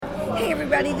Hey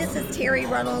everybody, this is Terry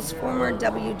Runnels, former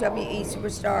WWE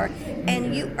superstar,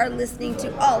 and you are listening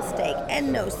to All Steak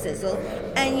and No Sizzle,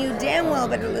 and you damn well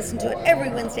better listen to it every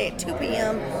Wednesday at 2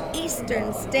 p.m.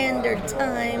 Eastern Standard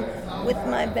Time with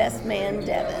my best man,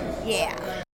 Devin.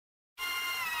 Yeah.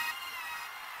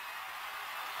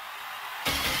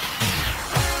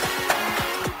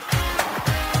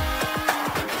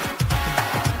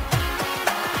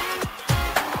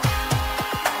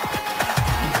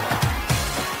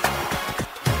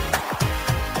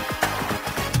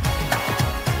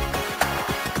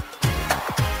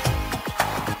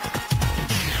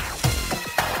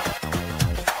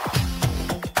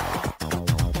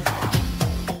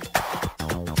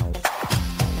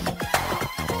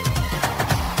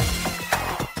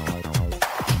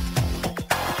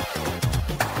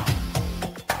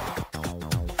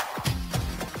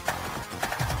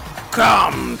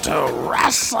 Welcome to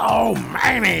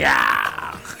Wrestlemania!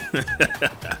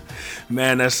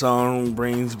 Man, that song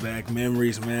brings back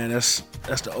memories, man. That's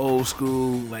the old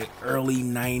school, like early to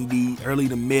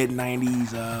mid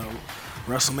 90s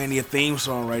Wrestlemania theme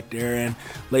song right there. And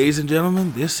ladies and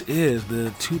gentlemen, this is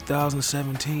the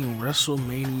 2017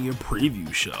 Wrestlemania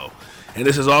preview show. And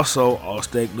this is also All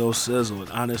Steak, No Sizzle,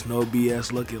 an honest, no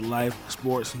BS look at life,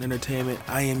 sports, and entertainment.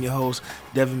 I am your host,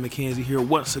 Devin McKenzie, here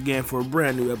once again for a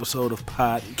brand new episode of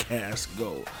Podcast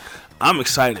Go. I'm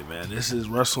excited, man. This is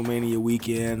WrestleMania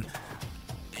weekend.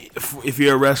 If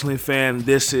you're a wrestling fan,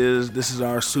 this is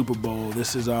our Super Bowl.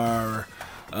 This is our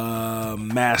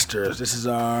Masters. This is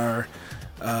our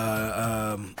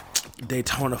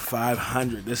Daytona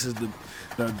 500. This is the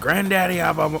granddaddy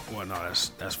of... Well, no,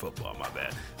 that's football, my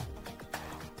bad.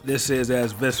 This is,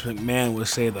 as Vince McMahon would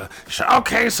say, the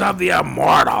showcase of the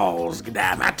immortals,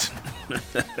 damn it.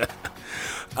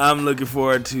 I'm looking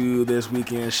forward to this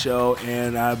weekend's show,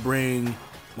 and I bring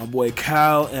my boy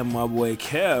Kyle and my boy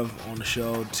Kev on the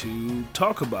show to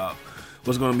talk about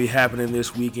what's going to be happening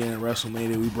this weekend at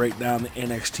WrestleMania. We break down the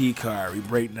NXT card. We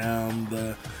break down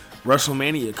the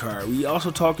WrestleMania card. We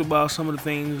also talked about some of the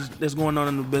things that's going on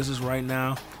in the business right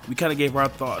now. We kind of gave our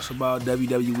thoughts about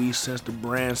WWE since the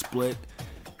brand split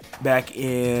back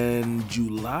in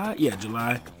July. Yeah,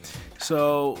 July.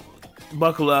 So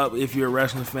buckle up if you're a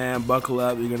wrestling fan. Buckle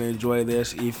up. You're going to enjoy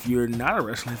this. If you're not a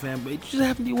wrestling fan, but you just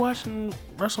happen to be watching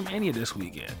WrestleMania this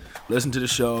weekend, listen to the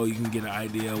show. You can get an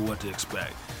idea of what to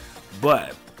expect.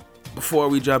 But before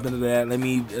we jump into that, let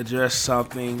me address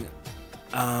something.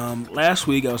 Last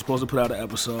week, I was supposed to put out an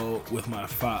episode with my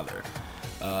father.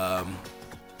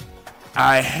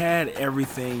 I had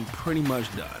everything pretty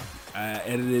much done. I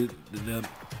edited the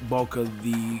bulk of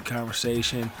the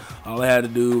conversation. All I had to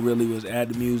do really was add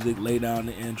the music, lay down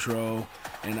the intro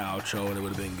and the outro, and it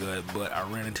would have been good. But I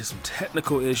ran into some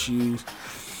technical issues,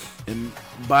 and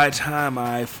by the time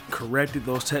I corrected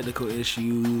those technical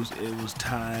issues, it was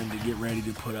time to get ready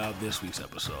to put out this week's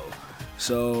episode.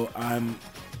 So I'm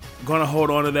going to hold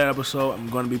on to that episode. I'm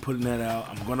going to be putting that out.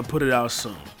 I'm going to put it out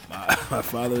soon. My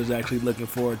father is actually looking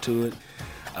forward to it.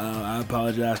 I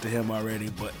apologize to him already,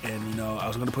 I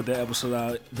was going to put that episode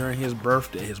out during his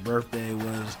birthday. His birthday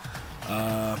was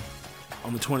on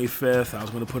the 25th. I was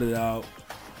going to put it out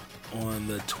on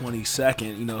the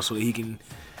 22nd, so that he can,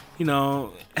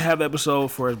 have the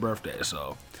episode for his birthday.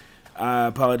 So I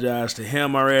apologize to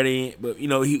him already, but,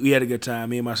 we had a good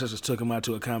time. Me and my sisters took him out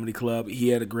to a comedy club. He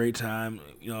had a great time.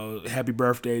 Happy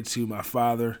birthday to my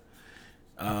father.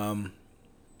 I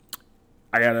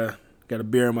got a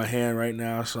beer in my hand right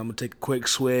now, so I'm going to take a quick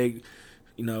swig,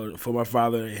 for my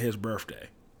father and his birthday.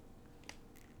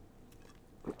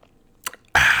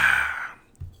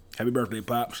 Happy birthday,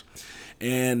 Pops.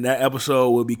 And that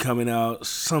episode will be coming out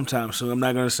sometime soon. I'm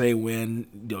not going to say when,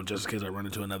 just in case I run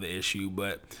into another issue,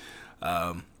 but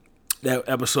that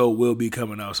episode will be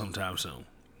coming out sometime soon.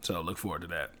 So look forward to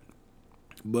that.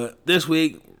 But this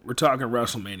week, we're talking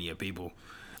WrestleMania, people.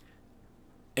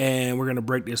 And we're going to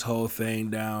break this whole thing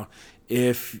down.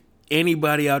 If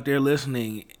anybody out there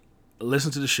listening,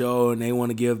 listen to the show and they want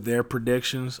to give their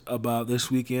predictions about this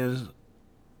weekend's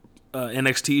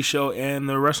NXT show and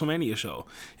the WrestleMania show,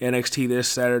 NXT this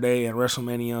Saturday and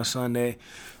WrestleMania on Sunday,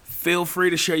 feel free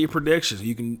to share your predictions.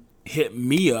 You can hit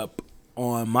me up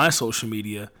on my social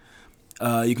media.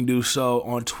 You can do so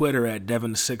on Twitter at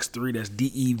Devin63. That's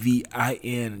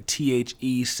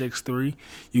DEVINTHE63.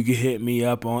 You can hit me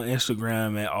up on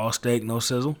Instagram at All Steak No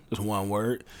Sizzle. Just one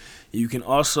word. You can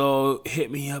also hit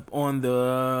me up on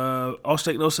the All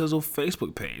Steak No Sizzle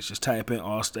Facebook page. Just type in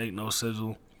All Steak No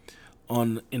Sizzle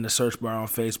in the search bar on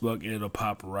Facebook, and it'll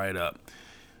pop right up.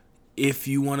 If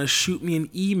you want to shoot me an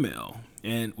email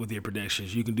and with your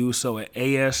predictions, you can do so at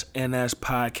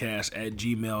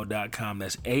asnspodcast@gmail.com.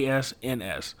 That's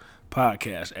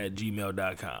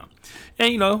asnspodcast@gmail.com.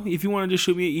 And, if you want to just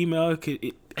shoot me an email,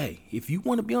 if you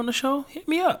want to be on the show, hit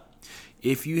me up.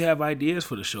 If you have ideas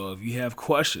for the show, if you have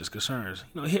questions, concerns,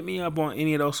 hit me up on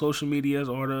any of those social medias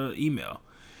or the email.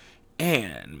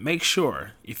 And make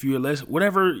sure, if you're listening,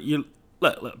 whatever you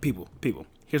look, people,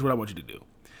 here's what I want you to do.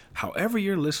 However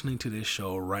you're listening to this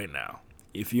show right now,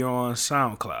 if you're on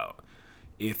SoundCloud,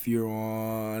 if you're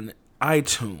on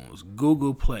iTunes,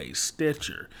 Google Play,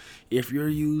 Stitcher, if you're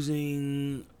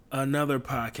using another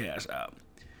podcast app,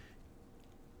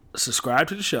 subscribe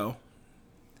to the show,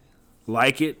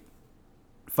 like it,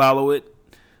 follow it,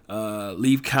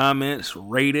 leave comments,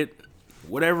 rate it,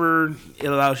 whatever it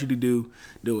allows you to do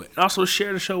it. And also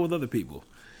share the show with other people.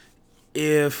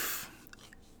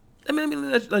 Let me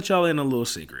let y'all in a little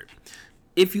secret.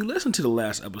 If you listen to the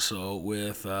last episode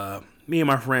with me and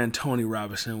my friend Tony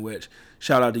Robinson, which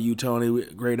shout out to you, Tony,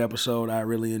 great episode. I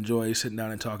really enjoy sitting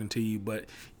down and talking to you. But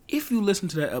if you listen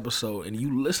to that episode and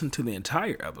you listen to the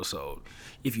entire episode,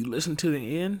 if you listen to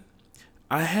the end,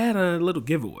 I had a little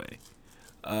giveaway.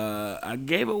 I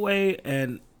gave away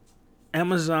an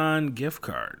Amazon gift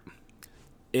card.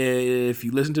 If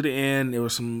you listen to the end, there were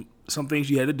some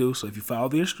things you had to do. So if you follow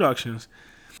the instructions,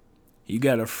 you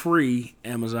got a free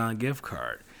Amazon gift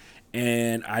card.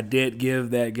 And I did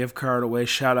give that gift card away.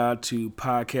 Shout out to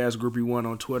Podcast Groupie One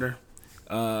on Twitter.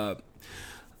 Brother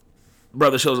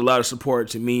shows a lot of support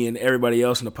to me and everybody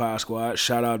else in the Pod Squad.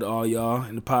 Shout out to all y'all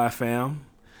in the Pod fam.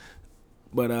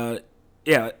 But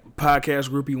yeah,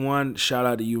 Podcast Groupie One, shout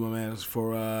out to you, my man,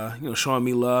 for showing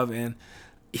me love. And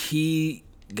he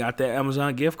got that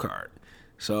Amazon gift card.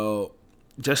 So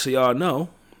just so y'all know,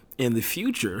 in the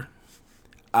future,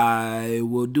 I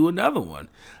will do another one.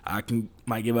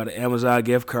 Might give out an Amazon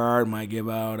gift card, might give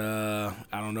out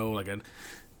like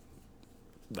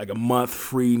a month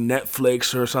free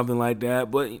Netflix or something like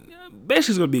that. But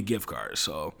basically it's gonna be a gift card.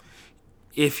 So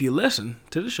if you listen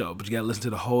to the show, but you gotta listen to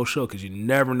the whole show because you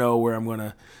never know where I'm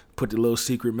gonna put the little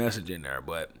secret message in there.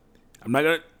 But I'm not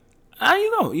gonna.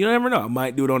 You never know. I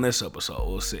might do it on this episode.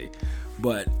 We'll see.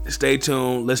 But stay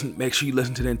tuned. Listen. Make sure you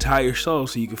listen to the entire show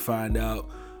so you can find out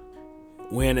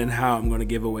when and how I'm going to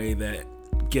give away that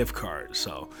gift card.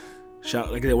 So,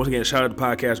 once again, shout out to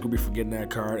Podcast Groupie for getting that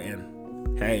card.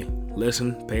 And hey,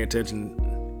 listen, pay attention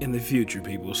in the future,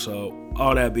 people. So,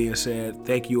 all that being said,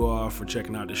 thank you all for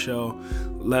checking out the show.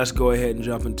 Let's go ahead and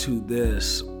jump into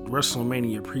this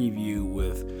Wrestlemania preview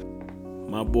with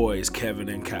my boys Kevin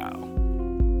and Kyle.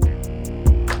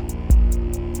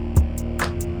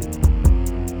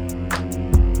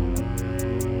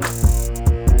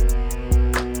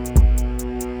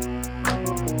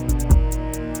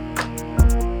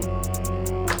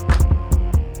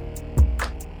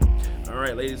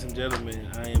 Ladies and gentlemen,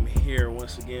 I am here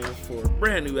once again for a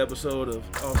brand new episode of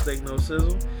All Steak No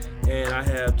Sizzle, and I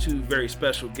have two very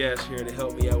special guests here to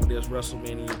help me out with this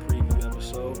WrestleMania preview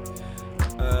episode.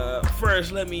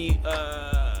 First, let's see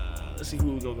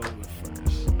who we're gonna go with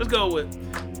first. Let's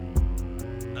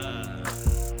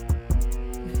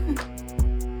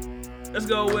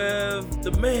go with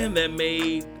the man that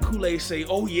made Kool-Aid say,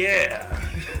 "Oh yeah."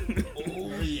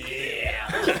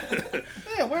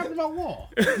 Where happened to my wall?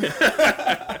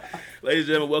 Ladies and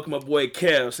gentlemen, welcome my boy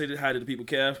Kev. Say hi to the people,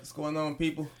 Kev. What's going on,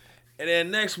 people? And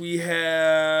then next we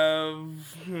have,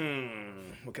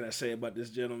 what can I say about this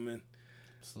gentleman?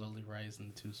 Slowly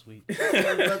rising too sweet.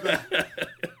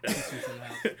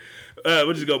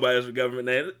 We'll just go by his government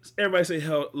name. Everybody say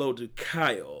hello to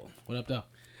Kyle. What up, though?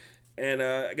 And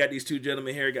I got these two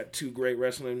gentlemen here. Got two great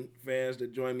wrestling fans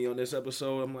that joined me on this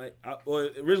episode. I'm like,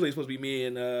 originally it's supposed to be me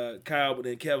and Kyle, but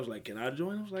then Kev was like, "Can I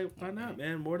join?" I was like, "Why not,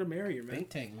 man? More the merrier, man." Think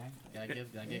tank, man. Gotta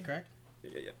get cracked.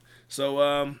 Yeah. So,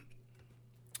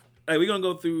 hey, we're gonna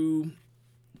go through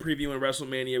previewing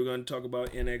WrestleMania. We're gonna talk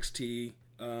about NXT.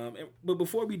 But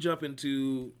before we jump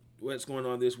into what's going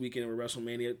on this weekend with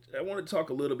WrestleMania, I want to talk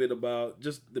a little bit about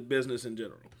just the business in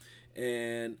general.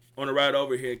 And on the ride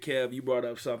over here, Kev, you brought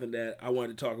up something that I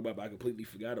wanted to talk about, but I completely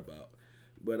forgot about.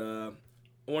 But I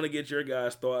want to get your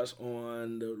guys' thoughts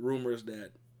on the rumors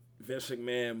that Vince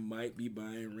McMahon might be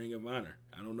buying Ring of Honor.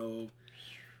 I don't know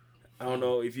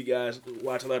if you guys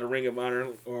watch a lot of Ring of Honor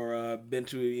or been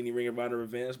to any Ring of Honor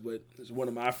events, but it's one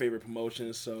of my favorite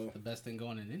promotions. So the best thing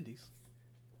going in Indies.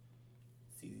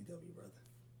 CZW, brother.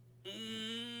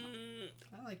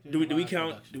 I like do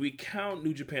we count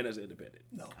New Japan as independent?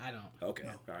 No, I don't. Okay,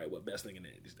 no. All right. Well, best thing in the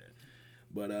Indies then.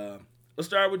 But let's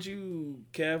start with you,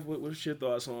 Kev. What's your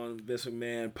thoughts on Vince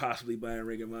McMahon possibly buying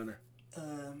Ring of Honor?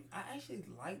 I actually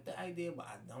like the idea, but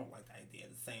I don't like the idea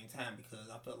at the same time because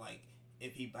I feel like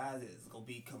if he buys it, it's gonna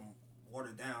become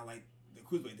watered down like the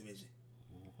cruiserweight division.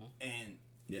 And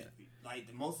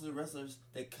like most of the wrestlers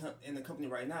that come in the company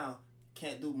right now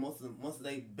can't do most of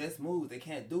their best moves. They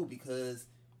can't do because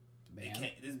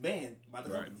it's banned by the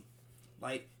company.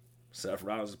 Like Seth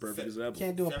Rollins is a perfect example. You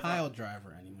can't do a pile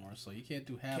driver anymore, so you can't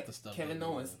do half the stuff. Kevin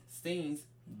Owens, Sting's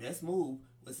best move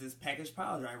was his package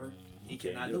pile driver. He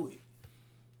cannot do it.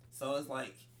 So it's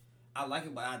like I like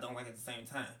it, but I don't like it at the same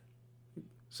time.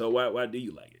 So why do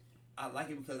you like it? I like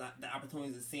it because the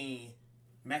opportunities of seeing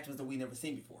matches that we never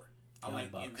seen before. I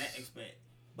like in that aspect,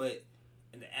 but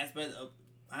in the aspect of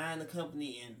buying the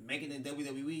company and making it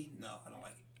WWE, no, I don't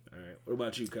like it. All right, what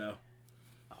about you, Kyle?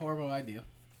 Horrible idea.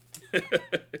 The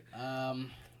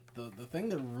thing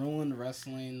that ruined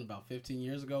wrestling about 15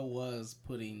 years ago was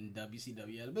putting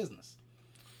WCW out of business.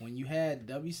 When you had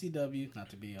WCW, not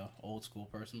to be an old school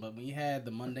person, but when you had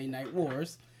the Monday Night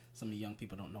Wars, some of the young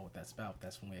people don't know what that's about.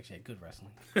 That's when we actually had good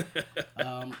wrestling.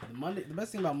 The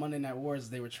best thing about Monday Night Wars is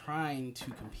they were trying to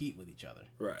compete with each other.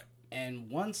 Right. And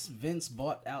once Vince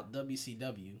bought out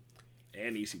WCW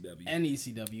and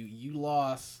ECW, you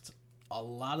lost a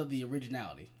lot of the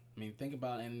originality. I mean, think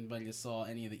about anybody that saw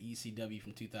any of the ECW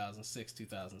from 2006,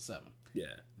 2007. Yeah.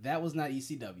 That was not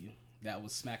ECW. That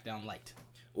was SmackDown Light.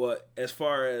 Well, as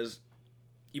far as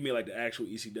you mean like the actual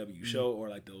ECW show or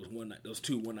like those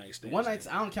two one night stands? One nights,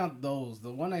 I don't count those.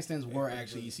 The one night stands were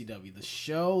actually ECW. The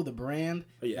show, the brand,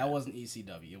 that wasn't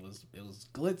ECW. It was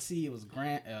glitzy. It was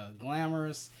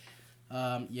glamorous.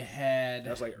 You had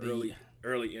that's like early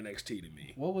NXT to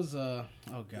me. What was oh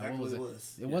god, what was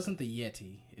it? It wasn't the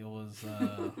Yeti. It was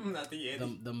not the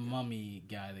Yeti. The mummy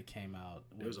guy that came out.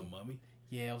 There was a mummy?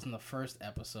 Yeah, it was in the first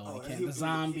episode. The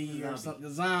zombie or something.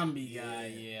 The zombie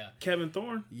guy. Yeah. Kevin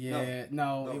Thorne? Yeah.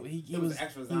 No. He was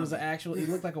an actual. He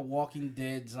looked like a Walking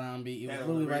Dead zombie. It was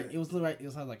literally right. It was literally.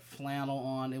 It had like flannel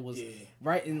on. It was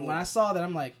right. And when I saw that,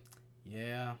 I'm like,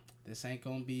 yeah, this ain't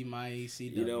gonna be my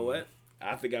ECW. You know what?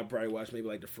 I think I probably watched maybe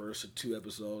like the first 2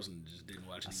 episodes and just didn't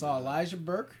watch it. I saw Elijah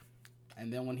Burke,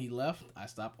 and then when he left, I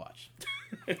stopped watching.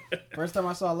 First time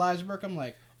I saw Elijah Burke, I'm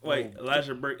like, wait,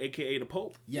 Elijah Burke, a.k.a. the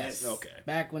Pope? Yes. Okay.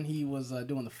 Back when he was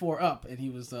doing the 4-Up, and he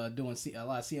was doing a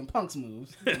lot of CM Punk's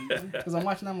moves. Because I'm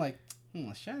watching, I'm like,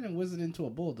 Shining Wizard into a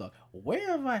Bulldog. Where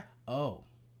have I... Oh.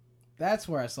 That's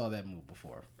where I saw that move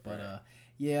before. But,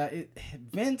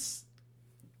 Vince...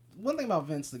 One thing about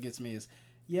Vince that gets me is,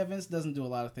 Vince doesn't do a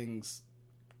lot of things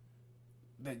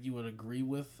that you would agree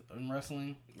with in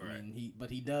wrestling. Right. I mean, but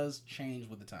he does change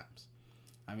with the times.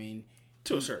 I mean...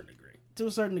 To a certain degree. To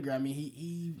a certain degree. I mean,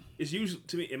 he it's usually,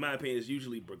 to me, in my opinion, it's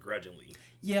usually begrudgingly.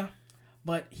 Yeah,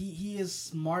 but he is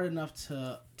smart enough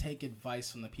to take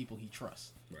advice from the people he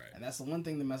trusts. Right. And that's the one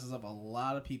thing that messes up a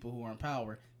lot of people who are in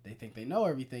power. They think they know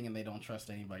everything and they don't trust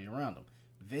anybody around them.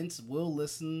 Vince will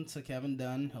listen to Kevin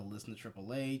Dunn. He'll listen to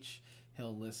Triple H.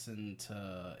 He'll listen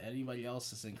to anybody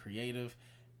else that's in creative.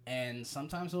 And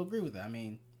sometimes he'll agree with it. I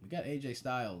mean, we got AJ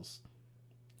Styles,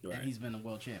 and he's been a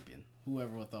world champion.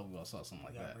 Whoever would thought we all saw something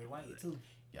like that. Bray Wyatt too.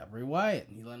 Yeah, Bray Wyatt.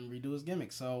 He let him redo his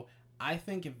gimmick. So I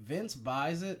think if Vince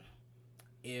buys it,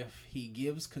 if he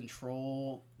gives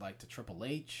control like to Triple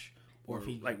H, or if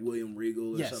he like William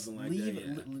Regal or something like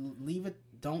that, leave it.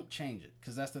 Don't change it,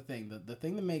 because that's the thing. The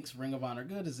thing that makes Ring of Honor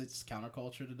good is it's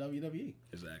counterculture to WWE.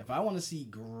 Exactly. If I want to see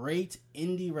great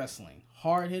indie wrestling,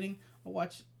 hard hitting, I'll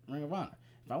watch Ring of Honor.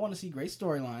 If I want to see great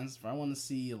storylines, if I want to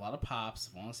see a lot of pops,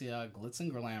 if I want to see glitz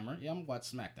and glamour, I'm going to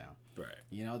watch SmackDown. Right.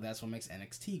 You know, that's what makes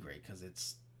NXT great, because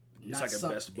it's like a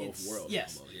best of both worlds.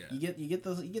 Yes. Almost, yeah. You get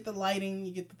the lighting,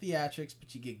 you get the theatrics,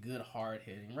 but you get good hard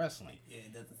hitting wrestling. Yeah,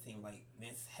 it doesn't seem like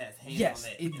Vince has hands yes, on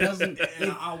that. It doesn't.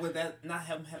 I would not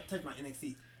have touched my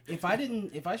NXT. If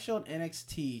I showed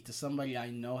NXT to somebody I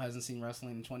know hasn't seen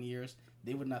wrestling in 20 years,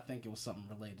 they would not think it was something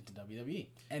related to WWE,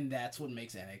 and that's what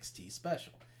makes NXT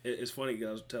special. It's funny because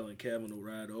I was telling Kevin to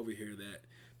ride over here that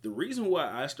the reason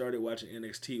why I started watching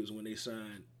NXT was when they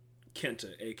signed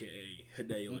Kenta, a.k.a.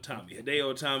 Hideo Itami.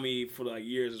 Hideo Itami, for like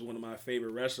years, is one of my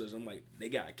favorite wrestlers. I'm like, they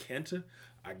got Kenta?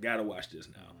 I got to watch this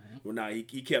now. Mm-hmm. Well, now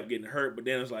he kept getting hurt, but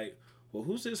then it's like, well,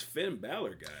 who's this Finn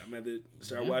Balor guy? I'm going to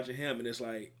start watching him, and it's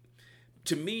like,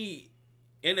 to me,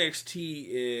 NXT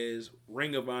is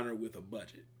Ring of Honor with a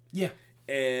budget. Yeah.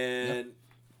 And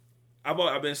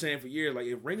I've been saying for years, like,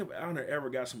 if Ring of Honor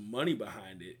ever got some money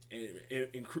behind it and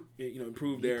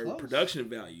improve their production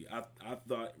value, I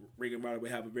thought Ring of Honor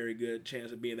would have a very good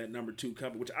chance of being that number 2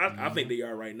 company, which I think they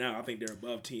are right now. I think they're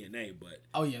above TNA, but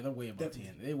they're way above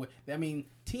TNA. I mean,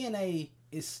 TNA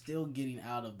is still getting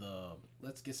out of the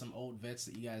let's get some old vets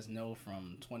that you guys know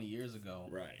from 20 years ago.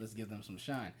 Right. Let's give them some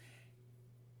shine.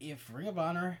 if Ring of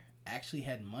Honor actually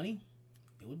had money,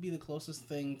 it would be the closest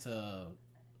thing to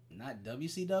not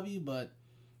WCW, but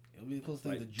it would be the closest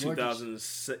thing to Georgia.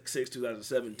 2006,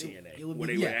 2007 TNA. It would when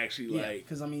be, they were actually like.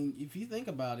 Because, I mean, if you think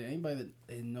about it, anybody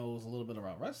that knows a little bit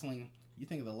about wrestling, you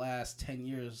think of the last 10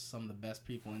 years, some of the best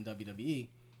people in WWE,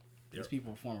 these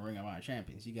people were former Ring of Honor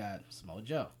champions. You got Samoa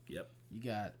Joe. Yep. You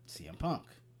got CM Punk,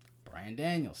 Bryan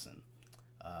Danielson,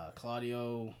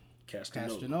 Claudio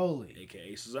Castagnoli,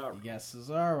 a.k.a. Cesaro. You got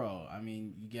Cesaro. I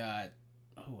mean, you got,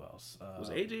 who else? Was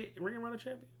AJ Ring of Honor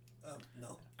champion?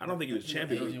 No. I don't think he was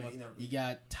champion. You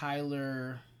got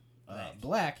Tyler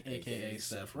Black, a.k.a.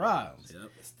 Seth Rollins.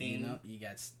 Yep. Steen. You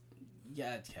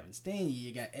got Kevin Steen.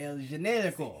 You got El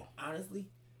Generico. Honestly,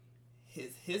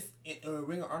 his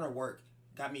Ring of Honor work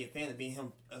got me a fan of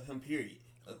him. Period.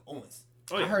 Of Owens.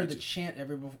 Oh, yeah, I heard the chant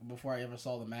before I ever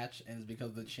saw the match, and it's because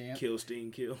of the chant. Kill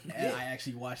Steen, kill. And I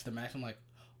actually watched the match. I'm like,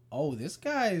 oh, this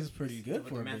guy is pretty good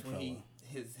for a big fella.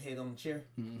 His head on the chair.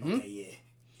 Mm-hmm. Okay,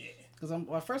 yeah.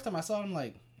 Because first time I saw him, I'm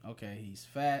like, okay, he's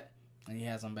fat and he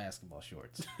has on basketball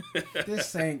shorts.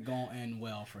 This ain't gonna end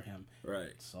well for him.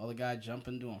 Right. Saw the guy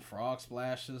jumping, doing frog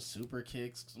splashes, super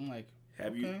kicks. I'm like,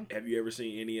 have you ever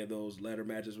seen any of those ladder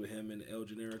matches with him and El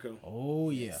Generico? Oh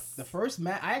yeah, yes. The first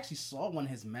match I actually saw one of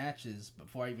his matches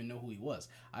before I even knew who he was.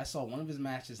 I saw one of his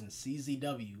matches in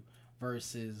CZW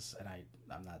versus, and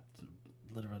I'm not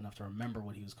literal enough to remember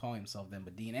what he was calling himself then,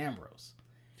 but Dean Ambrose,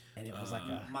 and it was like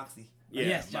a Moxie. Yeah,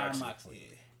 yes, John Moxley.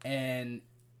 Yeah. And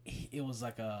it was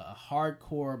like a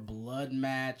hardcore blood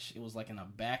match. It was like in a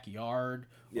backyard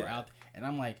or out, and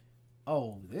I'm like,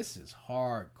 oh, this is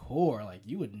hardcore. Like,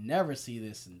 you would never see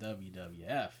this in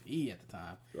WWFE at the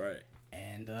time. Right.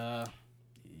 And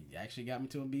he actually got me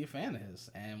to be a fan of his.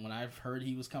 And when I've heard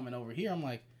he was coming over here, I'm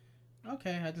like,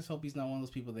 okay, I just hope he's not one of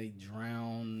those people they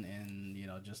drown in,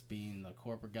 just being the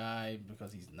corporate guy,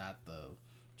 because he's not the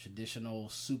traditional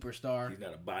superstar. He's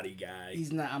not a body guy.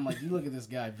 He's not. I'm like, you look at this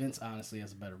guy. Vince honestly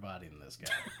has a better body than this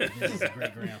guy. Vince is a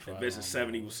great grandfather. Vince is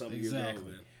 70 with something years old,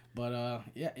 man. But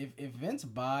if Vince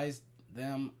buys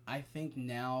them, I think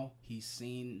now he's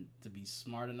seen to be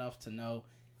smart enough to know,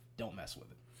 don't mess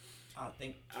with it. I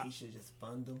think he should just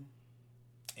fund them.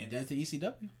 And that's the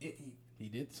ECW. He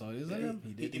did. So it is him.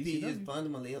 He did. If he just fund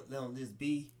them and let them just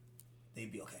be,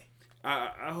 they'd be okay.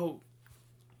 I hope.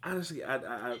 Honestly,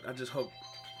 I just hope.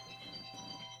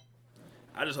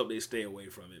 I just hope they stay away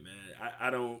from it,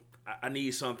 man. I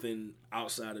need something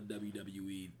outside of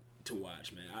WWE to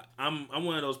watch, man. I'm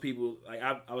one of those people, like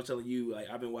I was telling you, like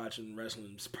I've been watching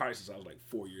wrestling probably since I was like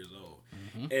 4 years old.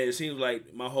 Mm-hmm. And it seems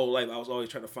like my whole life I was always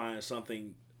trying to find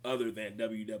something other than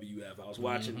WWF. I was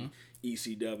watching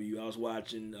ECW. I was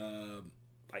watching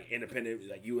like independent,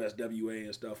 like USWA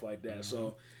and stuff like that. Mm-hmm.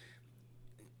 So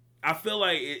I feel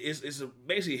like it's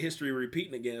basically history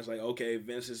repeating again. It's like, okay,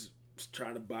 Vince is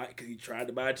trying to buy, because he tried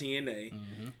to buy TNA.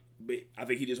 Mm-hmm. But I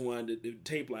think he just wanted the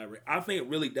tape library. I think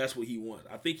really that's what he wants.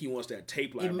 I think he wants that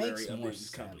tape library of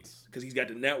these companies, because he's got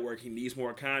the network. He needs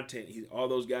more content. All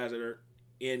those guys that are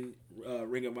in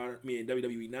Ring of Honor, and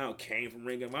WWE now, came from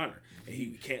Ring of Honor, and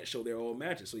he can't show their old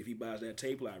matches. So if he buys that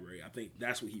tape library, I think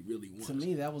that's what he really wants. To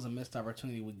me, that was a missed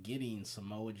opportunity with getting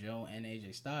Samoa Joe and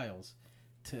AJ Styles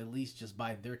to at least just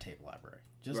buy their tape library,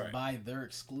 buy their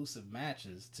exclusive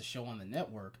matches to show on the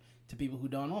network. To people who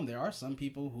don't know him, there are some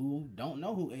people who don't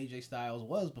know who AJ Styles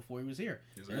was before he was here.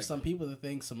 Exactly. There's some people that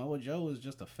think Samoa Joe is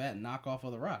just a fat knockoff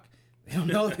of The Rock. They don't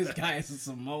know this guy is a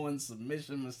Samoan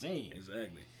submission machine.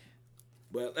 Exactly.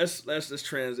 But let's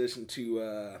transition to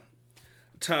a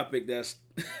topic that's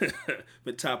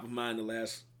been top of mind the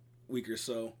last week or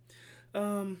so.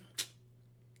 Young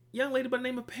lady by the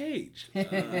name of Paige.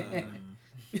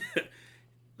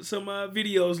 Some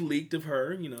videos leaked of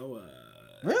her,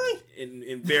 really?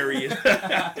 In various.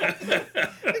 I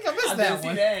think I missed that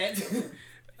one.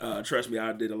 That. Trust me,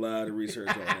 I did a lot of research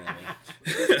on that.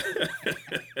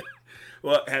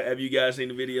 Well, have you guys seen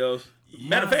the videos? Yeah.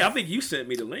 Matter of fact, I think you sent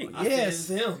me the link. Yes,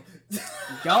 him.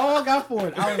 Y'all got for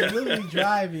it. I was literally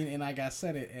driving and I got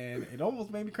sent it, and it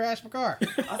almost made me crash my car.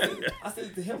 I sent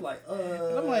it to him like,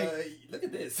 and I'm like, look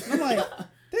at this. And I'm like,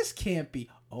 this can't be.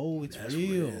 Oh, it's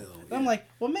real. Yeah. I'm like,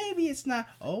 well, maybe it's not.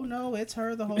 Oh no, it's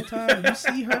her the whole time. You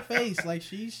see her face, like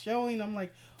she's showing. I'm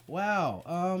like, wow.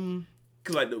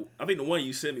 Cause I think the one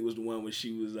you sent me was the one when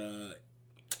she was.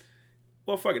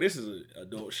 well, fuck it, this is an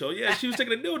adult show. Yeah, she was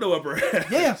taking a dildo up her ass.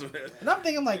 Yeah. And I'm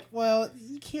thinking, like, well,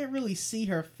 you can't really see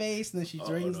her face. And then she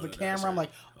rings the camera. I'm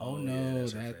like, oh, no,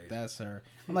 that's her.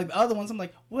 I'm like, the other ones, I'm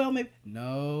like, well, maybe.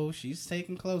 No, she's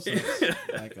taking close-ups.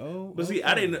 Like, oh. But see,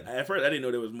 at first, I didn't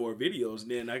know there was more videos.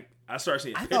 And then I started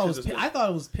seeing pictures. I thought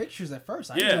it was pictures at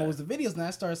first. I didn't know it was the videos. And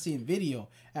I started seeing video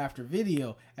after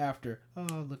video after,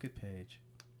 oh, look at Paige.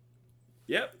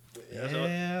 Yep.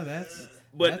 Yeah,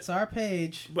 that's our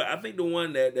Paige. But I think the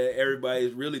one that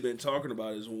everybody's really been talking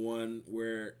about is one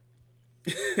where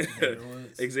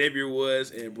Xavier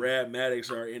Woods and Brad Maddox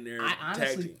are in there. I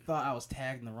honestly thought I was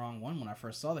tagging the wrong one when I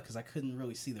first saw that because I couldn't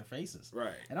really see their faces.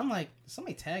 Right. And I'm like,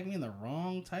 somebody tagged me in the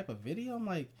wrong type of video? I'm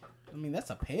like, I mean, that's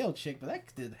a pale chick, but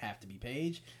that did have to be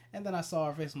Paige. And then I saw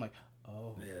her face. I'm like,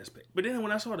 oh. Yeah, that's Paige. But then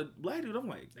when I saw the black dude, I'm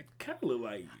like, that kind of look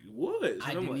like Woods.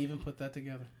 I didn't even put that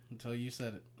together until you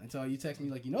said it. Until you texted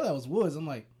me, like, you know that was Woods. I'm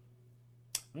like,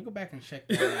 let me go back and check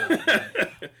that out.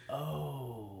 Like,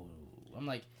 oh. I'm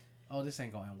like, oh, this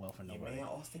ain't going well for nobody. Man,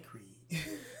 Austin Creed.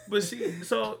 But see,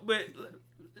 but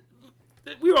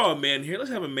we're all men here.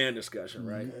 Let's have a man discussion,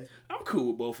 right? Mm-hmm. I'm cool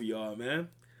with both of y'all, man.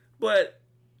 But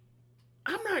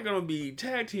I'm not going to be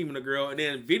tag teaming a girl and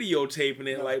then videotaping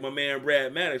it like my man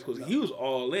Brad Maddox because he was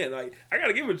all in. Like, I got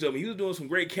to give it to him. He was doing some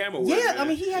great camera work. Yeah, man. I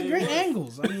mean, he had great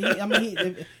angles.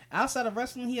 He, outside of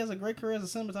wrestling, he has a great career as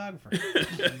a cinematographer.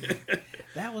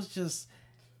 That was just...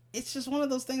 It's just one of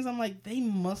those things I'm like, they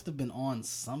must have been on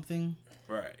something.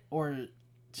 Right. Or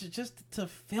just to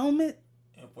film it.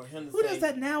 And for him to Who does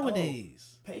that nowadays?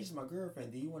 Oh, Paige is my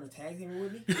girlfriend. Do you want to tag him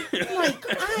with me? I'm like,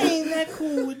 I ain't that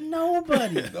cool with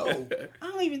nobody. No. I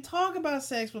don't even talk about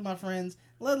sex with my friends,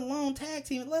 let alone tag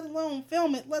team it, let alone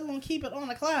film it, let alone keep it on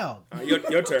the cloud.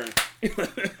 Your turn.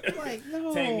 Like,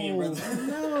 no. Tag me, brother.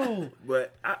 No.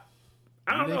 But I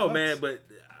don't know, man. But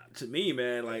to me,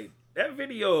 man, like, that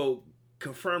video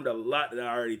confirmed a lot that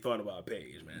I already thought about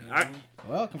Paige, man.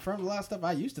 Mm-hmm. Well, confirmed a lot of stuff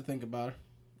I used to think about her.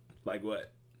 Like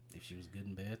what? If she was good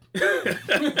in bed.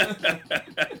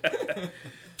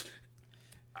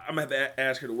 I'm going to have to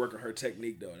ask her to work on her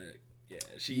technique, though.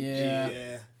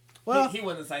 Yeah. Well, he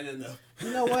wasn't excited enough.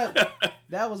 You know what?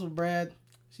 That was with Brad.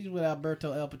 She's with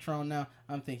Alberto El Patron now.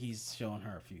 I think he's showing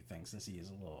her a few things since he is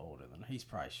a little older than her. He's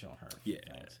probably showing her a few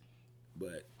things.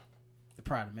 But the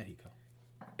Pride of Mexico.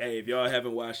 Hey, if y'all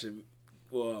haven't watched it,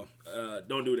 well,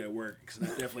 don't do that at work because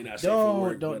it's definitely not safe for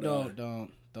work. Don't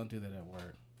do that at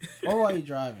work. Or while you're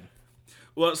driving.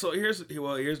 Well, so here's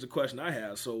the question I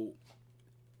have. So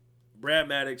Brad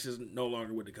Maddox is no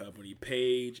longer with the company.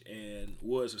 Paige and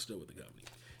Woods are still with the company.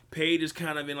 Paige is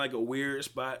kind of in like a weird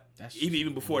spot.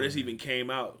 Even before this even came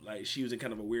out, like she was in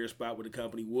kind of a weird spot with the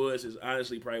company. Woods is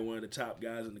honestly probably one of the top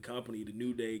guys in the company. The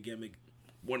New Day gimmick,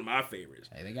 one of my favorites.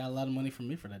 Hey, they got a lot of money from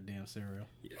me for that damn cereal.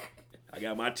 Yeah, I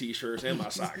got my T-shirts and my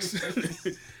socks.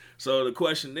 So the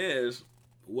question is,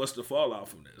 what's the fallout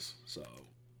from this? So,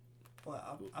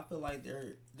 well, I feel like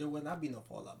there will not be no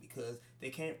fallout because they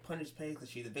can't punish Paige because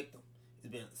she's a victim.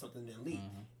 Something been leaked,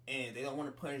 and they don't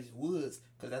want to punish Woods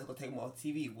because that's gonna take them off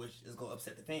TV, which is gonna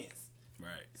upset the fans.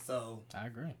 Right. So I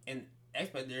agree. And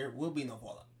expect there will be no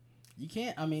fallout. You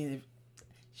can't. I mean,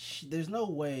 there's no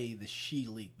way that she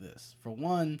leaked this. For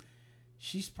one,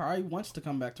 she's probably wants to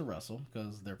come back to wrestle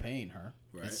because they're paying her.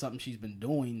 Right. It's something she's been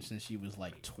doing since she was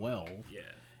like 12. Yeah.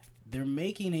 They're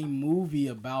making a movie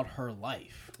about her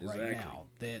life right now.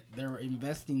 That they're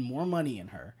investing more money in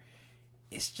her.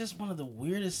 It's just one of the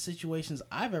weirdest situations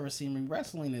I've ever seen. I mean,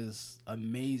 wrestling is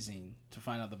amazing to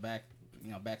find out the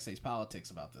backstage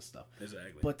politics about this stuff.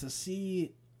 Exactly. But to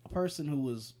see a person who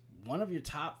was one of your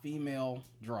top female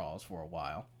draws for a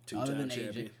while, other than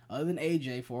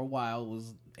AJ for a while,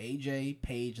 was AJ,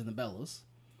 Paige, and the Bellas.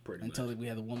 Until we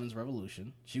had the Women's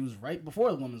Revolution. She was right before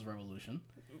the Women's Revolution.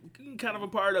 Kind of a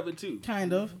part of it too.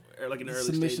 Kind of. Like in the early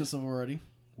submission stages. Sorority,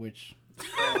 which.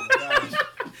 Oh my gosh.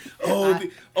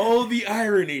 The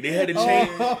irony. They had to change.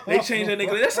 They changed that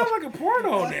nigga. That sounds like a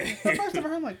porno name. The first time I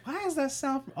heard, I'm like, why is that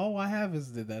sound? All I have is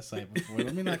did that site before.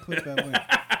 Let me not click that link.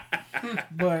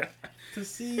 But to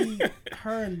see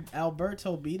her and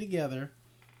Alberto be together,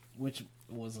 which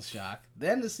was a shock.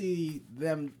 Then to see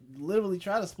them literally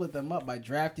try to split them up by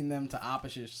drafting them to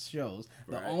opposite shows.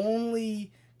 Right. The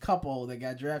only couple that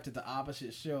got drafted to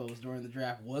opposite shows during the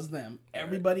draft was them.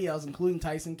 Everybody else, including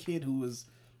Tyson Kidd, who was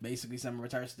basically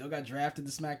semi-retired, still got drafted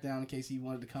to SmackDown in case he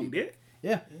wanted to come. He did?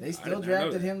 Yeah, they still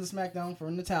drafted him to SmackDown for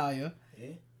Natalya. Yeah.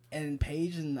 And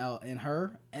Paige and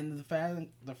her. And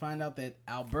to find out that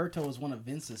Alberto is one of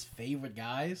Vince's favorite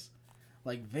guys.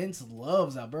 Like, Vince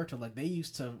loves Alberto. Like, they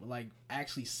used to, like,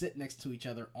 actually sit next to each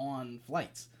other on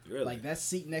flights. Really? Like, that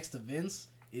seat next to Vince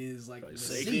is like the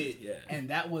sacred, seat. yeah. And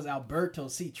that was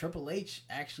Alberto's seat. Triple H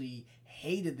actually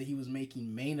hated that he was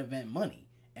making main event money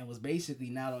and was basically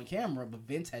not on camera, but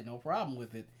Vince had no problem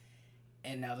with it.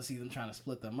 And now to see them trying to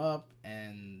split them up,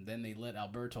 and then they let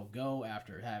Alberto go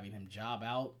after having him job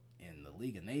out in the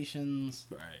League of Nations.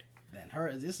 Right. Then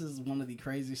this is one of the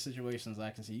craziest situations I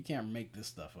can see. You can't make this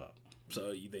stuff up. So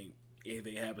you think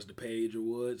anything happens to Paige or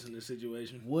Woods in this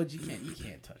situation? Woods, you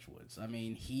can't touch Woods. I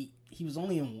mean, he was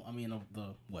only in, of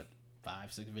the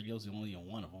 5-6 videos, he's only in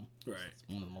one of them. Right. It's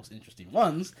one of the most interesting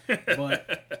ones,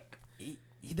 but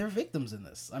they're victims in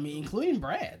this. I mean, including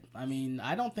Brad. I mean,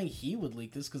 I don't think he would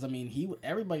leak this because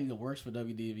everybody that works for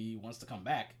WWE wants to come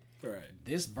back. Right.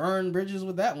 This burned bridges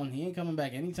with that one. He ain't coming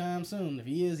back anytime soon. If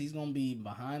he is, he's gonna be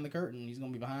behind the curtain. He's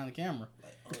gonna be behind the camera.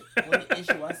 One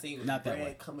issue I seen was Not that way.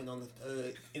 Brad coming on the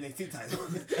NXT title.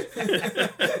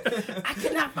 I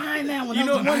could not find that one. You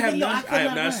know, I have not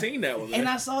not seen that one. Man. And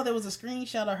I saw there was a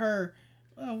screenshot of her.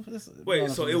 Wait,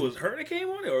 so it was her that came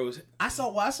on it, or was it? I saw.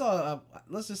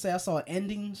 Let's just say I saw an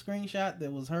ending screenshot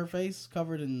that was her face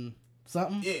covered in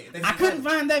something. Yeah, I couldn't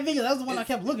find that video. That was the one I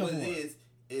kept looking for. What it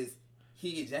is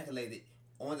he ejaculated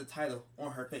on the title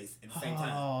on her face at the same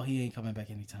time. Oh, he ain't coming back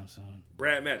anytime soon.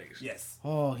 Brad Maddox. Yes.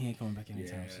 Oh, he ain't coming back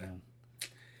anytime soon.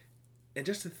 And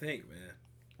just to think, man,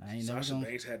 I ain't Sasha never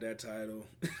Banks had that title.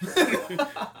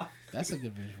 That's a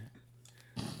good visual.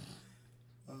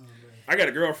 I got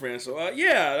a girlfriend, so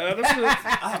yeah.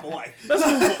 I have a wife.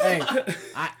 Hey,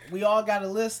 we all got a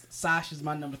list. Sasha's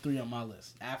my number 3 on my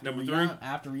list. After Number Rihanna, 3?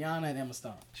 After Rihanna and Emma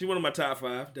Stone. She's one of my top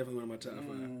 5. Definitely one of my top 5.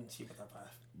 She was top 5.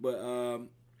 But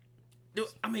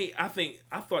I mean, I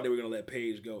thought they were gonna let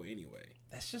Paige go anyway.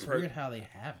 That's just weird how they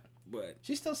haven't. But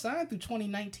she's still signed through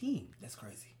 2019. That's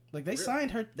crazy. Like they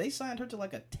signed her to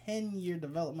like a 10-year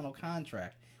developmental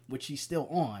contract, which she's still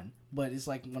on. But it's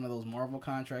like one of those Marvel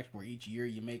contracts where each year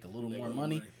you make a little more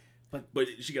money. But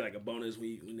she got like a bonus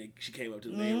when she came up to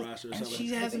the main roster or and something. she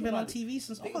hasn't been on TV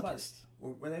since August.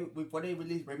 Before they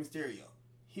released Rey Mysterio,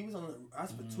 he was on the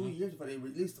roster for 2 years before they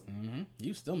released him. Mm-hmm.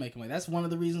 You still making money. That's one of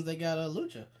the reasons they got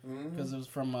Lucha, because it was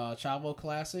from Chavo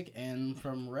Classic and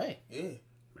from Ray. Yeah.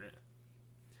 Man.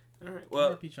 All right.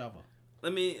 Well, Chavo.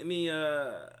 Let me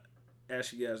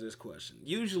ask you guys this question.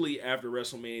 Usually after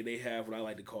WrestleMania, they have what I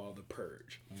like to call the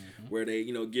purge, where they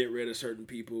get rid of certain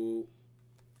people.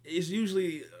 It's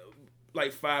usually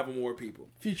like 5 or more people.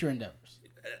 Future endeavors.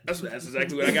 That's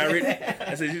exactly what I got written.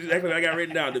 That's exactly what I got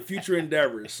written down. The future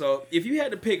endeavors. So if you had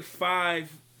to pick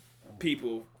 5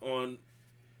 people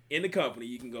in the company,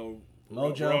 you can go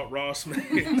Mojo, Raw Smack,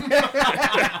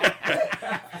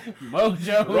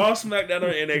 Mojo, Raw SmackDown,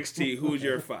 or NXT. Who's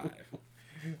your 5?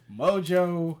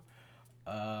 Mojo.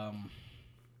 I'm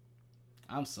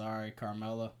sorry,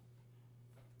 Carmella.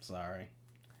 Sorry,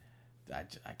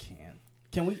 I can't.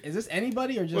 Can we? Is this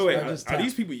anybody or just? Wait, just are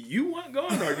these people you want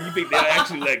gone, or do you think they'll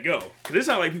actually let go? Because this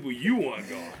sounds like people you want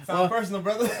gone. Sounds personal,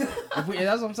 brother. That's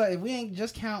what I'm saying. If we ain't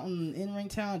just counting in-ring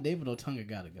talent, David Otunga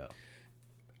gotta go.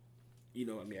 You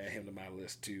know, I mean, I have him to my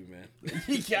list too, man.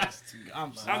 He got to.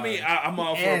 I'm sorry. I mean, I'm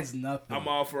all for nothing. I'm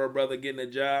all for a brother getting a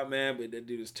job, man. But that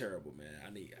dude is terrible, man.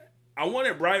 I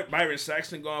wanted Byron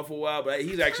Saxton gone for a while, but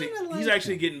he's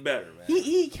actually getting better, man.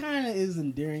 He kind of is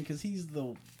endearing because he's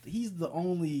the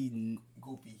only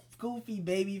goofy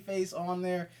baby face on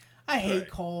there. I hate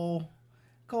Cole.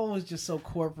 Cole was just so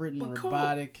corporate and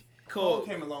robotic. Cole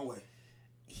came a long way.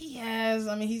 He has.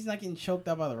 I mean, he's not getting choked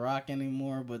up by The Rock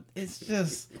anymore, but it's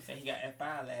just. He got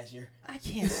F5 last year. I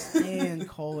can't stand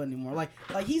Cole anymore. Like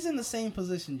he's in the same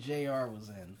position JR was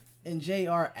in, and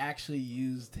JR actually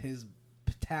used his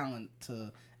talent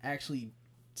to actually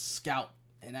scout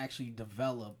and actually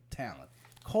develop talent.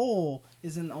 Cole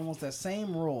is in almost that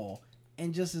same role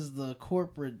and just is the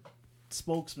corporate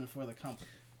spokesman for the company.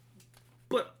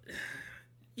 But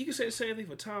you can say the same thing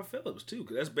for Tom Phillips too,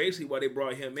 because that's basically why they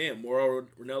brought him in. Mauro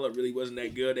Ranella really wasn't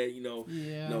that good at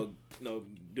doing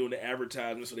the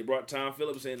advertisement, so they brought Tom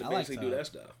Phillips in to basically do that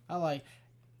stuff.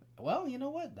 Well, you know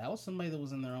what? That was somebody that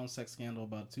was in their own sex scandal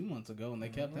about 2 months ago, and they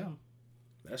kept him.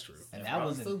 That's true. And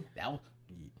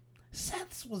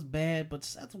Seth's was bad, but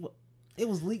it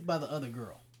was leaked by the other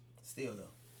girl. Still though,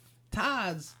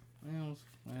 Todd's.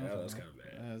 That was kind of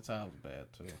bad. Todd was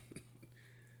bad too.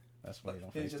 That's why you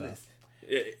don't finish FaceTime.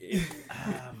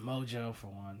 Mojo for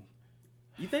one.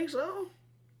 You think so?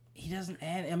 He doesn't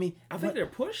add. I mean, I think they're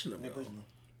pushing him.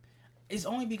 It's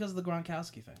only because of the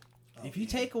Gronkowski thing. If you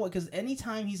take away, because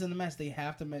anytime he's in the match, they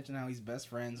have to mention how he's best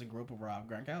friends and grew up with Rob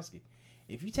Gronkowski.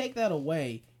 If you take that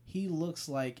away, he looks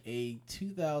like a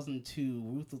 2002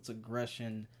 Ruthless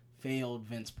Aggression failed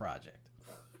Vince project.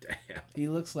 Damn. He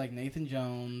looks like Nathan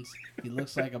Jones. He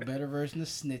looks like a better version of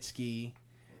Snitsky.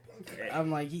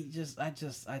 I'm like,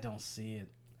 I don't see it.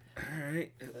 All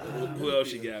right. Who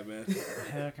else you got, man?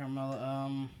 Heck,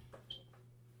 Carmella.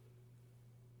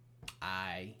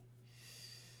 I'm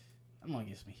gonna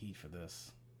get some heat for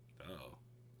this. Oh.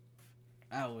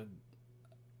 I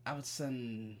would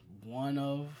send one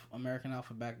of American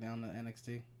Alpha back down to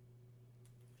NXT.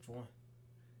 Which one?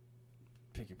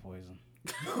 Pick your poison.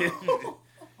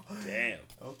 Damn.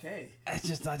 Okay. I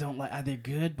don't like. They're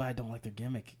good, but I don't like their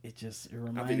gimmick. It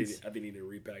reminds. I think they need to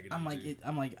repackage.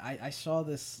 I saw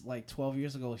this like 12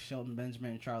 years ago with Shelton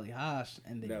Benjamin and Charlie Haas,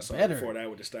 and they were saw better. Before that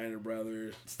with the Steiner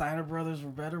brothers. Steiner brothers were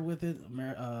better with it.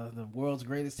 The world's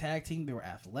greatest tag team. They were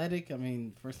athletic. I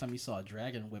mean, first time you saw a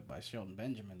dragon whip by Shelton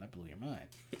Benjamin, that blew your mind.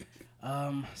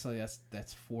 So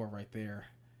that's 4 right there.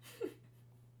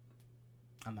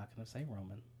 I'm not gonna say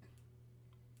Roman.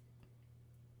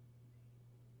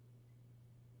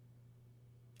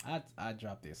 I'd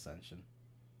drop the Ascension.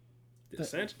 The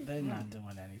Ascension? They're not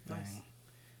doing anything. Nice.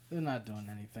 They're not doing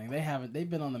anything. They've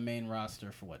been on the main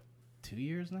roster for what, 2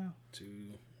 years now? 2,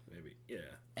 maybe, yeah.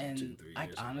 And 2, 3 I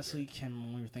years. honestly can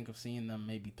only think of seeing them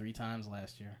maybe 3 times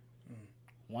last year.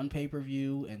 1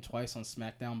 pay-per-view and twice on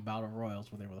SmackDown Battle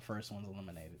Royals where they were the first ones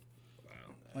eliminated.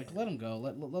 Wow. Like, let them go.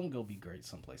 Let them go be great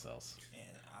someplace else.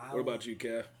 And What about you,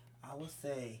 Kev? I would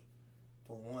say,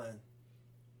 for one,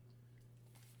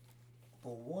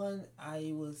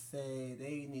 I would say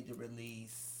they need to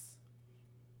release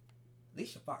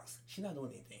Alicia Fox. She's not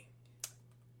doing anything.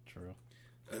 True.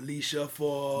 Alicia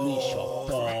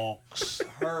Fox. Fox.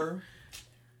 Her,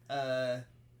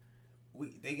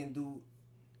 they can do.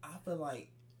 I feel like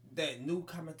that new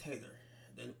commentator,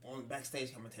 the on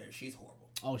backstage commentator, she's horrible.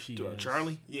 Oh, she is.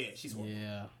 Charlie? Yeah, she's horrible.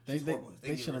 Yeah. She's horrible.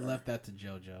 They should have her. left that to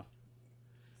JoJo.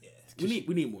 Yeah.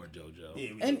 We need more JoJo.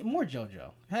 Yeah, we And do. more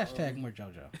JoJo. Hashtag more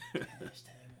JoJo.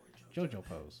 Hashtag more JoJo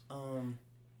pose.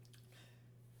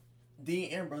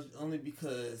 Dean Ambrose only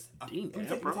because Dean Let me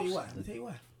tell you why.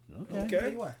 Okay.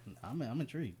 Tell you why. I'm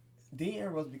intrigued. Dean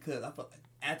Ambrose because I felt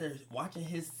after watching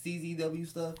his CZW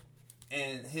stuff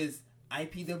and his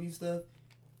IPW stuff,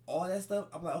 all that stuff,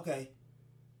 I'm like, okay,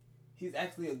 he's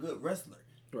actually a good wrestler.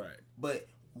 Right. But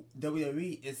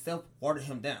WWE itself watered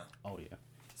him down. Oh, yeah.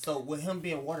 So with him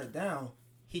being watered down,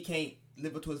 he can't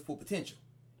live up to his full potential.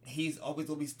 He's always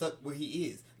gonna be stuck where he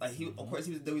is. Like of course,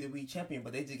 he was the WWE champion,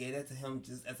 but they just gave that to him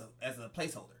just as a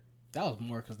placeholder. That was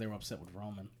more because they were upset with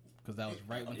Roman. Because that was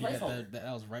right when he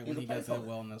got that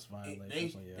wellness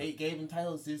violation. They gave him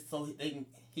titles just so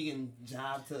he can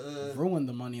job to ruin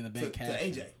the Money in the Bank cash. To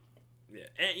AJ. Yeah,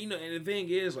 and and the thing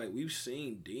is, like, we've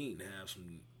seen Dean have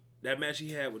some. That match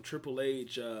he had with Triple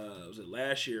H, was it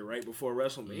last year, right before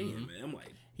WrestleMania, man? I'm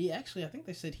like, he actually, I think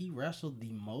they said he wrestled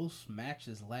the most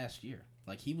matches last year.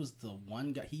 Like, he was the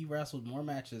one guy. He wrestled more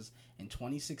matches in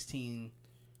 2016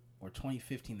 or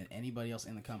 2015 than anybody else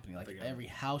in the company. Like, every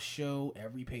house show,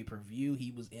 every pay-per-view,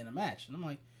 he was in a match. And I'm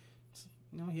like,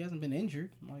 he hasn't been injured.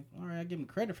 I'm like, all right, I give him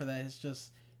credit for that. It's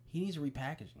just, he needs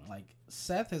repackaging. Like,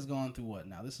 Seth has gone through what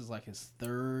now? This is like his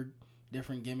 3rd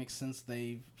different gimmicks since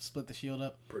they've split the Shield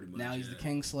up. Pretty much. Now he's the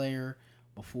Kingslayer.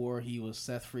 Before he was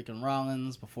Seth freaking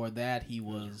Rollins. Before that he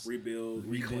was Rebuild,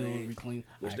 Reclaim.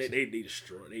 Which they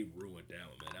destroyed. They ruined that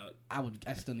one, man.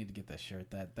 I still need to get that shirt.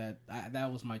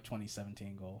 That was my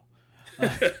 2017 goal.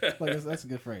 That's a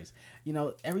good phrase.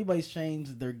 Everybody's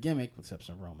changed their gimmick, with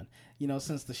exception of Roman.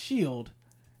 Since the Shield,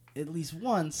 at least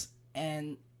once,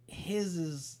 and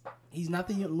he's not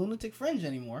the lunatic fringe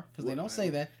anymore because they don't say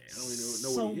that. I don't even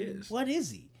know what he is. What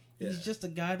is he? Yeah. He's just a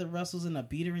guy that wrestles in a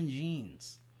beater and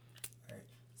jeans. All right,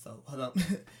 so hold up.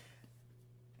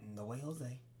 No way,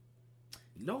 Jose.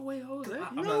 No way, Jose.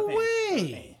 No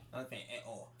way. I'm not a fan at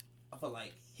all. I feel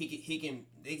like he give him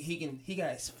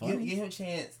a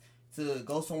chance to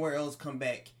go somewhere else, come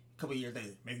back a couple years later,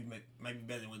 maybe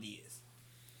better than what he is.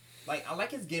 Like, I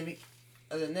like his gimmick.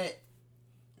 Other than that,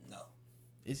 no.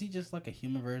 Is he just like a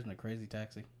human version of Crazy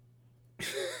Taxi?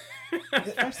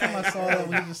 First time I saw that,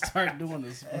 we just started doing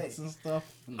the splits and stuff.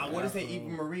 I want to say Eva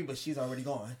Marie, but she's already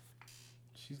gone.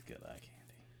 She's good eye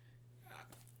candy.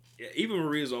 Yeah, Eva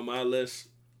Marie's on my list,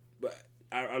 but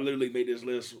I literally made this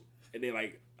list, and then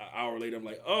like an hour later, I'm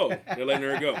like, oh, they're letting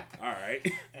her go. All right.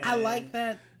 I like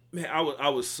that. Man, I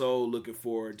was so looking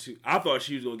forward to. I thought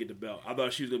she was gonna get the belt. I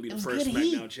thought she was gonna be the first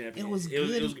SmackDown champion. It was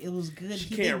good.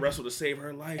 She can't wrestle to save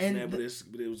her life, man. But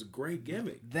it was a great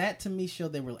gimmick. That to me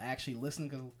showed they were actually listening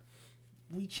because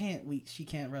she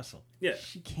can't wrestle. Yeah,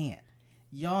 she can't.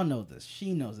 Y'all know this.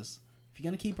 She knows this. If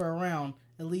you're gonna keep her around,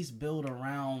 at least build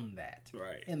around that.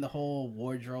 Right. And the whole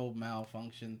wardrobe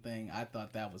malfunction thing, I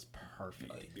thought that was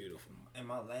perfect. Like, beautiful. And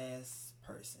my last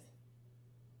person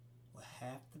would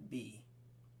have to be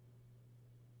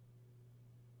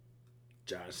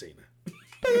John Cena. No,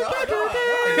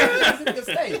 it's a good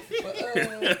state. But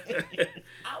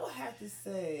I would have to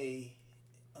say,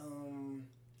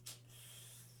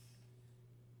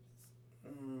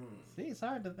 See, it's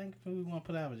hard to think who we want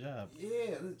to put out of a job.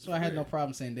 yeah. So I had no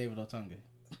problem saying David Otunga.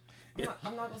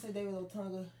 I'm not gonna say David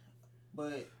Otunga,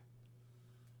 but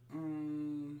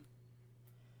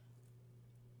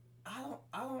I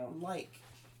don't like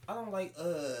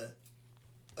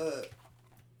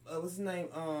what's his name,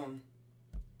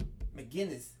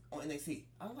 McGinnis on NXT.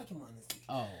 I don't like him on NXT.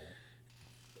 Oh.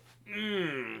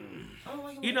 I don't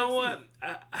like him. You on know NXT. what?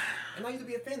 And I used to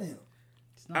be a fan of him.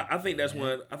 I think that's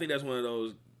one. I think that's one of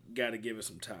those got to give it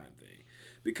some time thing,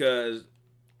 because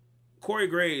Corey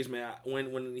Graves, man,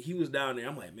 when he was down there,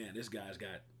 I'm like, man, this guy's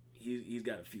got he's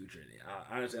got a future in it.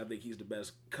 Honestly, I think he's the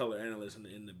best color analyst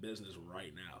in the business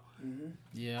right now. Mm-hmm.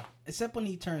 Yeah, except when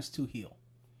he turns too heel.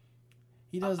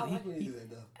 He does. I like when he do that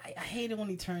though. I hate it when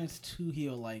he turns too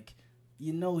heel. Like,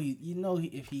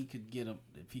 if he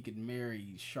could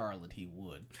marry Charlotte, he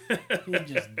would. He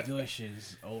just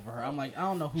gushes over her. I'm like, I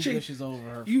don't know who gushes over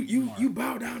her. You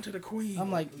bow down to the queen. I'm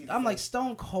like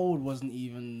Stone Cold wasn't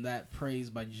even that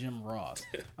praised by Jim Ross.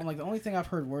 I'm like, the only thing I've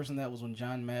heard worse than that was when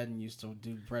John Madden used to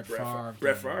do Brett Favre.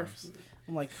 Brett Favre.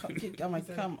 I'm like,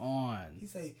 come on. He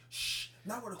say, "Shh,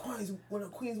 not when the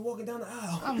queen's walking down the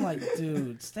aisle." I'm like,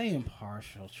 dude, stay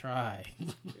impartial. Try.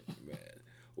 Man.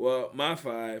 Well, my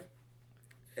 5.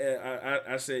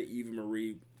 I said Eva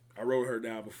Marie. I wrote her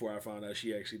down before I found out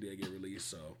she actually did get released.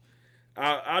 So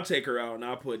I'll take her out and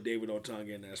I'll put David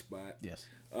Otunga in that spot. Yes.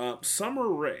 Summer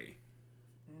Rae.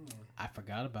 I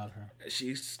forgot about her.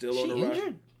 She's still on the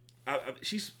injured? I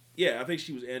think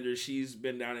she was injured. She's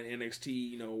been down in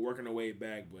NXT, working her way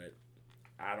back, but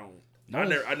I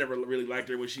never really liked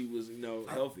her when she was,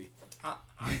 healthy. I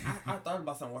thought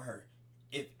about something with her.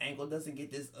 If Angle doesn't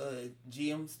get this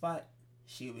GM spot,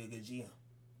 she'll be a good GM.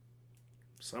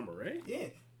 Summer Rae? Yeah,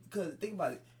 because think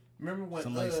about it. Remember when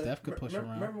somebody Steph could push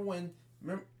around? Remember when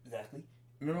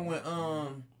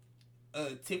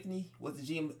Tiffany was the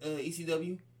GM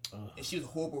ECW, and she was a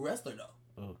horrible wrestler though.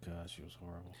 Oh god, she was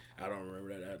horrible. I don't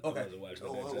remember that. Okay, I wasn't watching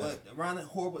that. around that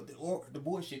horrible the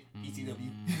bullshit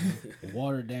ECW.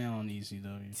 Watered down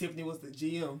ECW. Tiffany was the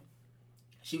GM.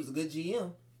 She was a good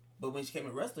GM, but when she came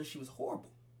a wrestler, she was horrible.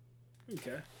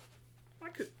 Okay, I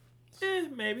could.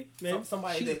 Maybe.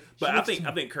 Somebody but I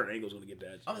think Kurt Angle's going to get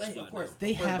that. Of course.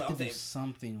 They have to do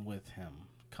something with him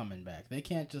coming back. They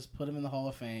can't just put him in the Hall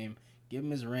of Fame, give him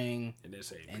his ring,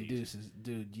 and deuces.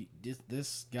 Dude,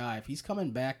 this guy, if he's coming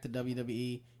back to WWE,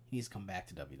 he needs to come back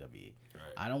to WWE. Right.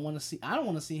 I don't want to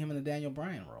see him in the Daniel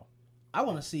Bryan role. I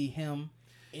want to see him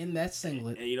in that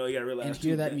singlet. And you got to realize and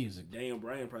hear that music. Daniel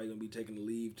Bryan probably going to be taking the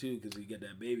leave too because he got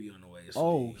that baby on the way.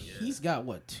 So he's got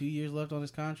 2 years left on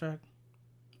his contract.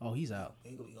 Oh, he's out.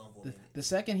 The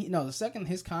second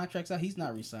his contract's out, he's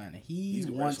not resigning. He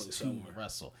wants to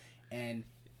wrestle. And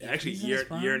actually, year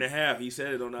and a half. He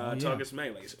said it on Talking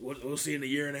Smack. Like, we'll see in a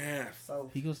year and a half. So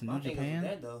he goes to New Japan.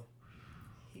 That, though,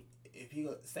 if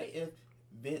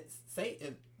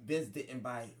Vince didn't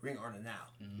buy Ring of Honor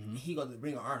now, he goes to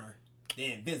Ring of Honor,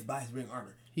 then Vince buys Ring of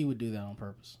Honor. He would do that on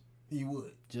purpose. He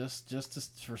would just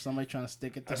for somebody trying to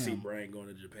stick it to him. I see Bryan going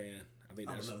to Japan. I think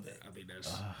that's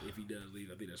if he does leave,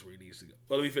 I think that's where he needs to go.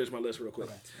 Well, let me finish my list real quick.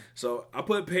 Okay. So I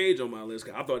put Paige on my list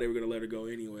because I thought they were going to let her go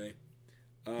anyway.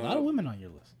 A lot of women on your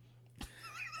list.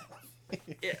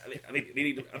 Yeah, I think they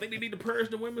need to purge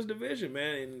the women's division,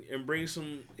 man, and bring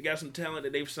some. They got some talent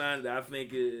that they've signed that I think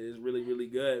is really, really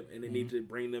good, and they need to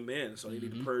bring them in. So they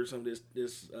need to purge some of this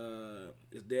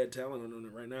dead talent on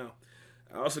them right now.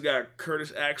 I also got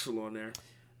Curtis Axel on there.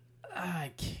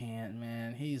 I can't,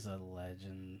 man. He's a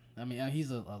legend. I mean, he's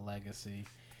a legacy.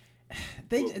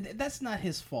 That's not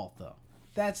his fault, though.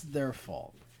 That's their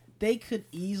fault. They could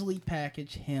easily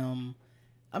package him.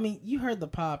 I mean, you heard the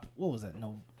pop. What was that?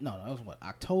 No, that was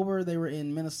October. They were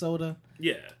in Minnesota.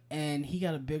 Yeah. And he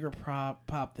got a bigger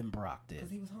pop than Brock did.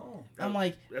 Because he was home. I'm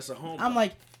like, that's a home. I'm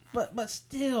like, but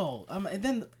still. And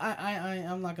then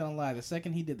I'm not gonna lie. The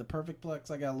second he did the perfect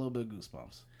plex, I got a little bit of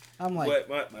goosebumps. I'm like,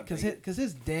 because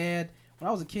his dad, when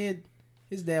I was a kid,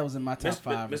 his dad was in my top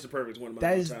 5. Mr. Perfect's one of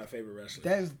my all-time favorite wrestlers.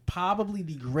 That is probably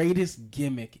the greatest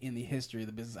gimmick in the history of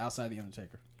the business outside the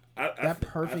Undertaker.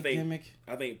 Perfect gimmick.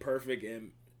 I think Perfect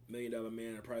and $1 Million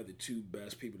Man are probably the two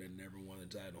best people that never won a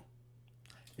title.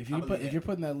 If you're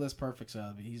putting that list Perfect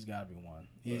out, he's got to be one.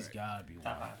 He's got to be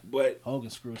one. But Hogan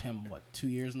screwed him 2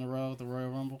 years in a row at the Royal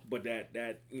Rumble. But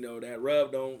that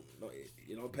rub don't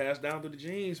pass down through the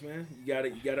genes, man. You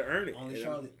gotta earn it. Only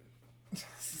Charlotte.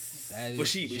 But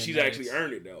she's actually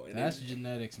earned it though. That's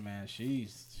genetics, man.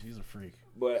 She's a freak.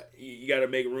 But you got to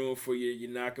make room for your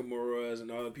Nakamura's and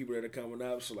all the people that are coming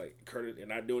up. So, like, Curtis, they're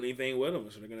not doing anything with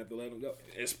them, so they're going to have to let them go.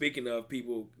 And speaking of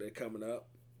people that are coming up,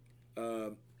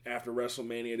 after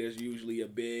WrestleMania, there's usually a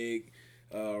big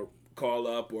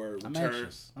call-up or return.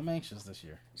 I'm anxious this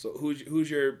year. So, who's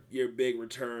your big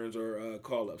returns or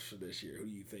call-ups for this year? Who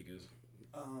do you think is...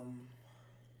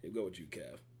 We'll go with you,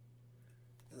 Kev.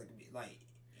 Like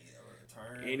a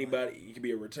return. Anybody, it could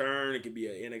be a return, it could be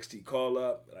an NXT call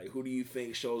up. Like, who do you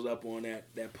think shows up on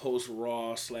that post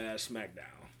Raw /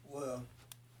 SmackDown? Well,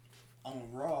 on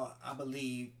Raw, I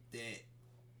believe that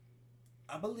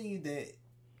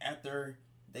after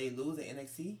they lose at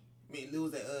NXT,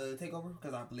 lose at Takeover,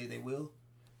 because I believe they will.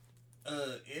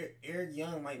 Eric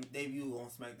Young might debut on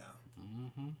SmackDown.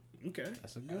 Mm-hmm. Okay,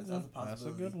 that's a good one. That's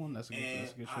a good one. That's a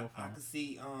good show. I could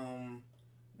see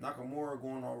Nakamura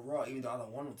going on Raw, even though I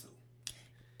don't want him to.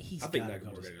 I think Nakamura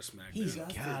gotta go to SmackDown. He's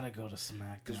gotta go to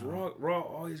SmackDown because Raw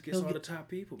always gets all the top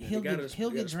people. Man.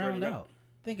 He'll get drowned out.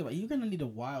 Think about it. You're gonna need a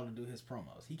while to do his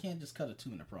promos. He can't just cut a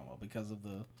 2-minute promo because of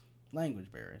the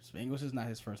language barriers. English is not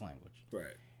his first language.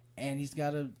 Right. And he's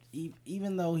got to,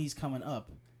 even though he's coming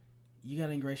up, you got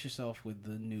to ingrace yourself with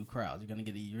the new crowd. You're gonna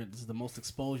get this is the most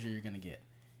exposure you're gonna get.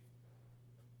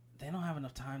 They don't have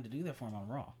enough time to do that for him on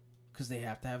Raw. Because they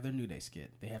have to have their New Day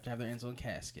skit. They have to have their Enzo and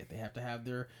Cass skit. They have to have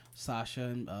their Sasha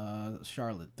and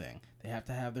Charlotte thing. They have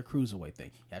to have their Cruiserweight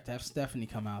thing. You have to have Stephanie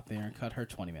come out there and cut her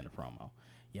 20-minute promo.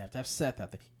 You have to have Seth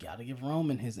out there. You got to give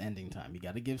Roman his ending time. You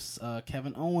got to give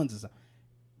Kevin Owens his... Where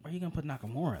are you going to put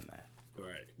Nakamura in that?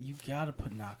 Right. You got to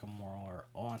put Nakamura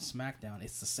on SmackDown.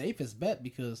 It's the safest bet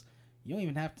because you don't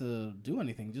even have to do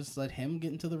anything. Just let him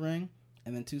get into the ring.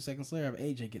 And then 2 seconds later, have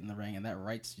AJ get in the ring, and that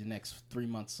writes your next 3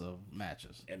 months of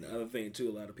matches. And the other thing,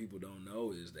 too, a lot of people don't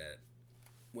know is that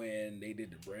when they did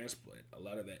the brand split, a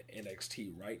lot of that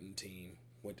NXT writing team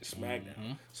went to SmackDown.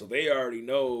 Mm-hmm. So they already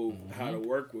know how to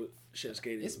work with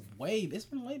Shinsuke. It's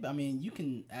been way better. I mean, you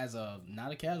can, as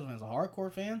not a casual fan, as a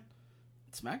hardcore fan,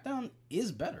 SmackDown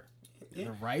is better. Yeah.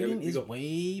 The writing is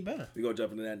way better. We're going to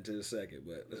jump into that in a second,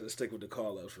 but let's stick with the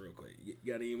call-ups real quick. You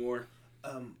got any more?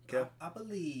 I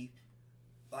believe...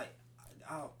 Like,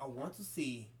 I want to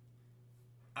see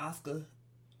Asuka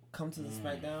come to the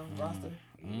SmackDown roster.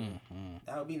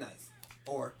 That would be nice.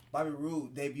 Or Bobby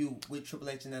Roode debut with Triple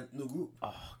H in that new group.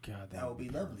 Oh, God. That would be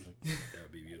lovely. That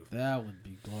would be beautiful. That would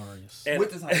be glorious. And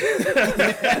with this hype.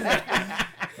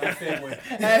 Nice segue.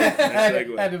 I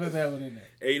had to put that one in there.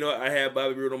 And you know, I had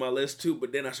Bobby Roode on my list, too,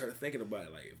 but then I started thinking about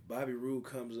it. Like, if Bobby Roode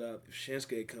comes up, if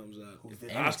Shinsuke comes up, if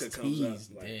Asuka comes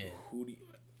up, like, who do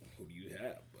you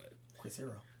have? Chris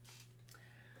Hero.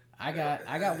 I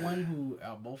got one who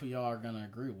both of y'all are gonna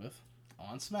agree with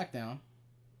on SmackDown.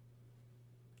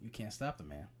 You can't stop the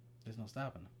man. There's no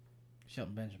stopping him.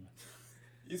 Shelton Benjamin.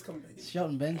 He's coming back.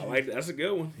 Shelton Benjamin. I like that. That's a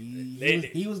good one.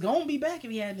 He was gonna be back if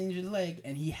he had an injured leg,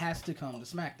 and he has to come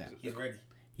to SmackDown. He's ready.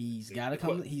 He's got to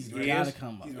come. He's got to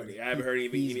come up. I haven't heard any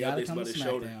updates about his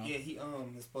shoulder. Yeah, he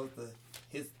is supposed to.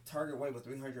 His target weight was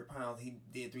 300 pounds. He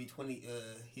did 320.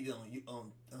 He did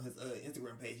on his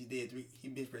Instagram page. He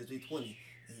bench pressed 320.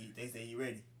 And they say he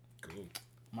ready. Cool.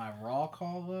 My Raw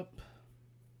call up.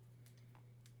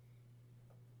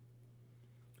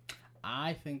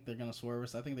 I think they're gonna swerve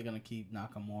us. I think they're gonna keep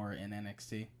Nakamura in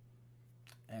NXT,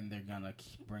 and they're gonna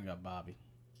bring up Bobby.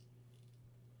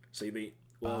 So you mean?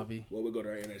 Bobby. Well, we'll go to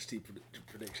our NXT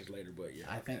predictions later, but yeah.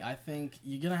 I think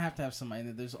you're gonna have to have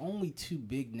somebody. There's only 2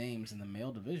 big names in the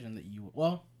male division that you.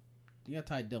 Well, you got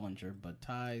Ty Dillinger, but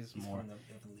Ty's more.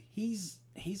 He's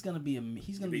gonna be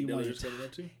he's gonna be one of your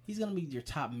he's gonna be your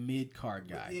top mid card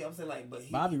guy. Yeah, I'm saying but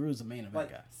Bobby Roode's the main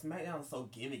event guy. SmackDown is so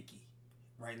gimmicky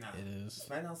right now. It is.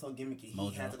 SmackDown's so gimmicky.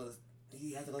 He has to go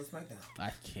to SmackDown.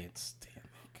 I can't stand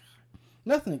that guy.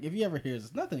 Nothing. If you ever hear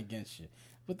this, nothing against you.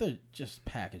 But they're just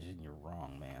packaging you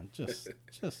wrong, man. Just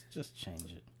change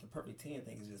it. The perfect 10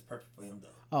 thing is just perfect for him, though.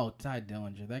 Oh, Ty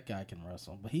Dillinger, that guy can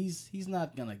wrestle, but he's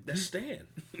not gonna. That's Stan.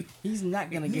 He's not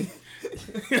gonna get.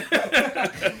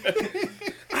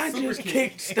 I just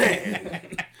kicked Stan.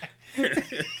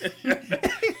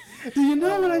 Do you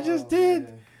know what I just did?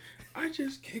 Man. I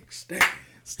just kicked Stan.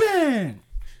 Stan.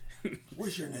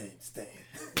 What's your name, Stan?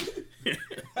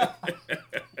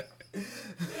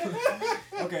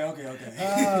 Okay.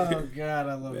 Oh God,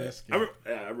 I love this guy.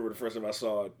 I remember the first time I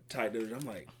saw Ty Dillinger. I'm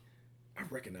like, I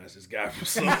recognize this guy from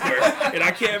somewhere, and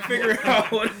I can't figure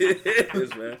out what it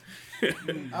is, man.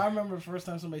 I remember the first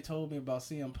time somebody told me about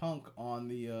CM Punk on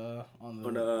the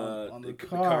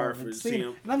car for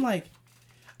CM, and I'm like,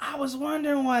 I was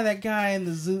wondering why that guy in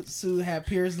the zoot suit had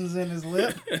piercings in his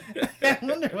lip. I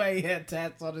wonder why he had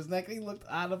tats on his neck. He looked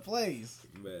out of place.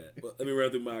 Man, well, let me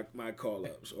run through my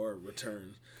call-ups or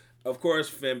returns. Of course,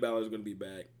 Finn Balor is going to be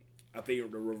back. I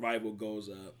think the revival goes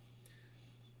up.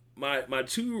 My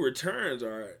two returns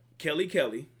are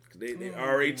Kelly. They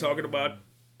already talking about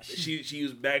she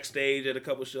was backstage at a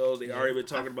couple shows. They already been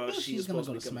talking about she's gonna supposed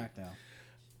go to be to coming. SmackDown.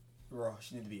 Raw.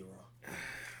 She need to be Raw.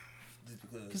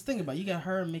 Just Because think about it, you got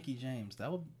her and Mickey James.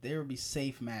 There would be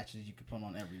safe matches you could put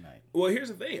on every night. Well, here's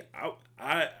the thing.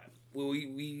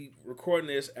 We recording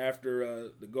this after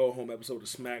the go home episode of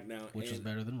SmackDown, Which is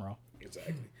better than Raw.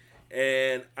 Exactly.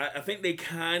 And I think they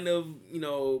kind of,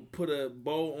 put a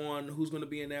bow on who's going to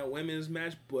be in that women's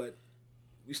match, but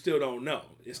we still don't know.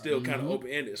 It's still kind of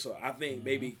open-ended. So I think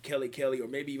maybe Kelly, or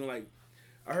maybe even like,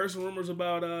 I heard some rumors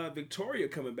about Victoria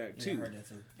coming back too. I heard that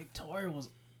too. Victoria was,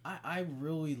 I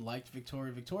really liked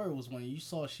Victoria. Victoria was when you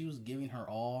saw she was giving her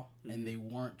all, and they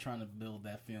weren't trying to build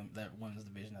that women's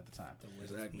division at the time.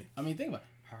 Exactly. I mean, think about it.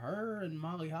 Her and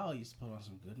Molly Holly used to put on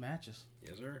some good matches.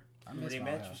 Yes, sir. I miss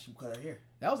Molly Holly. She cut her hair.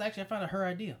 That was actually, I found out her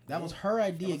idea. That was her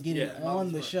idea getting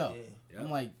on the show. Yeah.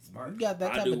 I'm like, you got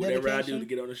that type I do of whatever dedication. I do to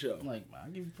get on the show. I'm like, I'll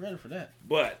give you credit for that.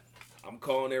 But I'm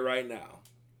calling it right now.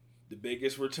 The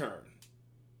biggest return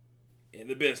in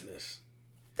the business.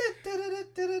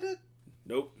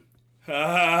 Nope.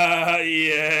 Ah,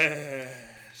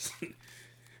 yes.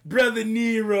 Brother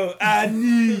Nero, I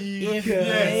need If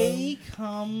they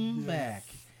come back,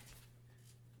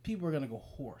 people are going to go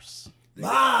hoarse.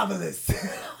 Marvelous.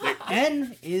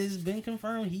 And it has been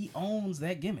confirmed he owns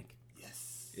that gimmick.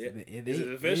 Yes. Yeah. It Is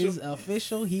it official? is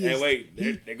official. They're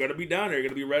going to be down there. They're going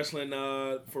to be wrestling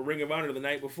for Ring of Honor the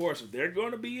night before, so they're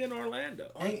going to be in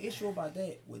Orlando. Only issue about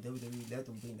that with WWE, let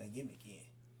them bring that gimmick in.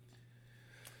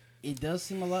 It does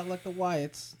seem a lot like the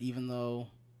Wyatts, even though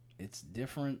it's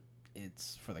different.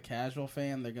 It's for the casual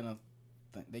fan. They're gonna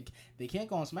they can't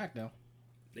go on SmackDown.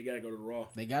 They got to go to Raw.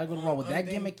 They gotta go to Raw with that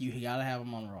gimmick. You gotta have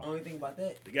them on Raw. Only thing about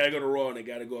that, They got to go to Raw, and they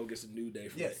got to go against the New Day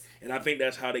for that. And I think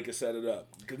that's how they can set it up.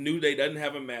 Because New Day doesn't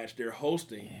have a match. They're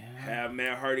hosting. Yeah. Have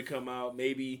Matt Hardy come out,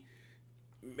 maybe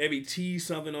tease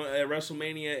something at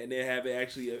WrestleMania, and then have it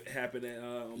actually happen at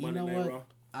Monday Night Raw.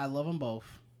 I love them both.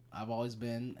 I've always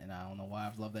been, and I don't know why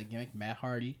I've loved that gimmick. Matt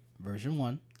Hardy, version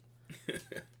 1.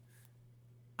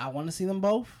 I want to see them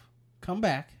both come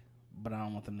back, but I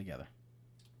don't want them together.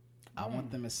 I want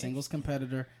them as singles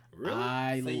competitor.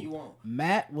 Really? say you won't.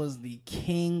 Matt was the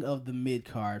king of the mid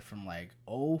card from like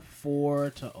 04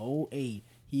 to 08.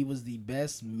 He was the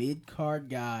best mid card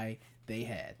guy they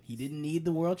had. He didn't need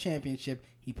the world championship.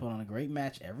 He put on a great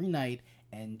match every night,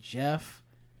 and Jeff,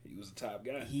 He was the top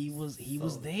guy. he was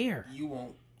there. You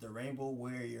want the Rainbow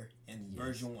Warrior in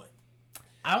version 1.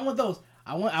 I don't want those.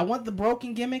 I want the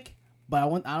broken gimmick, but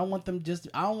I don't want them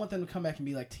to come back and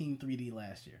be like Team 3D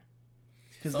last year.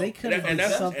 Because they could have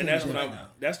done something.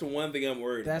 That's the one thing I'm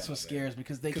worried about. That's what scares me,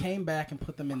 because they came back and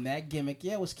put them in that gimmick.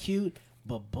 Yeah, it was cute,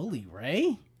 but Bully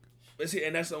Ray? But see,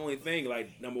 and that's the only thing.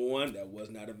 Like, number one, that was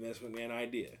not a Vince McMahon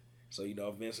idea. So,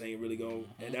 Vince ain't really going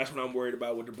to... And that's what I'm worried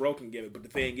about with the broken gimmick. But the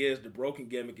thing is, the broken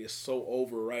gimmick is so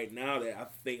over right now that I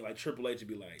think, like, Triple H would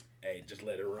be like, hey, just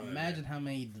let it run. Imagine how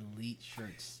many delete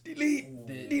shirts delete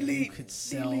you could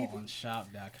sell on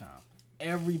shop.com.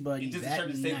 Everybody You just that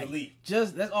to say night. delete.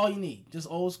 That's all you need. Just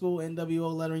old school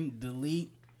NWO lettering,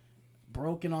 delete,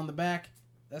 broken on the back.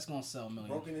 That's going to sell millions.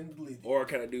 Broken and deleted. Or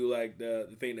kind of do like the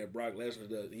thing that Brock Lesnar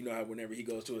does. You know how whenever he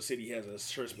goes to a city, he has a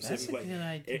shirt specific. That's a good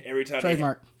idea. Every time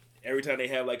Trademark. Every time they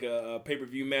have like a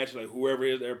pay-per-view match, like whoever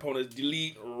is their opponents,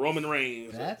 delete Roman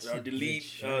Reigns. That's or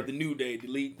delete the New Day.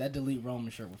 Delete. That delete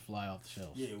Roman shirt would fly off the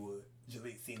shelves. Yeah, it would.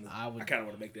 Delete Cena. I kind of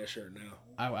want to make that shirt now.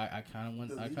 I kind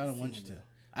of want you to.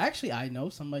 Actually, I know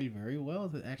somebody very well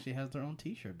that actually has their own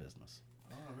T-shirt business.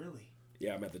 Oh, really?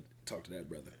 Yeah, I'm gonna have to talk to that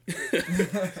brother.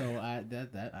 So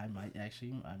I might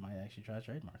actually try to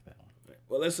trademark that one. Right.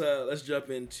 Well, let's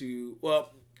jump into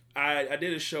I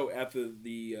did a show after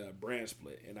the brand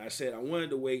split, and I said I wanted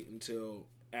to wait until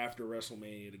after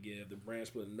WrestleMania to give the brand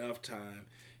split enough time,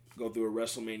 go through a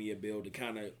WrestleMania build to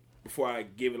kind of before I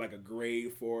give it like a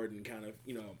grade for it and kind of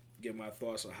give my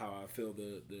thoughts on how I feel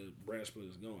the brand split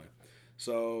is going.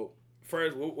 So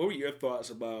first, what were your thoughts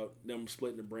about them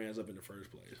splitting the brands up in the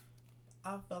first place?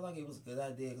 I felt like it was a good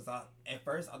idea because at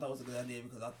first I thought it was a good idea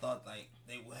because I thought like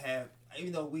they would have,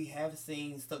 even though we have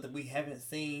seen stuff that we haven't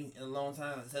seen in a long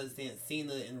time, instead of seeing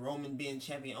Cena and Roman being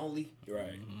champion only.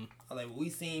 Right. I like we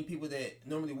seen people that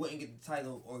normally wouldn't get the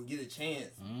title or get a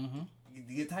chance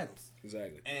to get titles.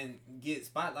 Exactly. And get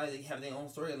spotlighted, have their own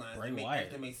storylines. Bray That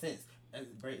Wyatt. make sense.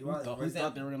 Who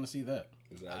thought they were going to see that?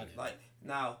 Exactly. Like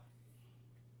now,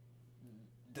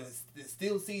 the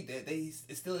still see that it's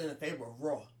still in favor of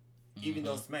Raw. even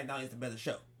though SmackDown is the better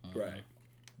show. Right.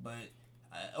 But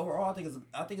overall, I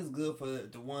think it's good for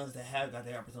the ones that have got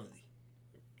their opportunity.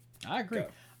 I agree. Okay.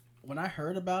 When I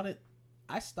heard about it,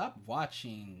 I stopped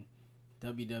watching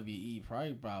WWE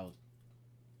probably about.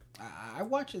 I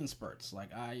watch it in spurts.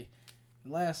 Like the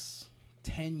last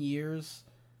 10 years,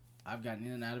 I've gotten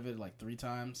in and out of it like 3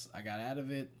 times. I got out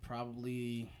of it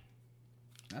probably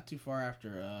not too far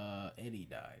after Eddie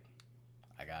died.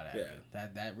 I got out of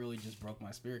it. That really just broke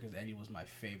my spirit because Eddie was my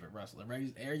favorite wrestler.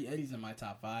 Eddie's in my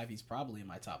top 5. He's probably in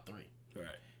my top 3. Right.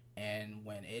 And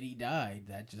when Eddie died,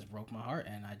 that just broke my heart,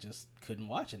 and I just couldn't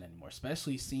watch it anymore.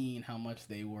 Especially seeing how much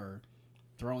they were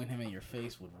throwing him in your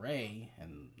face with Ray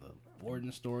and the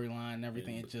Orton storyline and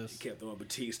everything. It just kept throwing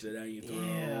Batista down your throat.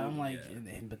 Yeah, I'm like,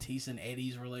 and Batista and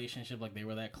Eddie's relationship, like they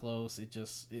were that close. It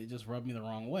just rubbed me the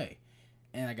wrong way,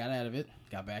 and I got out of it.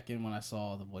 Got back in when I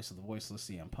saw the Voice of the Voiceless,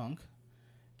 CM Punk.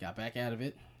 Got back out of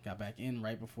it. Got back in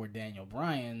right before Daniel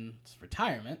Bryan's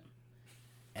retirement,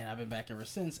 and I've been back ever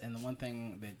since. And the one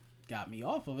thing that got me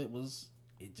off of it was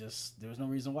there was no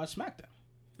reason to watch SmackDown.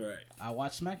 Right. I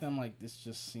watched SmackDown. I'm like, this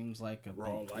just seems like a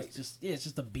Raw light. It's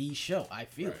just a B show. I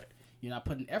feel it. You're not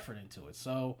putting effort into it.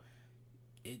 So,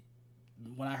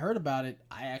 when I heard about it,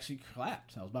 I actually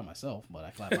clapped. I was by myself, but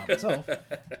I clapped by myself.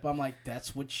 But I'm like,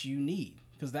 that's what you need,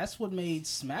 because that's what made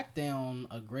SmackDown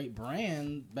a great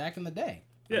brand back in the day.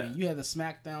 Yeah. I mean, you had the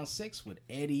SmackDown 6 with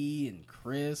Eddie and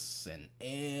Chris and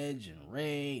Edge and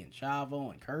Ray and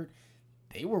Chavo and Kurt.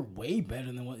 They were way better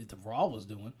than what the Raw was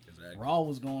doing. Exactly. Raw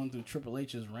was going through Triple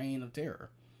H's reign of terror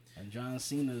and John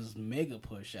Cena's mega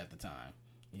push at the time.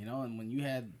 You know, and when you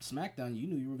had SmackDown, you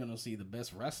knew you were going to see the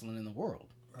best wrestling in the world.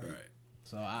 Right.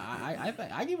 So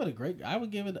I give it a great. I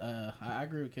would give it. I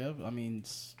agree with Kev. I mean,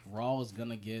 Raw is going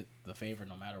to get the favor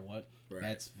no matter what. Right.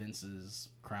 That's Vince's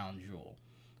crown jewel.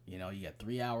 You know, you got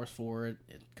 3 hours for it.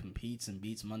 It competes and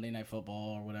beats Monday Night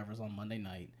Football or whatever's on Monday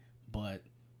night, but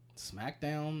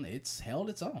SmackDown, it's held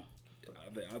its own.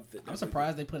 I'm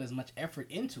surprised they put as much effort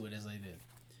into it as they did.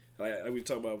 Like we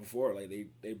talked about before, like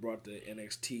they brought the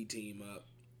NXT team up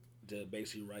to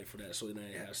basically write for that, so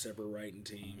they have separate writing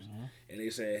teams, and they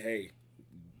said, hey,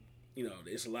 you know,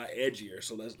 it's a lot edgier,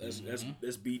 so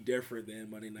let's be different than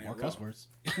Monday Night Raw. More cuss words.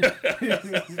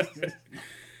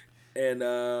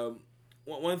 And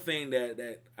one thing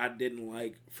that I didn't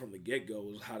like from the get-go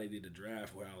was how they did the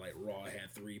draft, where like Raw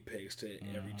had 3 picks to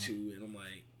every 2, and I'm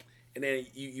like, and then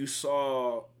you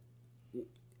saw,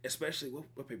 especially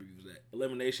what pay-per-view was that?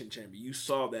 Elimination Chamber. You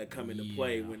saw that come into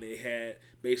play when they had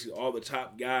basically all the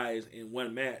top guys in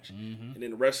one match, and then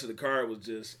the rest of the card was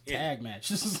just tag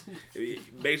matches.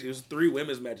 Basically, it was 3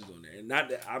 women's matches on there, and not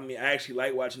that I mean I actually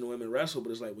like watching the women wrestle,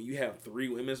 but it's like when you have 3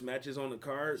 women's matches on the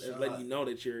card, it's letting you know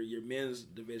that your men's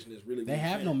division is really. They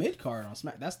have no mid card on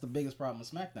SmackDown. That's the biggest problem with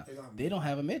SmackDown. They don't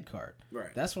have a mid card.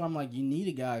 Right. That's why I'm like, you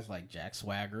needed guys like Jack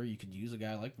Swagger. You could use a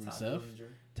guy like Rusev,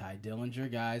 Ty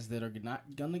Dillinger, guys that are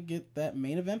not gonna get that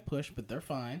main event push, but they're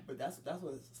fine. But that's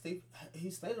what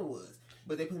Heath Slater was.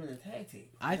 But they put him in a tag team.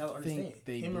 I think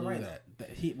they blew that.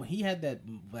 When he had that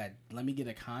let me get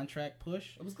a contract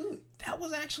push, it was good. That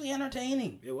was actually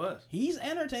entertaining. It was. He's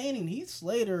entertaining. Heath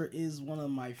Slater is one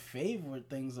of my favorite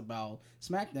things about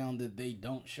SmackDown that they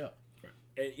don't show. Right.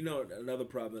 And you know, another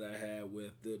problem that I had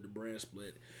with the brand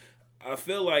split, I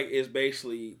feel like it's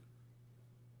basically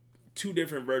 2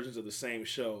 different versions of the same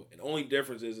show. And the only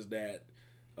difference is that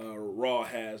Raw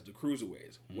has the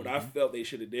cruiserweights. What I felt they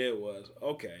should have did was,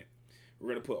 okay, we're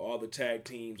going to put all the tag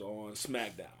teams on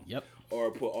SmackDown. Yep.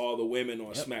 Or put all the women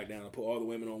on SmackDown, or put all the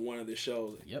women on one of the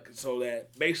shows. Yep. So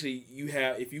that basically you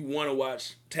have, if you want to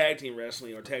watch tag team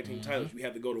wrestling or tag team titles, you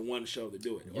have to go to one show to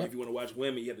do it. Or if you want to watch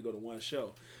women, you have to go to one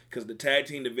show. Because the tag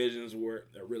team divisions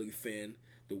are really thin.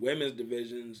 The women's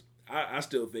divisions, I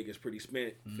still think it's pretty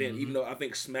thin, even though I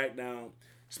think SmackDown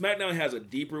has a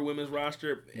deeper women's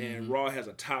roster and Raw has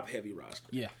a top-heavy roster.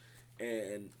 Yeah.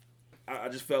 And I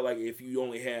just felt like if you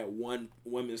only had one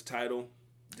women's title,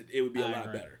 it would be a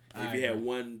lot better. If you had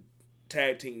one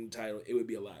tag team title, it would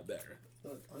be a lot better.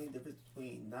 The only difference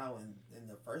between now and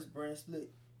the first brand split,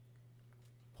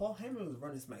 Paul Heyman was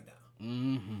running SmackDown.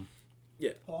 Mm-hmm.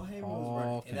 Yeah. Paul Heyman was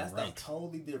running, and that's like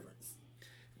totally different.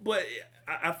 But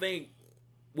I think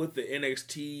with the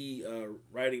NXT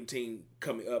writing team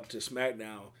coming up to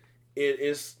SmackDown,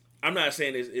 it's. I'm not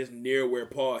saying it's near where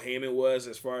Paul Heyman was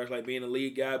as far as like being a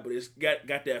lead guy, but it's got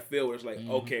that feel where it's like,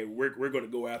 okay, we're going to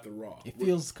go after Raw. It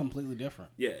feels completely different.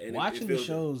 Yeah, and watching the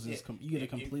shows is you get a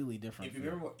completely different.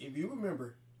 If you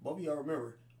remember, both of y'all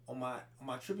remember on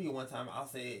my trivia one time, I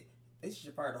said they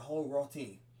should fire the whole Raw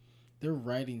team. Their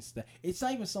writing staff. It's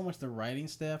not even so much the writing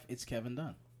staff; it's Kevin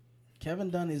Dunn. Kevin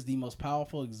Dunn is the most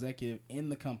powerful executive in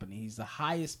the company. He's the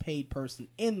highest paid person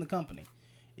in the company.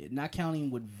 Not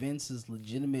counting what Vince's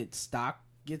legitimate stock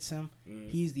gets him,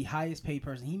 he's the highest paid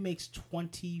person. He makes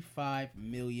 $25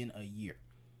 million a year.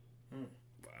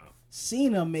 Wow.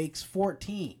 Cena makes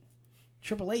 14.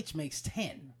 Triple H makes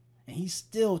 10, and he's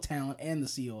still talent and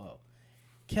the COO.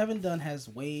 Kevin Dunn has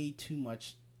way too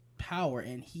much power,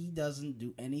 and he doesn't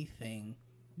do anything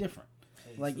different.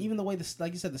 Like, even the way,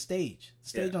 like you said, the stage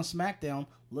on SmackDown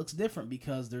looks different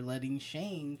because they're letting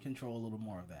Shane control a little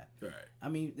more of that. Right. I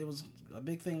mean, there was a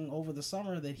big thing over the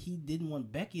summer that he didn't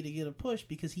want Becky to get a push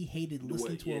because he hated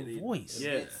listening to her voice.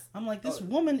 Yeah. I'm like, this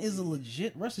woman is a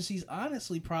legit wrestler. She's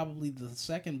honestly probably the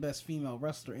second best female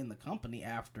wrestler in the company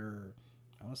after,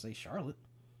 I want to say, Charlotte.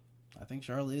 I think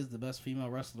Charlotte is the best female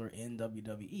wrestler in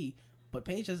WWE. But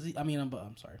Paige has, I'm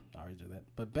sorry, I already did that.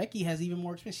 But Becky has even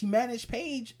more experience. She managed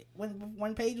Paige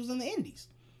when Paige was in the Indies.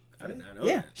 I did not know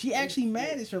Yeah, that. she actually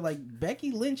managed her. Like,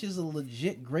 Becky Lynch is a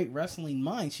legit great wrestling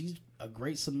mind. She's a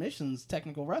great submissions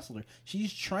technical wrestler.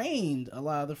 She's trained a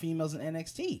lot of the females in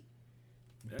NXT.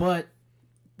 Yeah. But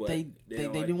they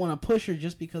didn't want to push her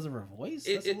just because of her voice.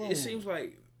 It seems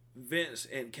like Vince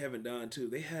and Kevin Dunn, too,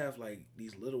 they have, like,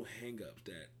 these little hang-ups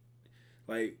that,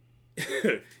 like...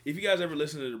 If you guys ever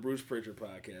listen to the Bruce Pritchard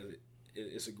podcast,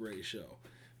 it's a great show.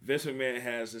 Vince McMahon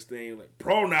has this thing like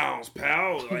pronouns,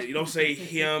 pal. Like, you don't say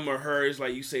him or her. It's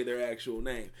like you say their actual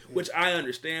name, which I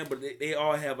understand. But they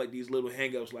all have like these little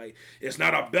hangups. Like, it's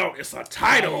not a belt, it's a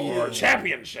title or a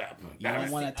championship. You don't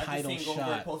want a title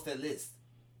shot. Post that list.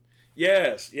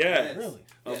 Yes. Really?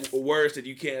 Of words that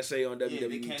you can't say on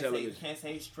WWE television. You can't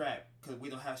say strap because we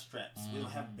don't have straps. We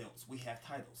don't have belts. We have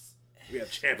titles. We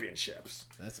have championships.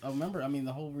 I remember. I mean,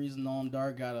 the whole reason Noam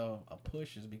Dar got a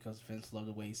push is because Vince loved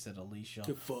the way he said Alicia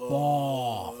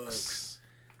Fox.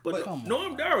 But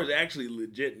Noam Dar was actually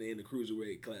legit in the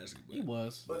Cruiserweight Classic. He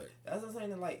was. But that's what I'm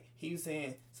saying. Like, he was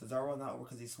saying Cesaro not work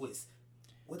because he's Swiss.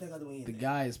 What they got to do in the there?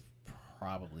 guy is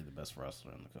probably the best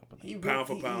wrestler in the company. Pound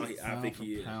for pound, I think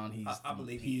he is. I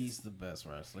believe he's the best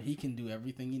wrestler. He can do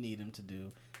everything you need him to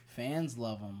do. Fans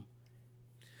love him.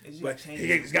 But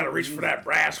he's got to reach for that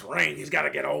brass ring. He's got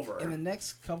to get over. In the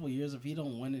next couple of years, if he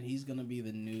don't win it, he's going to be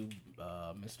the new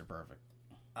Mr. Perfect.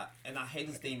 And I hate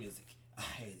his theme music. I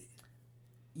hate it.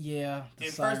 Yeah. At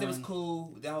first, it was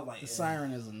cool. That was like... The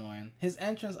siren is annoying. His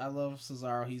entrance, I love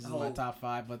Cesaro. He's in my top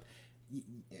 5, but...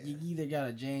 You either got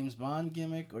a James Bond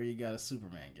gimmick or you got a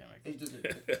Superman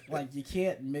gimmick. Like, you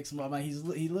can't mix them up. Like, he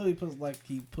literally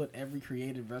put every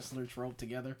creative wrestler trope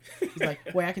together. He's like,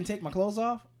 wait, I can take my clothes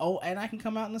off? Oh, and I can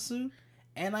come out in a suit?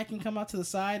 And I can come out to the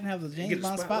side and have the James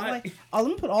Bond spotlight? Oh, let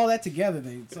me put all that together.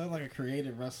 Then it's like a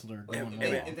creative wrestler going on.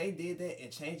 If they did that and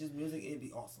changed his music, it'd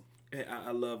be awesome. And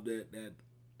I love that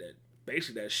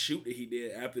basically that shoot that he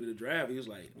did after the draft. He was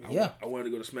like, I wanted to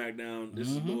go to SmackDown. This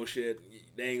is bullshit.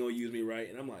 They ain't gonna use me right.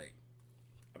 And I'm like,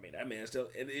 I mean, that man still.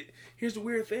 And here's the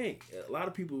weird thing: a lot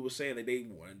of people were saying that they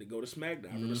wanted to go to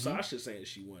SmackDown. I remember Sasha saying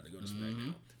she wanted to go to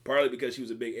SmackDown, partly because she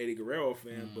was a big Eddie Guerrero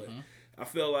fan. But I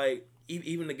feel like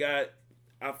even the guy,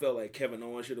 I felt like Kevin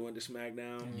Owens should have went to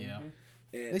SmackDown. Yeah,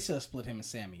 and they should have split him and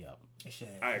Sammy up.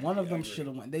 One of them should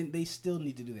have went. They still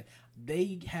need to do that.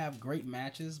 They have great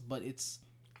matches, but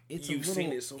you've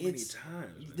seen it so many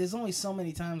times. Man. There's only so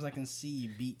many times I can see you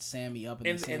beat Sammy up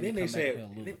and then they said,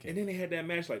 and then they had that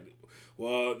match like,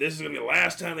 well, this is gonna be the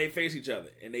last time they face each other,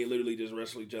 and they literally just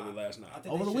wrestled each other last night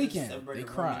over the weekend. They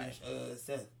cried.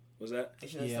 Seth. Was that? They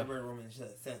should have separated Roman and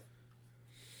Seth.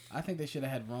 I think they should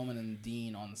have had Roman and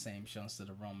Dean on the same show instead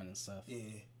of Roman and Seth. Yeah.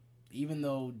 Even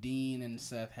though Dean and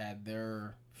Seth had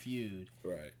their feud,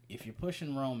 right? If you're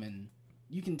pushing Roman.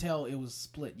 You can tell it was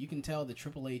split. You can tell that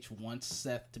Triple H wants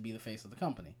Seth to be the face of the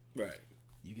company. Right.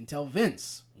 You can tell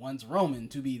Vince wants Roman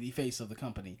to be the face of the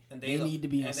company. And they need to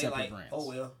be on separate brands. Oh,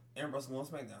 well, Ambrose going on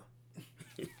SmackDown.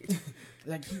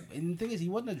 And the thing is, he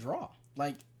wasn't a draw.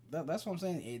 Like, that's what I'm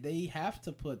saying. They have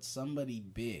to put somebody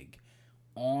big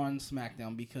on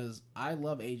SmackDown because I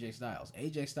love AJ Styles.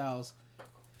 AJ Styles,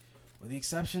 with the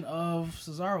exception of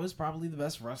Cesaro, is probably the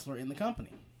best wrestler in the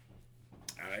company.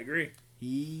 I agree.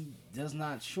 He does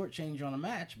not shortchange you on a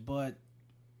match, but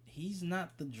he's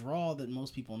not the draw that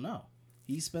most people know.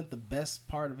 He spent the best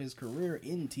part of his career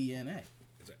in TNA.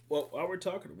 Well, while we're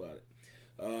talking about it,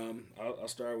 I'll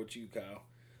start with you, Kyle.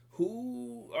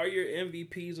 Who are your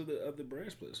MVPs of the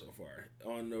brand split so far?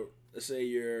 On the, let's say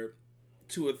your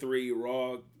 2 or 3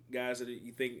 Raw guys that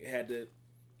you think had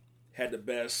the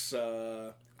best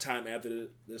time after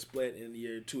the split, and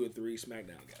your 2 or 3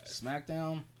 SmackDown guys.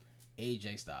 SmackDown,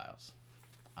 AJ Styles.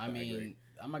 I mean,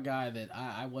 I'm a guy that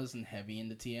I wasn't heavy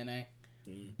into TNA,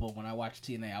 but when I watched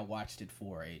TNA, I watched it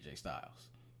for AJ Styles.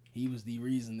 He was the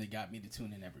reason that got me to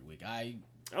tune in every week. I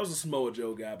was a Samoa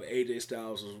Joe guy, but AJ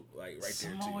Styles was like right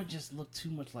there too. Samoa just looked too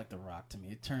much like The Rock to me.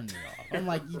 It turned me off. I'm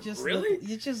like, you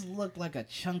just look like a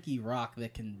chunky Rock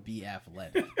that can be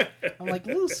athletic. I'm like,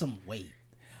 lose some weight.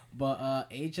 But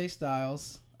AJ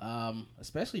Styles,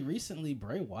 especially recently,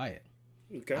 Bray Wyatt.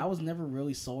 Okay. I was never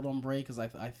really sold on Bray because I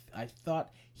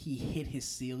thought he hit his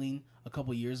ceiling a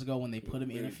couple years ago when they put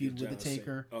him in a feud with the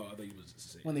Taker. I thought you was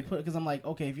saying. When they put, because I'm like,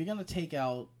 okay, if you're gonna take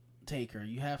out Taker,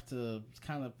 you have to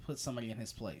kind of put somebody in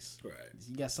his place. Right.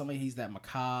 You got somebody. He's that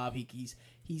macabre.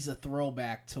 He's a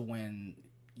throwback to when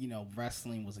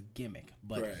wrestling was a gimmick,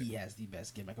 but he has the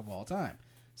best gimmick of all time.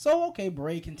 So okay,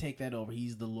 Bray can take that over.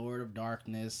 He's the Lord of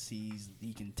Darkness.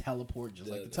 He can teleport just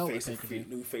like the teleporter.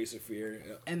 New face of fear.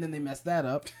 Yep. And then they messed that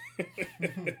up.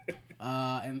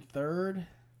 And third,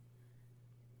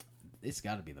 it's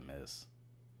got to be The Miz.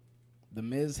 The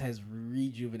Miz has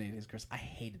rejuvenated his curse. I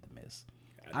hated The Miz.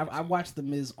 I watched The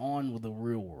Miz on with the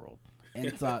Real World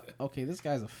and thought, okay, this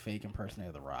guy's a fake impersonator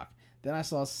of The Rock. Then I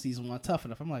saw season 1 Tough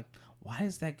Enough. I'm like, why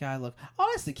does that guy look? Oh,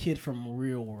 that's the kid from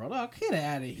Real World. Oh, get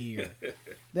out of here.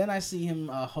 Then I see him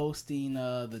hosting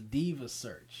the Diva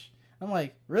Search. I'm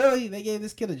like, really? They gave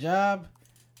this kid a job?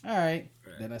 All right.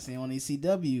 Then I see him on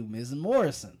ECW, Miz and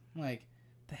Morrison. I'm like,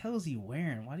 the hell is he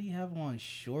wearing? Why do you have him on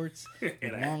shorts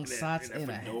and long socks and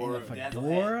a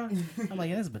fedora? I'm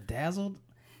like, that's bedazzled.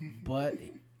 But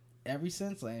ever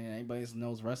since, like, anybody who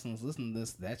knows wrestling is listening to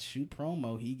this, that shoot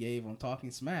promo he gave on Talking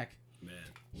Smack, man,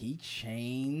 he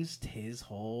changed his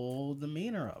whole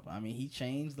demeanor up. I mean, he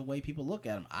changed the way people look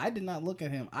at him. I did not look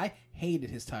at him. I hated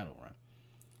his title run.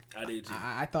 I did too.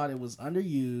 I thought it was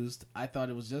underused. I thought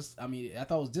it was I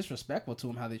thought it was disrespectful to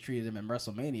him how they treated him in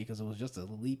WrestleMania because it was just a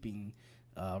leaping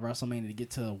WrestleMania to get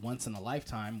to once in a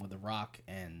lifetime with The Rock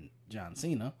and John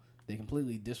Cena. They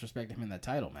completely disrespected him in that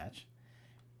title match.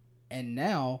 And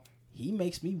now he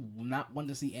makes me not want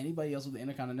to see anybody else with the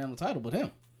Intercontinental title but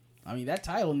him. I mean, that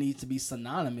title needs to be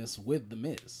synonymous with The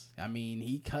Miz. I mean,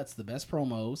 he cuts the best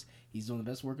promos. He's doing the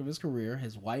best work of his career.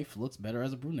 His wife looks better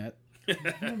as a brunette.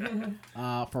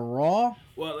 For Raw,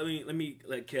 well, let me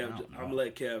let Kev. I'm gonna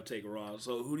let Kev take Raw.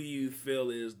 So, who do you feel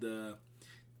is the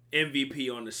MVP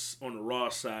on the Raw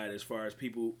side as far as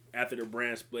people after the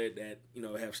brand split that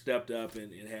have stepped up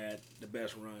and had the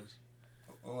best runs?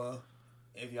 Well,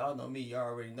 if y'all know me, y'all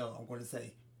already know. I'm going to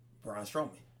say Braun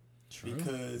Strowman. True.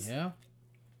 Because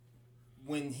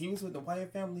when he was with the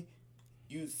Wyatt family,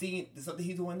 you see something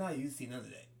he's doing now. You see none of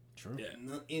that. True. Yeah.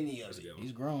 None, any of it.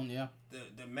 He's grown. Yeah.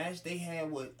 The match they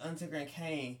had with Undertaker and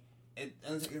Kane at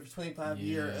Undertaker's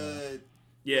 25-year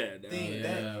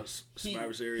thing.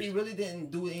 Survivor Series. He really didn't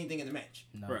do anything in the match.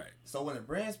 No. Right. So when the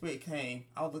brand split came,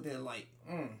 I looked at it like,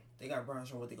 they got Braun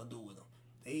Strowman. What they gonna do with him?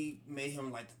 They made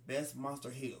him like the best monster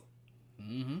heel.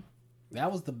 Mm-hmm.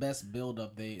 That was the best build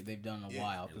up they've done in a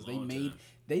while because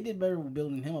they did better with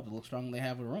building him up to look strong than they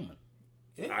have with Roman.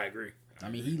 Yeah. I agree. I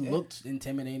mean, he looked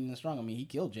intimidating and strong. I mean, he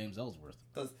killed James Ellsworth.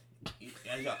 Because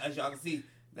as y'all can see,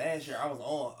 last year I was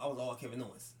all Kevin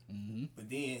Owens. Mm-hmm. But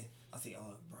then I see,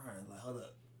 Brian, like, hold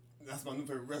up, that's my new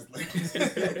favorite wrestler.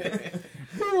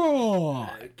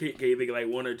 Can you think of like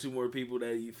one or two more people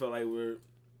that you felt like were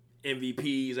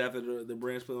MVPs after the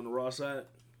brand split on the Raw side?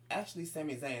 Actually,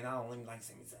 Sami Zayn. I don't even like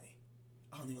Sami Zayn.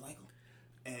 I don't even like him,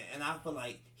 and I feel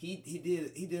like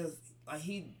he does like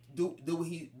he do what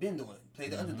he's been doing, play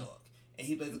the underdog, and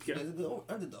he plays a good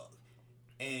underdog,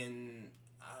 and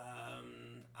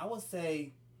I would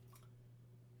say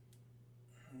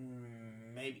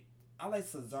maybe I like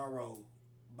Cesaro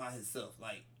by himself.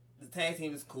 Like the tag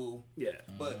team is cool,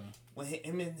 but when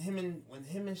him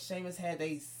and Sheamus had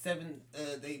they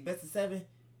best of 7.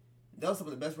 That was some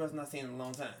of the best wrestling I've seen in a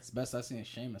long time. It's the best I've seen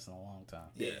Sheamus in a long time.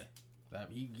 Yeah.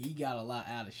 He got a lot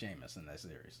out of Sheamus in that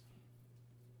series.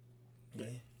 Yeah.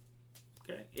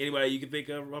 Okay. Anybody you can think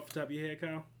of off the top of your head,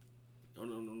 Kyle?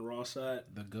 On the Raw side?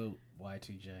 The GOAT,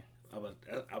 Y2J. I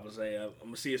would say, I'm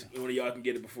going to see if one of y'all can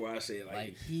get it before I say it.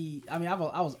 I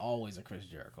was always a Chris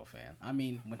Jericho fan. I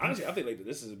mean, honestly, I think like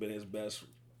this has been his best,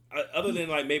 other than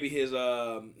like maybe his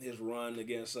run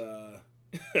against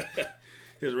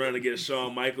his run against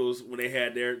Shawn Michaels when they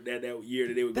had that year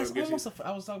that they were going against.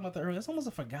 I was talking about that earlier. That's almost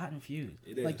a forgotten feud.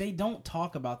 It is. Like they don't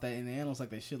talk about that in the annals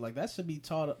like they should. Like that should be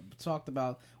talked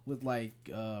about with like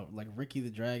Ricky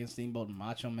the Dragon, Steamboat, and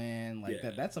Macho Man. Like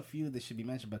that's a feud that should be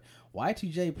mentioned. But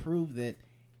Y2J proved that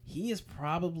he is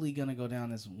probably gonna go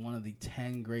down as one of the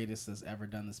 10 greatest that's ever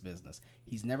done this business.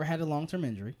 He's never had a long-term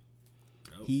injury.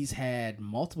 Nope. He's had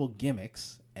multiple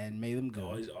gimmicks and made them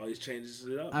go. Always changes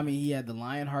it up. I mean, he had the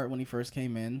Lionheart when he first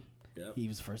came in. Yep. He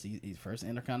was he's first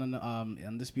Intercontinental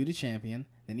undisputed champion.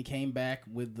 Then he came back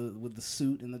with the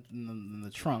suit and the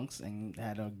trunks and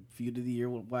had a feud of the year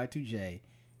with Y2J.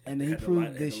 And then he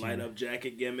proved this year. The light up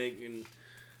jacket gimmick and.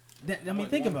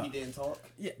 Think about it. He didn't talk.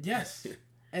 Yeah, yes.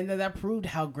 And then that proved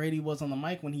how great he was on the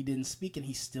mic when he didn't speak, and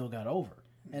he still got over.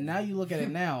 And now you look at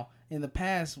it now. In the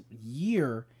past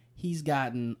year, he's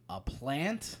gotten a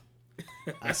plant,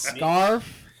 a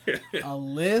scarf, a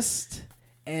list,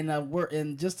 and a word,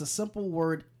 and just a simple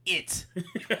word, it.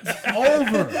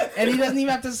 Over. And he doesn't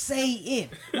even have to say it.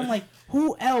 I'm like,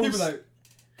 who else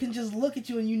can just look at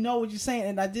you and you know what you're saying?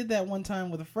 And I did that one time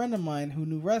with a friend of mine who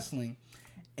knew wrestling,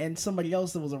 and somebody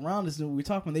else that was around us knew what we were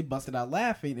talking about. They busted out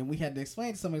laughing, and we had to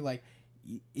explain to somebody, like,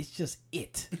 it's just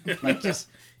it. Like, just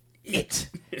it.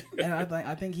 And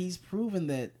I think he's proven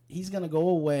that he's going to go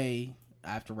away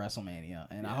after WrestleMania,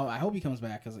 and I hope he comes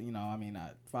back because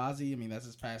Fozzy, that's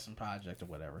his passion project or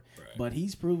whatever. Right. But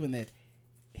he's proven that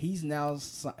he's now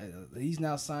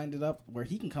signed it up where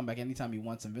he can come back anytime he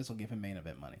wants, and Vince will give him main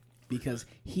event money because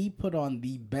he put on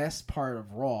the best part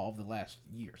of Raw of the last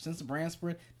year since the brand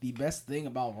split. The best thing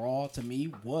about Raw to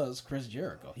me was Chris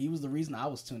Jericho. He was the reason I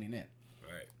was tuning in.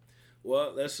 Right.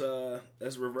 Well, let's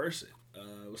reverse it.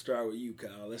 We'll start with you,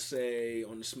 Kyle. Let's say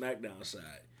on the SmackDown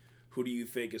side. Who do you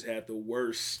think has had the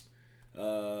worst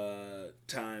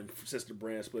time since the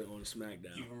brand split on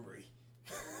SmackDown? Eva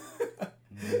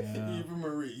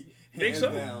Marie. Think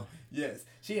so? Down. Yes,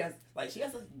 she has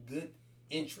a good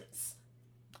entrance,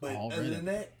 but other than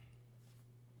that,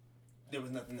 there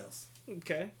was nothing else.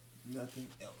 Okay. Nothing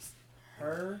else.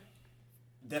 Her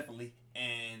definitely,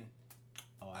 and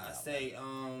I say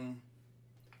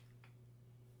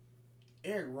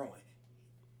Eric Rowan.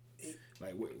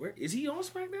 Like, where is he on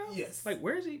SmackDown? Yes. Like,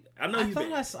 where is he?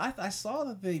 I saw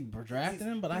that they drafted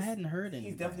him, but I hadn't heard anything.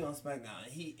 He's definitely on SmackDown.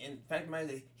 In fact,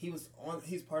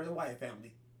 he's part of the Wyatt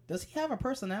family. Does he have a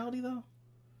personality though?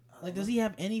 Like, does he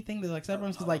have anything that like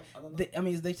separates?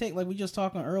 Because they take like we just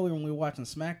talking earlier when we were watching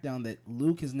SmackDown that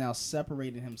Luke is now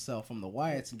separating himself from the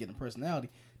Wyatts and getting a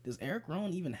personality. Does Eric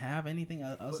Rowan even have anything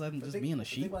other than just being a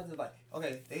sheep?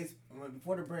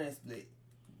 Before the brand split,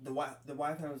 the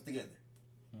Wyatt family was together.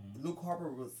 Mm-hmm. Luke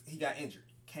Harper got injured,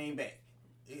 came back.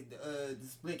 The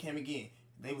split came again.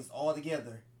 They was all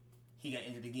together. He got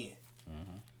injured again.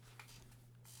 Mm-hmm.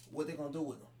 What they gonna do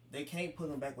with him? They can't put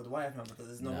him back with the Wyatt family because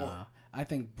there's no more. I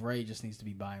think Bray just needs to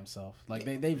be by himself. Like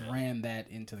they ran that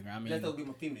into the ground. That's gonna give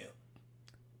him a female.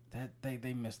 That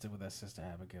they missed it with that Sister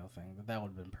Abigail thing. That would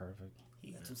have been perfect.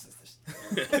 He got two sisters.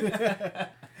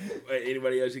 Wait,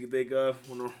 anybody else you can think of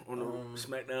on the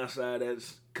SmackDown side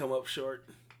that's come up short?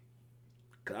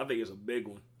 Cause I think it's a big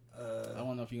one. I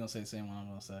don't know if you're gonna say the same one I'm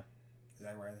gonna say.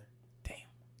 Zack Ryder. Damn,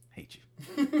 hate you.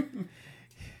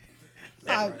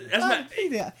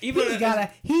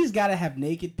 He's gotta have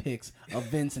naked pics of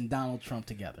Vince and Donald Trump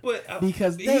together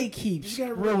because they keep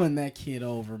screwing that kid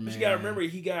over, man. You gotta remember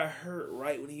he got hurt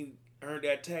right when he earned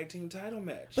that tag team title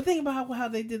match. But think about how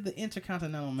they did the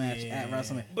Intercontinental match at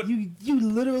WrestleMania. But you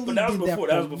literally but that was did before.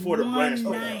 That was before the brand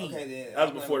split. Okay, then.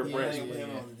 That was before the brand split.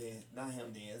 Not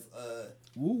him then.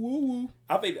 Woo woo woo.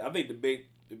 I think the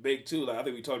big two. Like I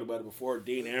think we talked about it before.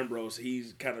 Dean Ambrose,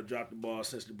 he's kind of dropped the ball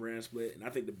since the brand split, and I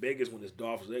think the biggest one is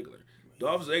Dolph Ziggler.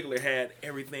 Dolph Ziggler had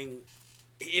everything.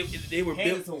 They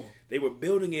were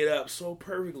building it up so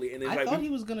perfectly, and I thought he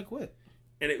was gonna quit.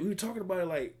 And we were talking about it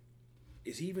like,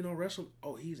 is he even on Wrestle?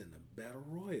 Oh, he's in the Battle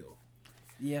Royal.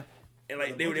 Yeah. And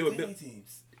like they were building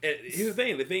teams. And here's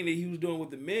the thing that he was doing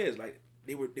with the Miz, like.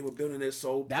 They were building it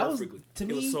so perfectly.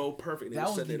 It was so perfect. That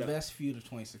was the best feud of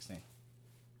 2016. I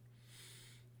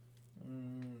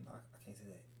can't say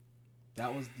that.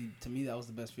 That was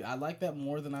the best feud. I liked that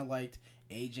more than I liked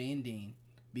AJ and Dean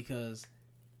because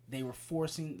they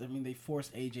forced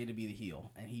AJ to be the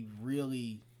heel, and he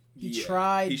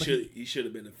tried. He should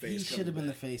have been the face. He should have been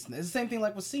the face. It's the same thing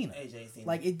like with Cena. AJ Cena.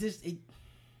 Like it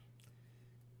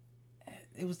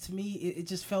was to me. It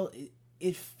just felt.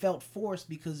 It felt forced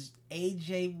because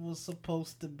AJ was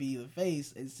supposed to be the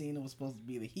face and Cena was supposed to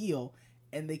be the heel,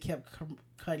 and they kept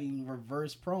cutting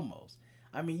reverse promos.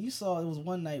 I mean, you saw it was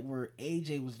one night where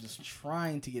AJ was just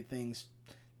trying to get things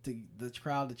to the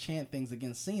crowd to chant things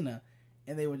against Cena,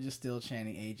 and they were just still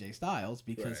chanting AJ Styles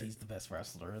because he's the best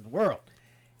wrestler in the world.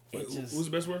 Who's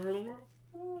the best wrestler in the world?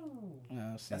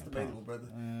 That's debatable, brother.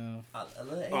 I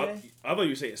love AJ. I thought you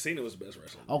were saying Cena was the best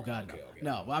wrestler. Oh God, no. Okay.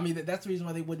 No. I mean, that's the reason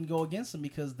why they wouldn't go against him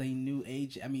because they knew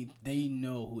AJ. I mean, they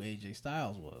know who AJ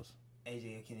Styles was.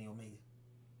 AJ and Kenny Omega.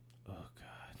 Oh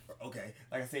God. Okay,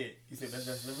 like I said, you said best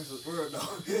wrestler in the world.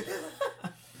 No.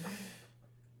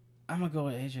 I'm gonna go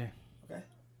with AJ. Okay.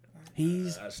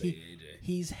 I say AJ.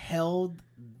 He's held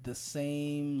the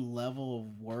same level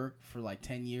of work for like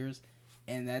 10 years,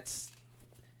 and that's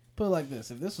put it like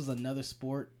this: if this was another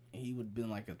sport, he would have been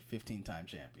like a 15-time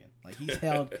champion. Like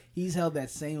he's held that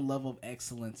same level of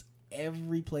excellence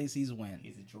every place he's went.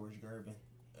 He's a George Gervin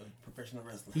of professional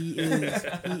wrestling. He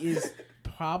is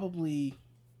probably.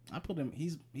 I put him.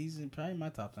 He's probably in my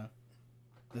top 10.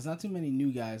 There's not too many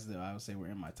new guys that I would say were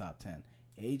in my top 10.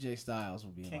 AJ Styles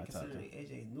would be in my top 10. Can't consider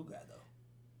AJ a new guy though.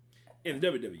 In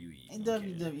WWE. In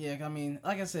WWE, yeah. I mean,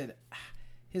 like I said,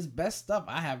 his best stuff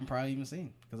I haven't probably even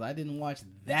seen because I didn't watch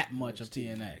that much of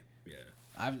TNA.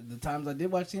 Yeah. The times I did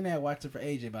watch TNA, I watched it for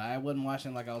AJ, but I wasn't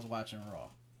watching like I was watching Raw.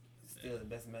 Still the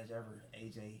best match ever: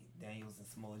 AJ Daniels and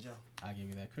Samoa Joe. I'll give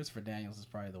you that. Christopher Daniels is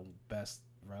probably the best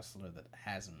wrestler that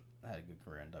hasn't had a good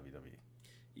career in WWE.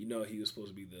 You know, he was supposed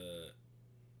to be the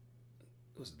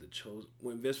chosen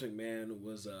when Vince McMahon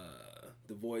was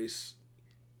the voice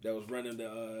that was running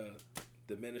the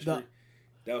ministry.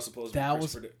 That was supposed to be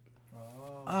Christopher.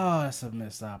 Oh, that's a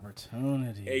missed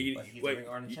opportunity. Hey, But he's a Ring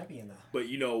Honor champion now. But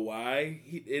you know why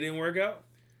it didn't work out?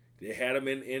 They had him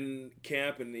in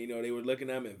camp, and they were looking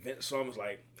at him, and Vince saw him was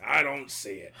like, I don't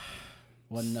see it.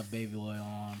 Wasn't enough baby oil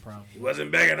on, probably. He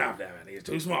wasn't big enough, damn it. He was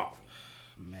too small.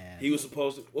 Man, he was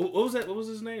supposed to. What was that? What was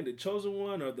his name? The chosen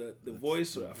one or the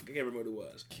voice? Or I can't remember what it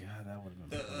was. God, that would have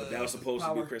been. But that was supposed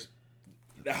to be Chris.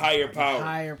 The higher power. The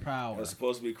higher power. That was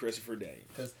supposed to be Christopher Daniels.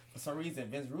 Because for some reason,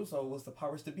 Vince Russo was the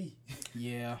powers to be.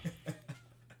 Yeah.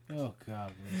 Oh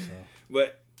God, Russo.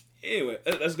 But anyway,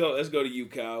 let's go to you,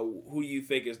 Kyle. Who do you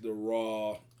think is the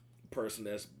Raw person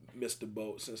that's missed the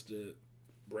boat since the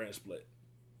brand split?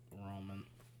 Roman.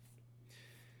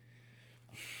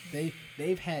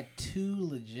 They've had 2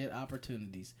 legit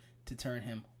opportunities to turn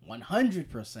him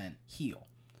 100% heel,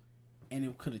 and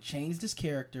it could have changed his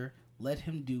character, let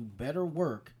him do better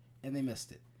work, and they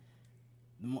missed it.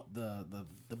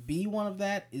 The B one of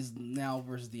that is now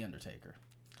versus The Undertaker.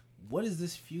 What is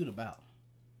this feud about?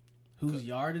 Whose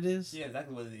yard it is? Yeah,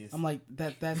 exactly what it is. I'm like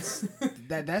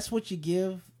that's what you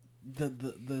give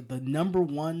the number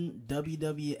 1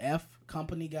 WWF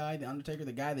company guy, The Undertaker,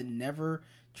 the guy that never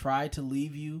tried to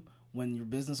leave you when your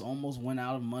business almost went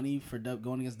out of money for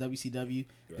going against WCW,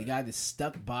 right. The guy that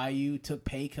stuck by you, took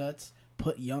pay cuts,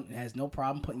 has no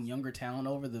problem putting younger talent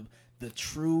over, the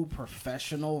true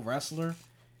professional wrestler.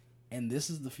 And this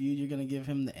is the feud you're going to give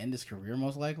him to end his career,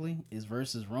 most likely, is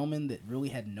versus Roman that really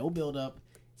had no build-up.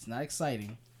 It's not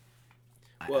exciting.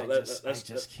 Well, I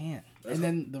just can't. And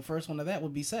then the first one of that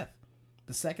would be Seth.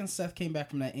 The second Seth came back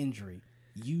from that injury,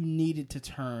 you needed to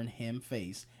turn him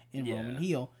face and Roman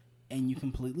heel, and you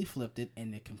completely flipped it,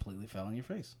 and it completely fell in your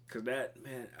face. Because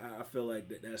I feel like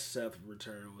that Seth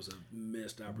return was a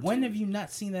missed opportunity. When have you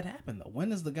not seen that happen, though?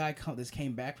 When has the guy that's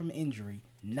came back from injury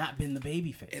not been the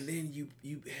babyface? And then you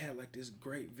had like this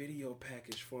great video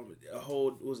package for him. A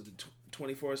whole, was it the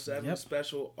 24/7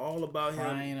 special, all about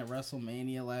crying him. At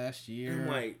WrestleMania last year. I'm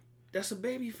like, that's a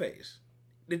babyface.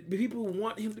 The people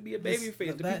want him to be a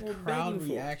babyface. The people crowd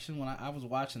reaction when I was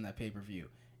watching that pay-per-view,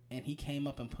 and he came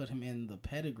up and put him in the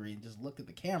pedigree and just looked at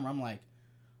the camera. I'm like,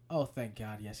 oh, thank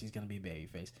God, yes, he's going to be a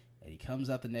babyface. And he comes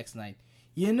out the next night.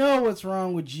 You know what's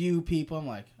wrong with you people? I'm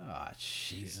like, oh,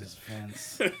 Jesus,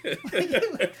 Vince.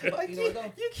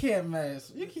 You can't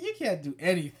mess. You can't do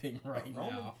anything right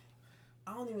now.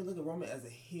 I don't even look at Roman as a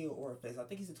heel or a face. I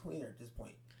think he's a tweener at this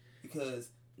point. Because...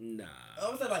 Nah.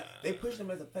 I was like, they pushed him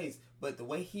as a face, but the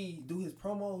way he do his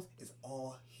promos is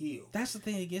all heel. That's the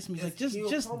thing that gets me. It's like,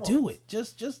 just promos. do it.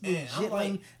 Just legit.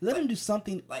 Like, let him do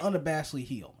something unabashedly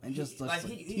heel and he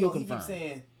confirm. Keeps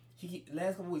saying,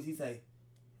 last couple weeks he say,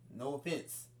 no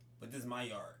offense, but this is my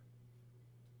yard.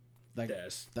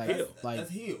 That's heel. That's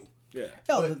heel. Yeah.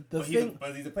 Hell, but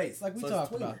he's a face. Like we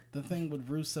talked about the thing with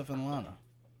Rusev and Lana.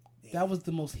 That was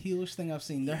the most heelish thing I've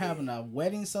seen. They're having a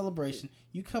wedding celebration.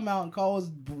 You come out and call his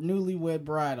newlywed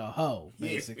bride a hoe,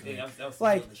 basically. Yeah, that was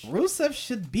like, Rusev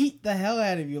should beat the hell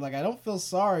out of you. Like, I don't feel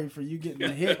sorry for you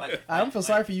getting hit. I don't feel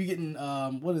sorry for you getting,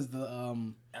 what is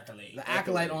the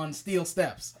acolyte on steel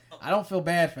steps. I don't feel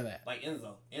bad for that. Like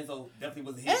Enzo. Enzo definitely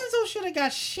was a hit. Enzo should have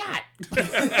got shot.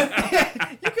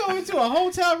 You go into a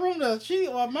hotel room to cheat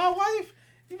on my wife,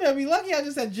 you better be lucky I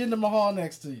just had Jinder Mahal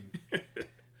next to you.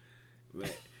 Man.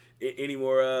 Any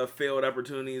more failed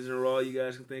opportunities in Raw you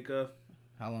guys can think of?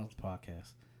 How long is the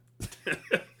podcast?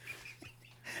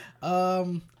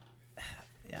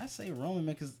 I say Roman,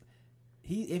 man, because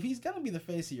if he's gonna be the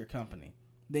face of your company,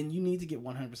 then you need to get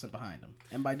 100% behind him,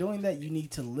 and by doing that, you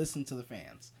need to listen to the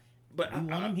fans. But you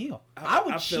want him heel. I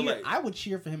would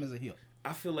cheer for him as a heel.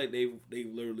 I feel like they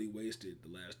literally wasted the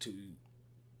last 2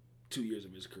 2 years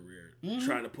of his career,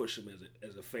 trying to push him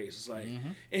as a face. It's like,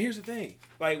 and here's the thing,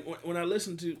 like when I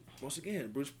listened to once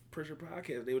again Bruce Pritchard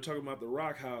podcast, they were talking about The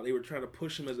Rock, how they were trying to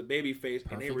push him as a baby face,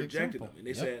 and they rejected him, and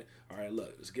they said, all right,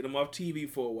 look, let's get him off TV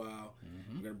for a while.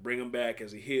 We're gonna bring him back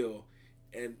as a heel,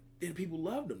 and then people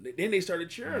loved him. Then they started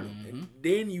cheering him, and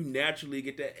then you naturally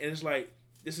get that, and it's like,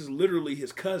 this is literally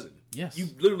his cousin. Yes,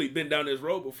 you've literally been down this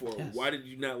road before. Yes. Why did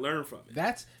you not learn from it?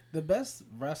 That's the best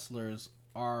wrestlers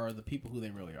are the people who they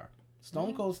really are.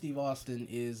 Stone Cold Steve Austin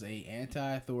is a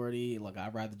anti-authority, like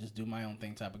I'd rather just do my own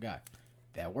thing type of guy.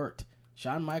 That worked.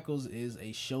 Shawn Michaels is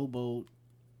a showboat,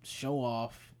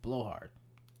 show-off, blowhard.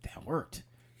 That worked.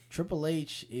 Triple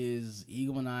H is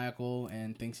egomaniacal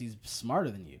and thinks he's smarter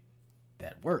than you.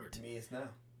 That worked. Me, it's now.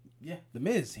 Yeah, The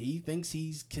Miz. He thinks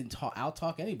he can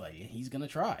out-talk anybody, and he's gonna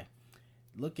try.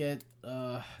 Look at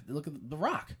The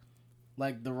Rock.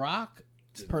 Like The Rock.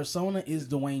 Persona is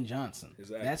Dwayne Johnson.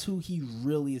 Exactly. That's who he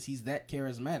really is. He's that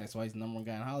charismatic. That's why he's the number one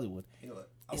guy in Hollywood. You know,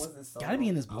 I wasn't so gotta be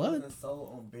in his blood. I wasn't sold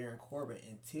on Baron Corbin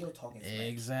until talking smack.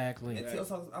 Exactly. Until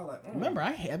talking, I was like, Remember,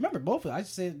 I remember both of them. I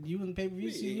said you in the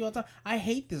pay-per-view see you all the time. I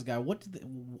hate this guy.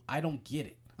 I don't get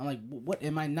it. I'm like, what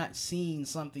am I not seeing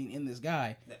something in this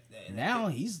guy? Now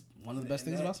he's one of the best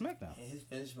things about SmackDown. And his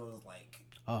finish was like,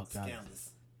 oh god,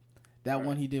 scandalous. That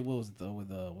one he did, what was it though,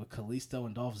 with Kalisto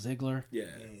and Dolph Ziggler? Yeah.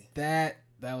 That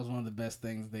was one of the best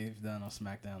things they've done on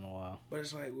SmackDown in a while. But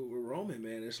it's like with Roman,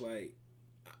 man, it's like,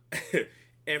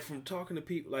 and from talking to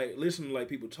people, like listening to like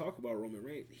people talk about Roman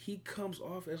Reigns, he comes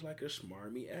off as like a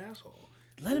smarmy asshole.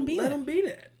 Let him be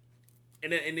that.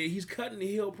 And then he's cutting the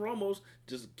heel promos.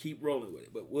 Just keep rolling with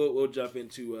it. But we'll jump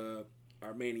into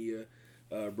our Mania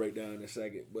breakdown in a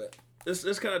second. But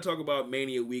let's kind of talk about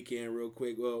Mania weekend real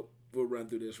quick. Well, we'll run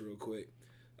through this real quick.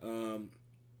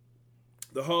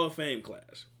 The Hall of Fame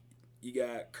class. You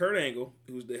got Kurt Angle,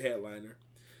 who's the headliner,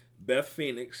 Beth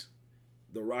Phoenix,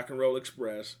 the Rock and Roll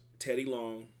Express, Teddy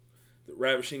Long, the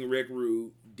Ravishing Rick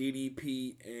Rude,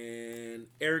 DDP, and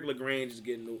Eric LaGrange is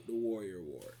getting the Warrior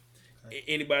Award. Okay.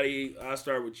 Anybody? I'll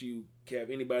start with you, Kev.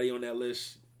 Anybody on that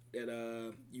list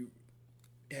that you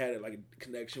had like a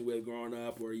connection with growing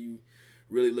up, or you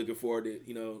really looking forward to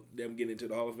them getting into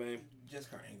the Hall of Fame?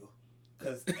 Just Kurt Angle,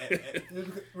 because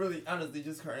really honestly,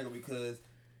 just Kurt Angle because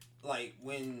like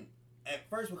when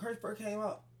Kurt first came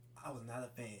out, I was not a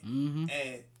fan,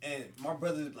 and my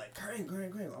brother was like Kurt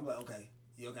Angle. I'm like okay.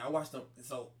 I watched them.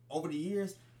 So over the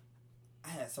years, I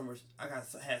had some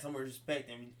respect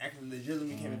and actually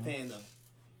legitimately became a fan of them.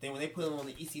 Then when they put him on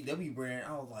the ECW brand,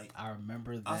 I was like, I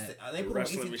remember that. They put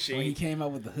Wrestling Machine. When he came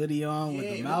up with the hoodie on with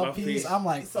the mouthpiece, I'm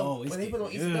like, so when they put him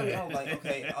on ECW, I was like,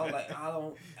 okay.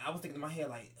 I was thinking in my head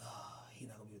like, he's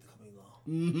not gonna be with the company long.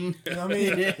 You know what I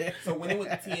mean? Yeah. So when it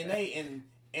went to TNA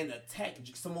and attack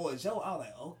Samoa Joe, I was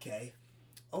like, okay.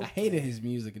 I hated his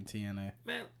music in TNA.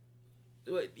 Man.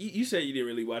 You said you didn't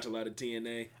really watch a lot of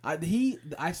TNA.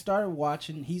 I started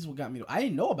watching. He's what got me. I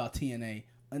didn't know about TNA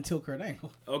until Kurt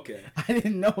Angle. Okay. I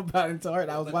didn't know about it until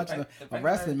I was watching a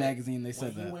wrestling magazine. They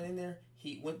said that. When he went in there,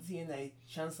 he went to TNA,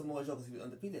 challenged Samoa Joe because he was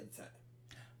undefeated at the time.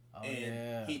 Oh, and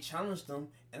yeah. He challenged him,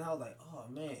 and I was like, oh,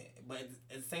 man. But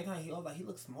at the same time, he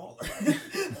looked smaller.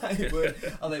 But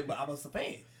I was a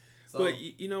fan. So, but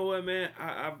you know what, man?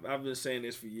 I've been saying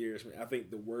this for years, man. I think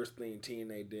the worst thing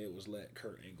TNA did was let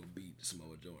Kurt Angle beat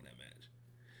Samoa Joe in that match.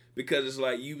 Because it's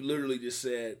like, you literally just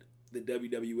said the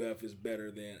WWF is better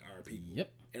than our people.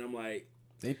 Yep. And I'm like...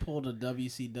 They pulled a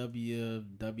WCW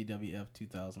WWF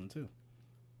 2002.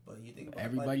 But you think about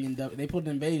everybody they pulled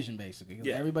an invasion, basically.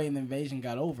 Because everybody in the invasion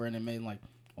got over, and it made like,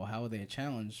 well, how would they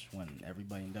challenge when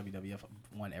everybody in WWF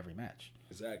won every match?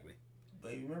 Exactly.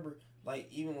 But you remember... Like,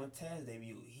 even when Taz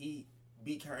debuted, he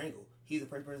beat Kurt Angle. He's the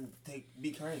first person to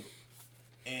beat Kurt Angle.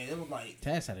 And it was like...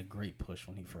 Taz had a great push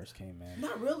when he first came, man.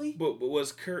 Not really. But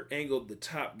was Kurt Angle the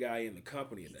top guy in the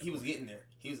company at that point? He was getting there.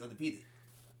 He was undefeated.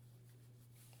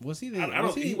 Was he the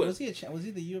was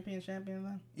he the European champion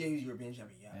then? Yeah, he was European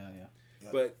champion, Yeah.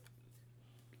 But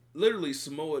literally,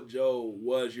 Samoa Joe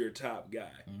was your top guy.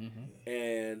 Mm-hmm.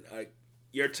 And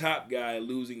your top guy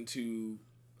losing to...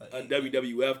 a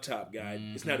WWF top guy,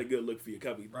 it's not a good look for your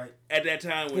company. Right. At that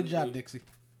time, good job, Dixie.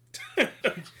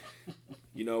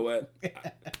 You know what?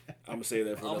 I'm gonna say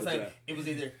that for another time. It was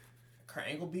either Kurt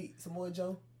Angle beat Samoa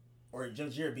Joe or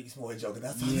Jeff Jarrett beat Samoa Joe.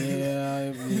 That's what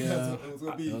it was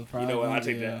gonna be. You know what? I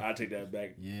take that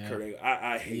back. Yeah. Kurt Angle.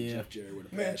 I hate Jeff Jarrett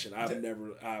with a passion.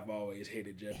 I've always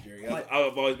hated Jeff Jarrett.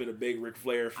 I've always been a big Ric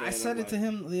Flair fan. I said it to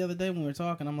him the other day when we were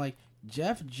talking. I'm like,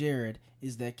 Jeff Jarrett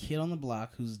is that kid on the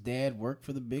block whose dad worked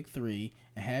for the Big Three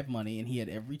and had money, and he had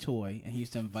every toy, and he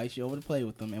used to invite you over to play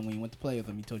with him, and when you went to play with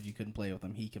him, he told you couldn't play with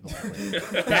him. He could play with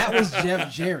him. That was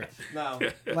Jeff Jarrett. No.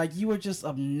 Like, you were just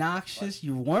obnoxious.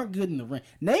 You weren't good in the ring.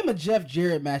 Name a Jeff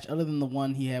Jarrett match other than the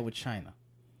one he had with Chyna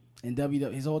in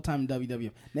WW. His whole time in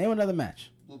WWF. Name another match.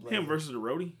 Him versus the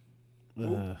Roadie.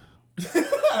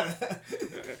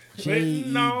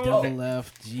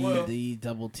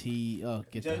 G-double-F-G-D-double-T. Oh,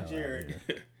 get Jeff the hell Jarrett out of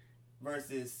here.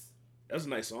 versus. That's a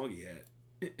nice song he had.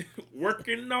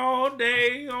 Working all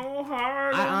day on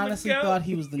hard. I honestly thought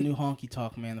he was the new Honky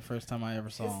Tonk Man the first time I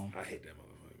ever saw him. I hate that motherfucker.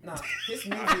 Nah, his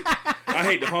music. I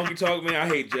hate the Honky Tonk Man. I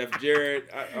hate Jeff Jarrett.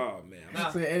 Oh man.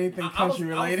 Nah, say anything country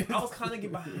related. I was kind of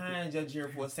getting behind Jeff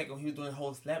Jarrett for a second when he was doing the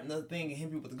whole slap nut thing and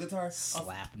him with the guitar.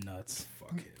 Slap nuts.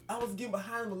 Fuck him. I was getting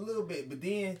behind him a little bit, but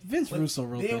then Vince Russo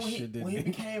wrote that shit, didn't when he he?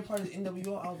 became part of the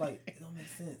NWO, I was like, it don't make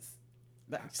sense.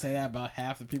 Say that about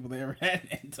half the people they ever had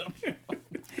in NWO.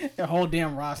 Their whole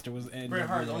damn roster was NWO. Bret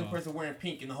Hart's the only person wearing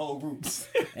pink in the whole group.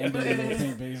 NWO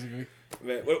team, basically.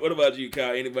 Man, what about you,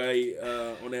 Kyle? Anybody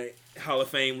on that Hall of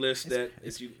Fame list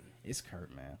it's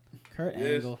Kurt, man. Kurt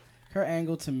Yes. Angle. Kurt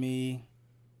Angle, to me,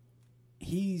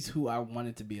 he's who I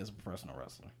wanted to be as a professional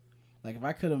wrestler. Like, if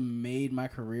I could have made my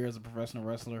career as a professional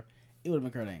wrestler, it would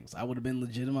have been Kurt Angle. I would have been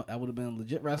legitimate. I would have been a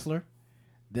legit wrestler.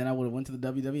 Then I would have went to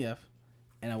the WWF,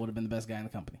 and I would have been the best guy in the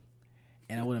company.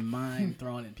 And I wouldn't mind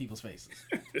throwing it in people's faces.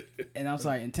 And I'm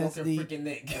sorry, intensity. Broken freaking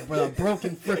neck. Bro,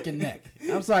 broken freaking neck.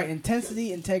 I'm sorry,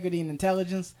 intensity, integrity, and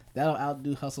intelligence, that'll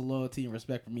outdo hustle, loyalty, and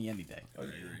respect for me any day.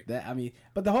 Okay.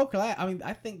 But the whole class,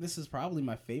 I think this is probably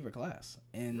my favorite class.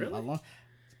 And Really?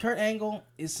 Kurt Angle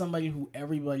is somebody who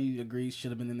everybody agrees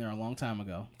should have been in there a long time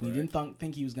ago. We Right. didn't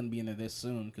think he was going to be in there this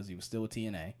soon because he was still with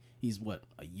TNA. He's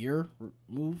a year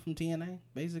removed from TNA,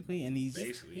 basically, and he's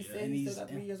Basically, He yeah. said he still got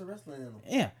 3 years of wrestling in him.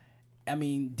 yeah. I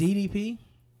mean, DDP,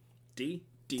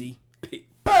 DDP.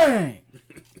 bang.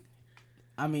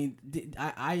 I mean,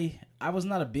 I was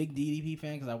not a big DDP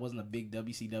fan because I wasn't a big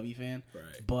WCW fan. Right.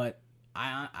 But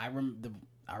I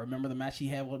remember the match he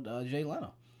had with Jay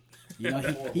Leno. You know,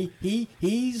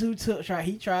 he's who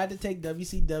tried to take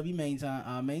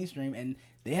WCW mainstream, and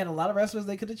they had a lot of wrestlers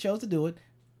they could have chose to do it.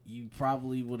 You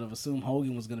probably would have assumed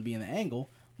Hogan was going to be in the angle,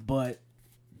 but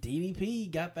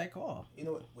DDP got that call. You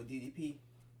know what? With DDP,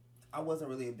 I wasn't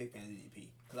really a big fan of DDP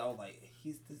because I was like,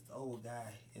 he's this old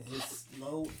guy and his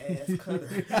slow ass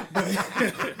cutter.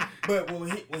 but when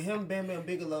him, Bam Bam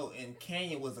Bigelow, and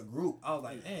Canyon was a group, I was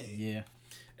like, hey. Yeah.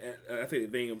 And I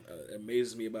think the thing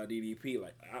amazes me about DDP,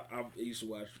 like I used to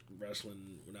watch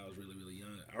wrestling when I was really, really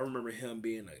young. I remember him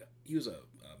being he was a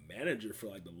manager for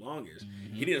like the longest.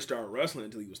 Mm-hmm. He didn't start wrestling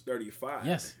until he was 35.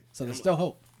 Yes. So there's still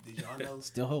hope. Did y'all know?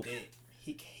 Still hope. That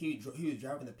he was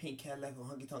driving the pink Cadillac on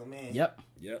Honky Tonk Man. Yep.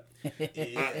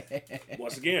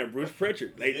 Once again, Bruce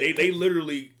Pritchard. They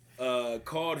literally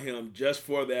called him just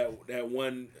for that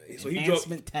one. So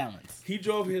he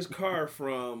drove his car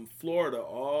from Florida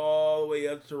all the way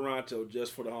up to Toronto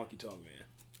just for the Honky Tonk Man.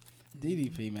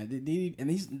 DDP, man. And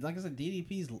he's, like I said,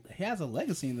 he has a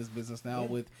legacy in this business now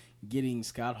with getting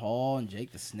Scott Hall and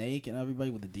Jake the Snake and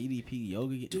everybody with the DDP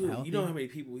yoga getting healthy. You know how many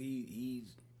people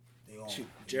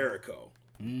Jericho,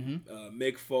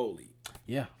 Mick Foley,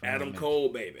 Adam Cole,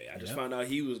 baby. I just found out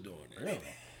he was doing it. Really?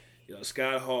 You know,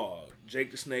 Scott Hall,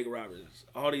 Jake the Snake Roberts,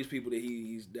 all these people that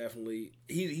he's definitely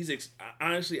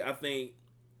honestly, I think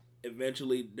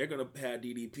eventually they're gonna have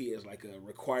DDP as like a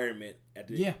requirement at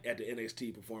the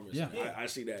NXT performance. Yeah. I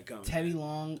see that coming. Teddy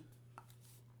Long,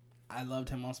 I loved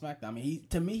him on SmackDown. I mean,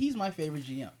 to me, he's my favorite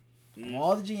GM. Of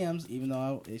all the GMs, even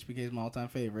though HBK is my all-time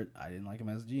favorite, I didn't like him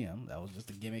as a GM. That was just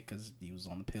a gimmick because he was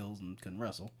on the pills and couldn't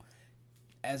wrestle.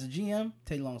 As a GM,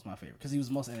 Teddy Long was my favorite because he was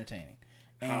most entertaining.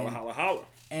 Holla.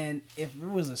 And if there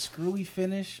was a screwy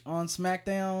finish on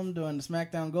SmackDown during the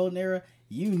SmackDown Golden Era,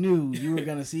 you knew you were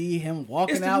going to see him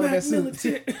walking out with that suit.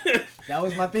 That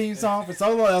was my theme song for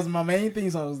so long. That was my main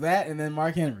theme song. It was that and then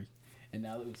Mark Henry. And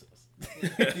now the Usos.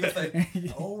 He was like,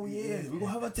 oh yeah, we're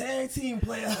gonna have a tag team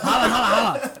player.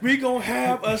 We gonna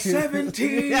have a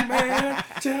 17-man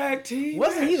tag team.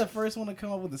 Wasn't he the first one to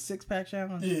come up with the 6-pack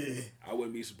challenge? Yeah, I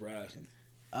wouldn't be surprised.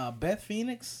 Beth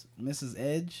Phoenix, Mrs.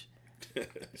 Edge. I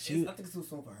think it's too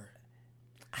soon for her.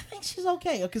 I think she's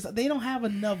okay because they don't have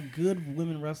enough good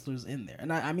women wrestlers in there,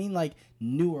 and I mean like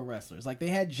newer wrestlers. Like they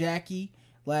had Jackie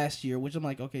last year, which I'm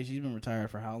like, okay, she's been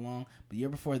retired for how long? But the year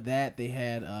before that, they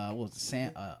had what was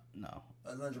it,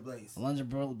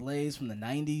 Alundra Blaze from the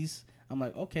 90s. I'm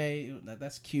like, okay,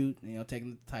 that's cute. You know,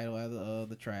 taking the title out of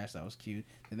the trash, that was cute.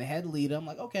 Then they had Lita. I'm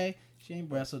like, okay, she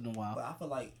ain't wrestled in a while. But I feel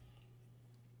like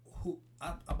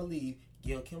I believe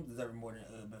Gail Kim deserves more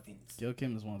than Beth Phoenix. Gail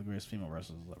Kim is one of the greatest female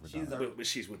wrestlers ever done. But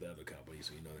she's with the other company,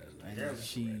 so you know that's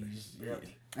not.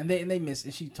 And they missed.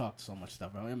 And she talked so much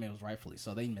stuff. I mean, it was rightfully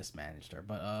so. They mismanaged her.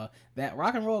 But that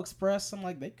Rock and Roll Express, I'm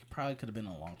like, they probably could have been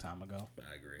a long time ago.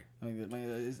 I agree. I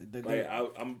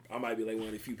mean, I might be like one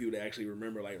of the few people that actually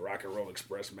remember like Rock and Roll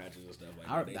Express matches and stuff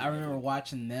like that. I remember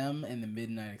watching them and the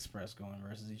Midnight Express going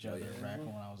versus each other back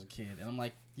when I was a kid, and I'm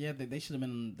like, yeah, they should have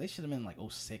been like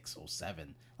 06,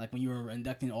 07. Like when you were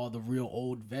inducting all the real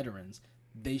old veterans,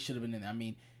 they should have been in there. I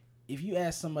mean, if you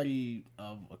ask somebody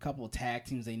of a couple of tag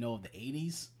teams they know of the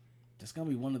 80s, it's gonna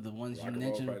be one of the ones you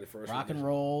mentioned. Rock and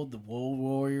Roll, the Road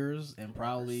Warriors, and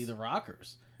probably the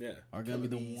Rockers. Yeah, are gonna be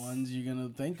the ones you're gonna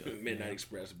think of. Midnight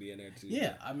Express will be in there too.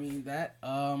 Yeah, I mean that.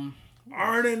 Arn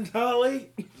and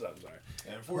Tully. I'm sorry.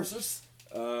 Enforcers.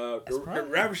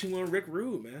 Ravishing one, Rick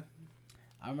Rude, man.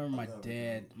 I remember my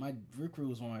dad. Rick Rude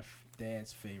was one of my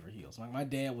dad's favorite heels. Like my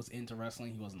dad was into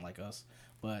wrestling. He wasn't like us,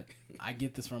 but I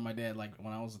get this from my dad. Like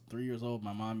when I was 3 years old,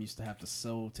 my mom used to have to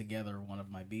sew together one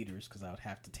of my beaters because I would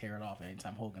have to tear it off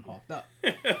anytime Hogan hawked up.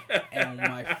 And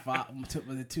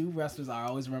the two wrestlers I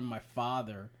always remember my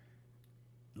father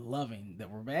loving that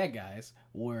were bad guys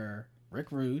were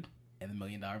Rick Rude and the $1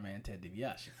 Million Man Ted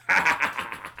DiBiase.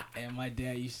 And my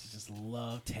dad used to just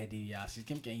love Ted DiBiase's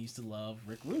gimmick and used to love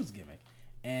Rick Rude's gimmick.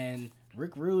 And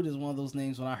Rick Rude is one of those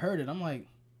names when I heard it, I'm like,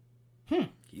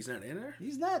 he's not in there?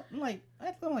 He's not. I'm like,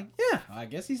 yeah, I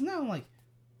guess he's not. I'm like,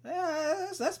 yeah,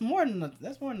 that's more than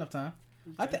enough time.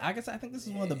 Okay. I think this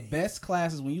is one of the best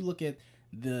classes when you look at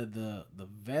the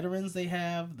veterans they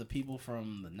have, the people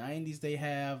from the 90s they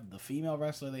have, the female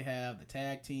wrestler they have, the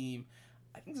tag team.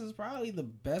 I think this is probably the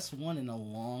best one in a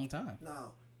long time.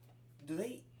 No. Do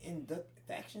they induct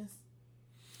factions?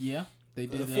 Yeah. They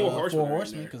did the Four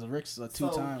Horsemen because Rick's a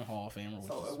two-time Hall of Famer.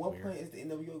 So at what point is the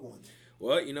NWO going there?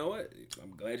 Well, you know what?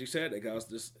 I'm glad you said that. Cause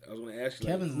I was going to ask you,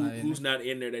 Kevin's who's not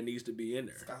in there that needs to be in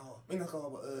there? Scott Hall. I mean, not Scott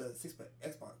Hall, but Six-Pack,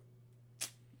 X-Pac.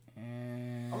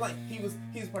 I'm like, he was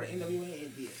part of NWA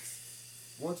and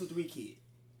DX. 1, 2, 3 kid.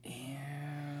 Yeah.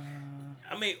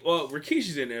 I mean, well,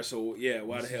 Rikishi's in there, so yeah,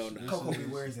 why the hell not? Coco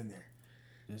Beware's in there.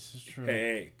 This is true.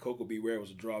 Hey, Coco Beware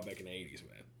was a draw back in the 80s,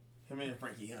 man. Him and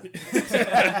Frankie Hunt.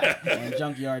 And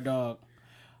Junkyard Dog.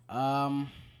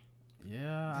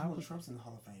 Yeah. Donald Trump's in the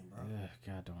Hall of Fame, bro.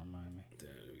 God, don't remind me.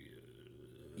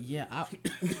 Yeah,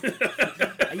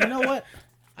 you know what?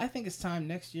 I think it's time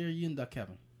next year you induct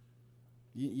Kevin.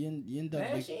 You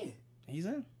induct Nash in. He's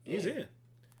in? He's in.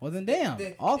 Well, then damn.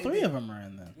 All three of them are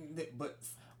in then. But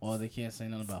well, they can't say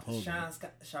nothing about Hogan.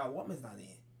 Sean Waltman's not in.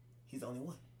 He's the only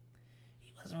one.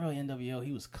 He wasn't really NWO.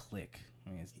 He was Click. I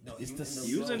mean, he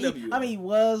was NWO. I mean, he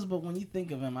was, but when you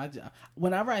think of him,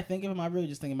 whenever I think of him, I really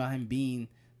just think about him being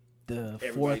the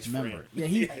fourth member. Yeah,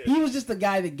 he was just the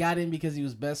guy that got in because he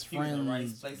was best friends. He was in the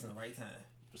right place in the right time.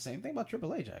 Same thing about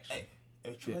Triple H, actually. Hey,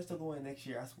 if Triple H still going next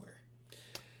year, I swear.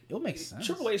 It'll make sense.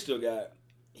 Triple H still got...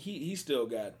 He still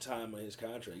got time on his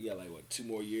contract. Yeah, like what, 2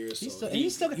 more years. He's going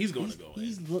to go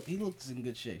in. He looks in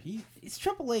good shape. It's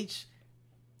Triple H.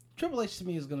 Triple H to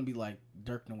me is going to be like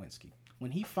Dirk Nowitzki.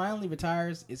 When he finally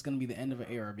retires, it's going to be the end of an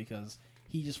era because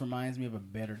he just reminds me of a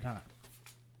better time.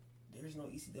 There's no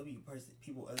ECW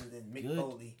people other than Mick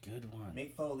Foley. Good one.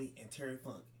 Mick Foley and Terry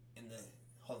Funk in the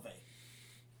Hall of Fame.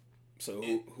 So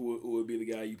who would be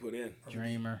the guy you put in?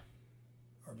 Dreamer.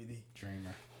 RBD.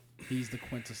 Dreamer. He's the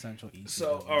quintessential ECW.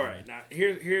 So, all right. Now,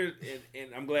 here,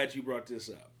 and I'm glad you brought this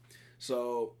up.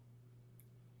 So,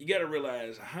 you got to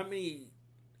realize how many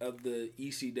of the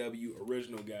ECW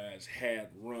original guys had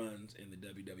runs in the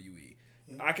WWE.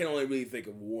 Yeah. I can only really think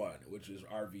of one, which is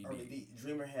RVD.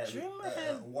 Dreamer had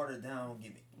a watered down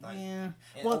gimmick. Yeah.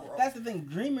 Well, overall, that's the thing.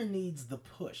 Dreamer needs the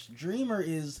push.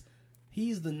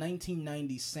 He's the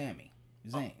 1990s Sami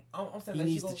Zayn. I'm saying he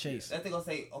needs to chase. I think I'll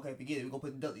say, okay, forget it. We're going to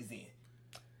put the Dudleys in.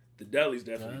 The Dudleys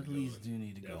definitely. Dudleys do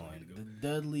need to go in. The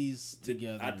Dudleys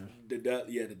together. The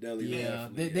Dudleys. Yeah,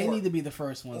 they need to be the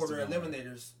first ones. Or the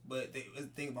Eliminators, but they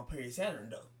think about Perry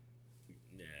Saturn though.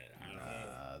 Yeah, I don't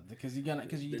know. Because I think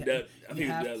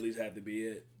the Dudleys have to be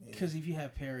it. Because if you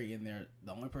have Perry in there,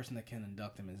 the only person that can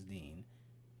induct him is Dean.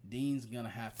 Dean's gonna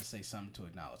have to say something to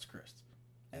acknowledge Chris,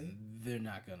 and they're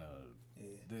not gonna.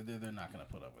 They're not gonna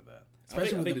put up with that.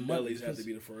 Especially I think the Dudleys have to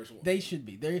be the first one. They should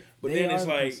be. They're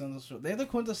the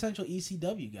quintessential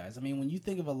ECW guys. I mean, when you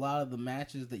think of a lot of the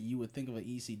matches that you would think of an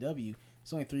ECW,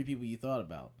 it's only 3 people you thought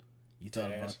about. You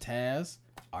thought about Taz,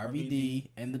 RVD,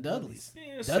 and the Dudleys.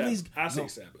 Yeah, Dudleys. I say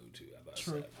Sabu too. I thought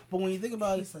true, but when you think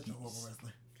about he's such a horrible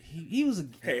wrestler. he was a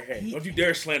Hey, don't you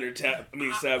dare slander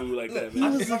Sabu like that, man.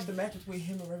 I just watched the match between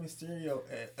him and Rey Mysterio.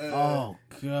 Oh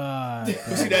God!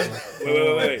 See that's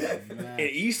wait. In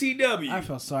ECW, I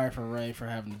feel sorry for Ray for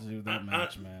having to do that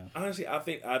match, man. Honestly, I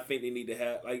think they need to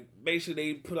have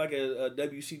basically they put like a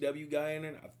WCW guy in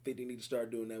there. I think they need to start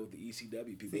doing that with the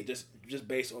ECW people, just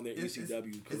based on their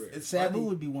ECW career. Sabu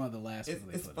would be one of the last.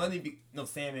 It's funny.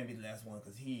 Sam may be the last one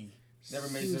because he never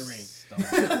made it to the ring.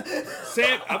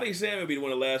 I think Sam would be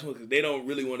one of the last ones because they don't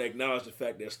really want to acknowledge the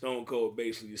fact that Stone Cold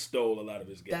basically stole a lot of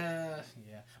his guys.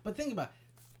 Yeah, but think about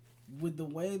it. With the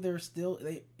way they're still,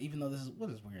 even though this is we're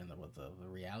in the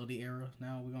reality era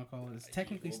now, we're gonna call it. It's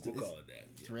technically we'll call it that.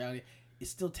 Yeah. It's reality. It's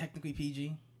still technically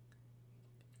PG.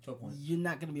 You're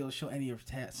not gonna be able to show any of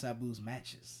Sabu's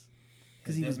matches.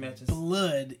 Because he was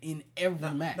blood in every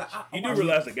match. You do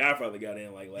realize the Godfather got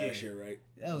in last year, right?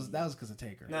 That was because of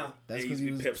Taker. No, that's because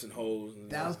he was Pips and Hoes.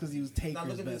 That was because he was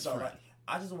Taker's best friend. Right.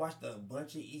 I just watched a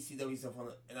bunch of ECW stuff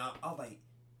and I was like,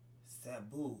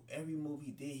 Sabu, every move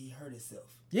he did, he hurt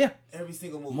himself. Yeah, every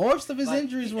single move. Most of his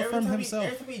injuries were from himself.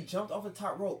 Every time he jumped off the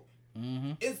top rope.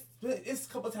 Mm-hmm. It's a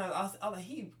couple times I was like,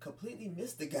 he completely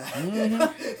missed the guy.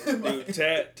 Mm-hmm. Dude,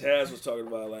 Taz was talking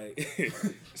about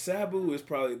Sabu is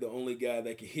probably the only guy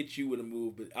that can hit you with a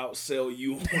move but outsell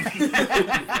you.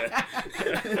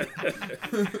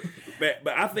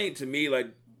 but I think to me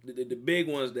the big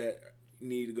ones that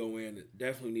need to go in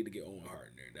definitely need to get Owen Hart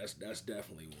in there. That's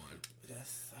definitely one.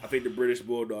 I think the British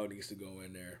Bulldog needs to go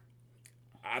in there.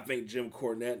 I think Jim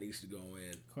Cornette needs to go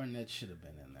in. Cornette should have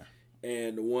been in there.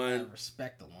 And the one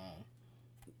respect alone.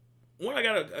 One I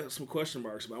got some question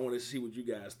marks, but I want to see what you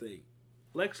guys think.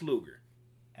 Lex Luger.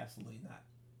 Absolutely not.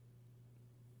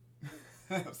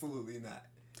 Absolutely not.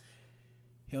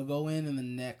 He'll go in the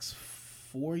next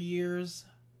 4 years,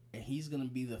 and he's gonna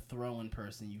be the throw-in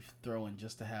person you throw in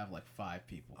just to have 5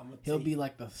 people. He'll be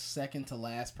the second to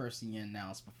last person you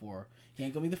announce before. He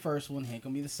ain't gonna be the first one. He ain't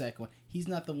gonna be the second one. He's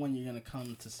not the one you're gonna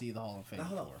come to see the Hall of Fame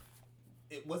for.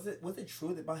 Was it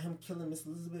true about him killing Miss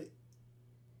Elizabeth?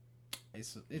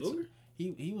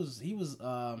 He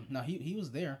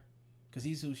was there because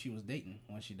he's who she was dating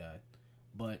when she died,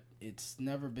 but it's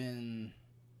never been.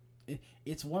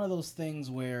 It's one of those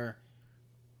things where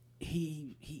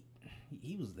he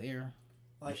was there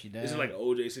when she died. Is it like an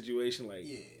OJ situation?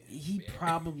 Yeah, he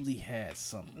probably had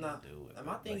something to do with it.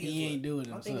 My thing he ain't doing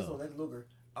it himself. My thing is with Lex Luger,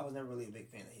 I was never really a big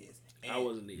fan of his. I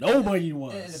wasn't either. Nobody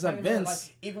was. Except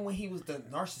Vince. Even when he was the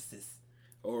narcissist.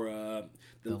 Or had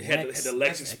the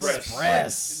Lex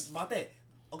Express. About that.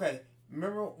 Okay,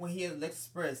 remember when he had Lex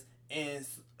Express and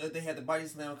they had the body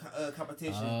slam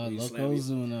competition?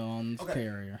 Yokozuna on the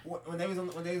carrier. When they was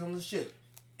on the ship,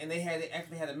 and they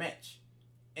actually had a match,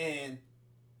 and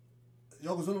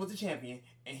Yokozuna was the champion,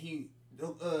 and he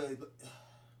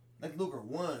Lex Luger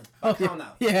won count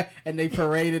out. Yeah, and they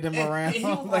paraded him around and he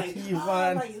was he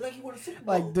won. Like he won a Super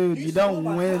Bowl. Dude, you don't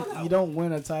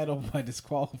win a title by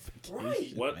disqualification.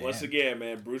 Right. Once again,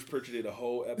 man, Bruce Pritchard did a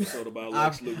whole episode about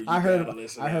Lex Luger. I heard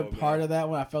part of that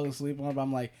when I fell asleep on it, but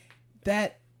I'm like,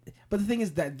 that. But the thing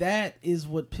is that is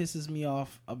what pisses me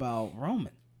off about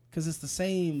Roman, because it's the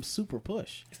same super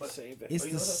push. It's the same thing. It's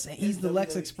the same. He's the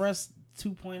Lex Express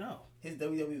 2.0. His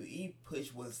WWE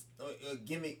push was a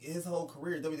gimmick. His whole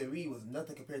career in WWE was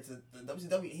nothing compared to the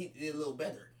WCW. He did a little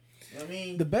better. You know what I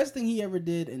mean? The best thing he ever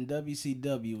did in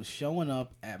WCW was showing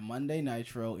up at Monday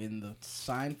Nitro in the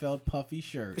Seinfeld puffy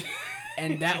shirt.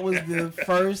 And that was the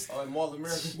first... Mall of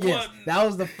America. Yes, that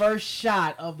was the first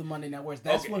shot of the Monday Night Wars.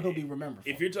 That's what he'll be remembered for.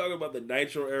 If you're talking about the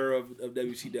Nitro era of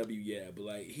WCW, yeah.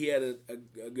 But, he had a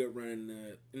good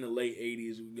run in the late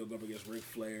 80s. Going up against Ric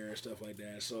Flair and stuff like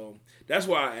that. So, that's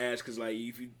why I asked, because,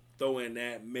 if you throw in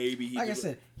that, maybe he... Like I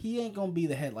said, he ain't going to be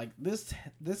the head.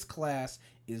 This class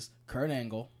is Kurt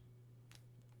Angle,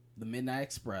 the Midnight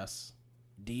Express,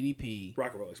 DDP...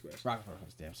 Rock and Roll Express.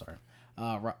 Damn, sorry.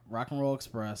 Rock and Roll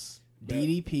Express...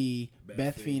 DDP,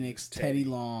 Beth Phoenix, Teddy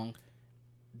Long.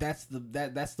 That's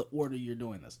the order you're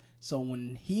doing this. So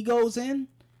when he goes in,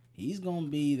 he's gonna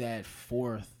be that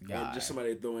fourth guy. Or just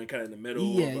somebody throwing kind of in the middle.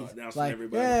 Yeah,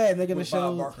 everybody. Yeah, they're gonna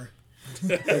show.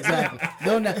 Exactly.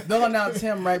 They'll announce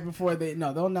him right before they.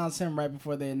 No, they'll announce him right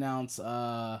before they announce.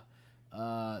 Ken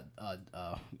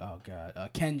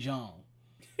Jeong.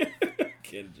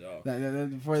 Ken Jeong.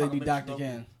 Before they do Dr.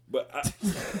 Ken. But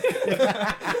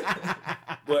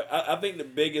I think the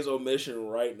biggest omission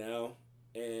right now,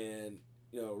 and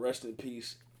rest in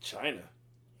peace, China.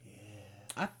 Yeah,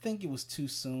 I think it was too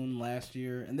soon last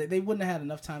year, and they wouldn't have had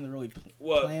enough time to really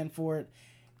plan for it.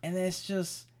 And it's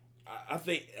just I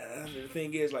think the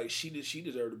thing is, like, she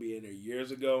deserved to be in there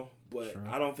years ago, but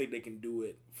I don't think they can do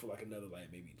it for like another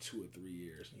maybe 2 or 3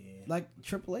 years. Yeah. Like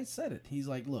Triple H said it. He's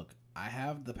like, look, I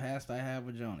have the past I have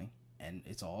with Joni, and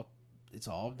it's all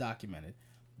documented.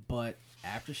 But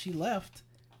after she left,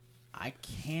 I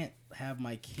can't have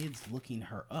my kids looking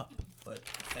her up. But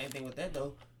same thing with that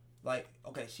though. Like,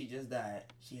 okay, she just died.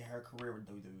 She had her career with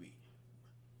WWE.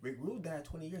 Rick Rude died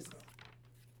 20 years ago.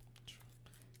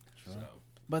 True. So.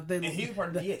 But and he was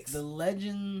part of DX. The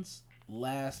legends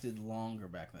lasted longer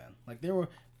back then. Like there were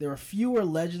fewer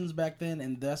legends back then,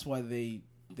 and that's why they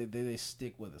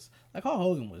stick with us. Like Hulk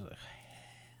Hogan was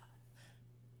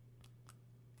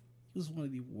he was one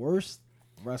of the worst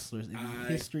wrestlers in the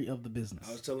history of the business.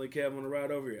 I was telling Kevin on the ride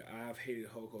over here, I've hated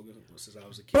Hulk Hogan since I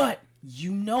was a kid. But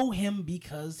you know him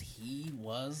because he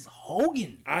was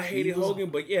Hogan. I hated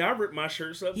Hogan, but yeah, I ripped my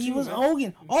shirts up. He was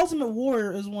Hogan. Ultimate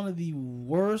Warrior is one of the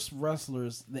worst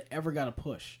wrestlers that ever got a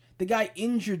push. The guy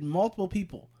injured multiple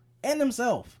people and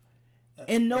himself,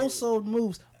 and no sold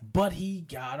moves, but he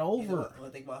got over. When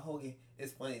I think about Hogan,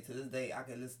 it's funny. To this day, I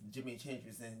can listen to Jimmy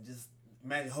Hendrix and just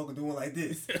imagine Hogan doing like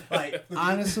this. Like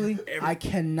honestly, I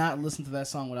cannot listen to that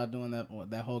song without doing that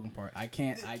Hogan part. I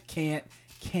cannot.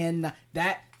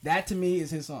 That to me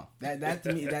is his song. That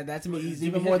to me is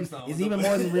even more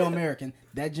than Real American.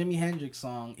 That Jimi Hendrix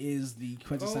song is the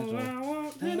quintessential.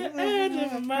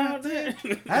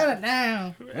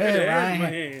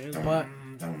 But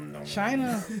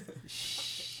China,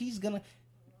 she's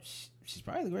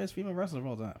probably the greatest female wrestler of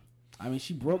all time. I mean,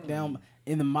 she broke down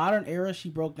in the modern era. She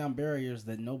broke down barriers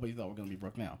that nobody thought were going to be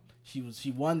broken down.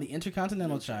 She won the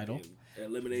Intercontinental title.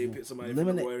 Eliminated somebody in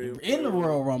the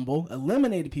Royal Rumble.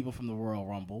 Eliminated people from the Royal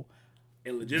Rumble.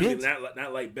 And legitimately,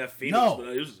 not like Beth Phoenix, but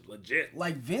it was legit.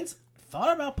 Like Vince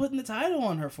thought about putting the title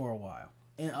on her for a while,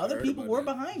 and other people were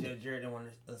behind it. Jared didn't want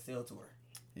to sell to her.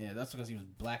 Yeah, that's because he was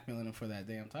blackmailing him for that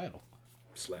damn title.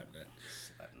 Slap that.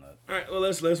 All right, well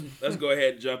let's go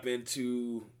ahead and jump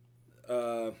into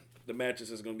the matches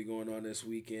that's going to be going on this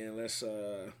weekend. Let's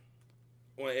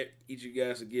want each of you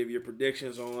guys to give your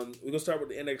predictions on. We're going to start with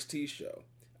the NXT show.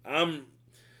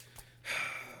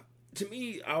 To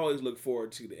me, I always look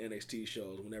forward to the NXT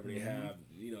shows whenever they have,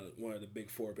 one of the big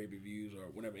 4 pay-per-views or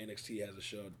whenever NXT has a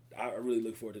show. I really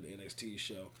look forward to the NXT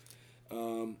show.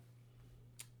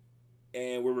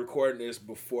 And we're recording this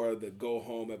before the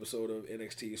go-home episode of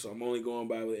NXT, so I'm only going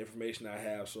by the information I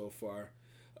have so far.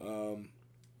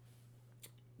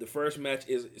 The first match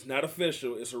it's not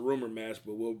official. It's a rumor match,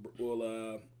 but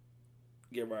we'll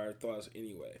give our thoughts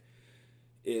anyway.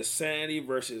 It's Sanity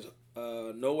versus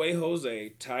No Way Jose,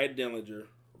 Ty Dillinger,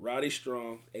 Roddy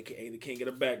Strong, aka the King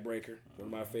of the Backbreaker, one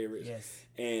of my favorites,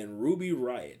 and Ruby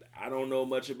Riott. I don't know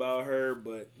much about her,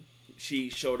 but she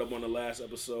showed up on the last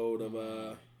episode of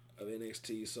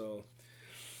NXT. So,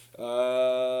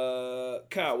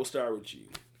 Kyle, we'll start with you.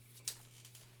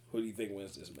 Who do you think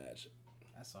wins this match?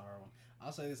 That's a hard one.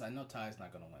 I'll say this: I know Ty's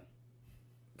not gonna win.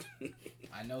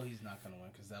 I know he's not gonna win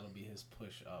because that'll be his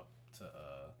push up to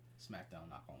SmackDown.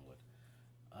 Knock on wood.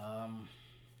 I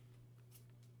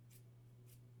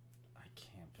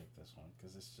can't pick this one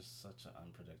because it's just such an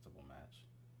unpredictable match.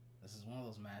 This is one of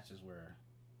those matches where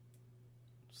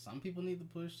some people need the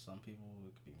push, some people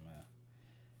it could be meh.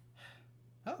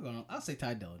 I'll say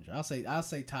Ty Dillinger. I'll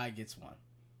say Ty gets one.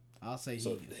 I'll say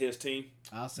his team.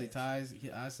 I'll say Ty's.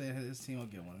 I say his team will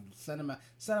get one. Send him out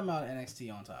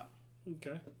NXT on top.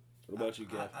 Okay. What about you,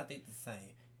 Gav? I think the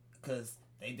same because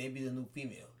they be the new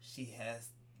female. She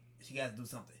got to do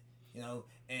something,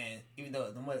 And even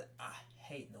though I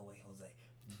hate No Way Jose,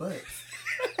 but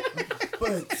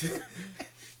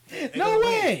no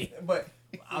way. But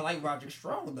I like Roderick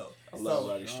Strong though. I love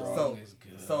Roderick Strong.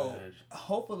 So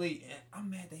hopefully, I'm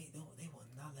mad they will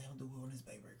not let him do it on his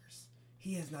Baybreakers.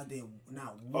 He has not did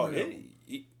not one. In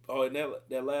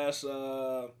that last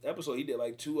episode, he did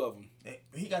like 2 of them.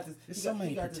 He got this. There's so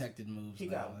many protected moves. He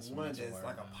got one that's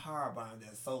like a power bomb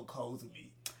that's so cold to me.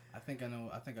 I think I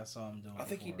saw him doing. I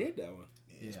think he did that one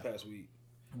this past week.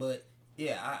 But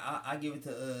yeah, I give it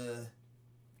to the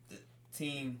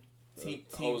team.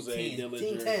 Jose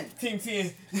Dillinger. Team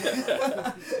 10.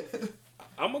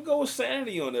 I'm gonna go with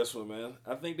Sanity on this one, man.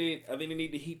 I think they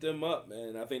need to heat them up,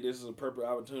 man. I think this is a perfect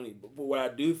opportunity. But what I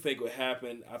do think would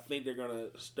happen, I think they're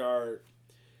gonna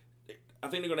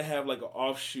have like an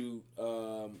offshoot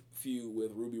feud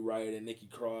with Ruby Riott and Nikki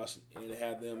Cross, and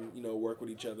have them, work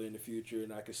with each other in the future.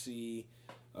 And I could see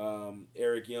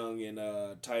Eric Young and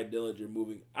Ty Dillinger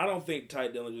moving. I don't think Ty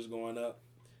Dillinger's going up.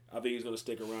 I think he's gonna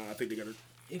stick around. I think they're gonna.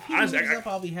 If he moves up,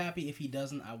 I'll be happy. If he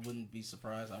doesn't, I wouldn't be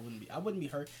surprised. I wouldn't be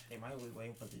hurt. They might be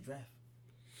waiting for the draft.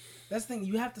 That's the thing.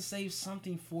 You have to save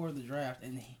something for the draft,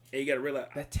 and you got to realize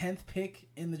that 10th pick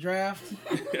in the draft.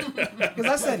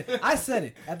 Because I said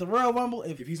it at the Royal Rumble.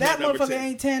 If that motherfucker 10.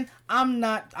 Ain't 10,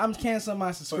 I'm canceling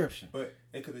my subscription. But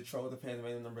they could have trolled the fans and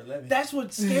made him number 11. That's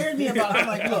what scared me about it. I'm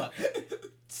like, look,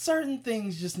 certain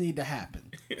things just need to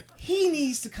happen. He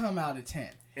needs to come out at 10.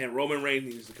 And Roman Reigns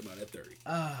needs to come out at 30.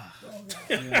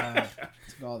 Yeah,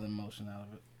 took all the emotion out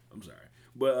of it. I'm sorry,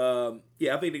 but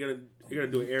I think they're gonna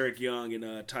do an Eric Young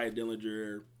and Ty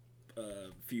Dillinger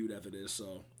feud after this.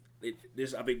 So I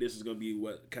think this is gonna be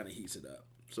what kind of heats it up.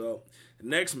 So the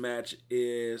next match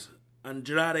is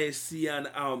Andrade Cien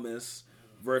Almas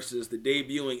versus the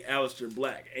debuting Aleister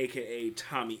Black, aka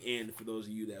Tommy End. For those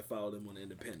of you that followed him on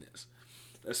Independence,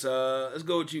 let's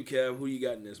go with you, Kev. Who you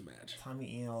got in this match?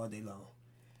 Tommy End all day long.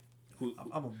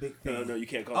 I'm a big fan. No, you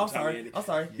can't call him Tommy End. I'm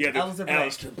sorry. Yeah,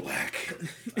 Aleister Black.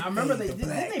 I remember didn't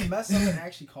they mess up and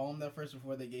actually call him that first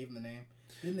before they gave him the name?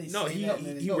 Didn't they? No,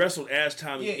 he wrestled as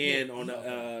Tommy End on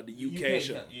the UK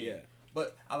show. Yeah.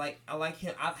 But I like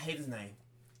him. I hate his name.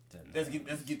 Let's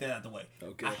get that out of the way.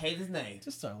 Okay. I hate his name.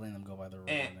 Just start letting them go by their real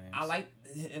names. I like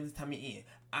him as Tommy End.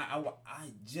 I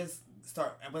just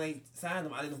when they signed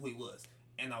him, I didn't know who he was,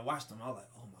 and I watched him. I was like,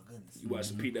 oh my goodness. You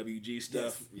watched the PWG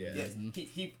stuff. Yes. Yeah. Yes.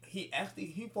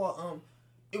 He fought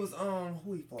it was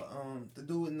who he fought the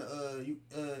dude in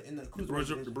the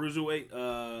cruiserweight. The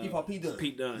bruiserweight. He fought Pete Dunne.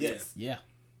 Pete Dunne. Yes. Yeah.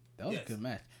 That was a good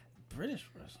match. British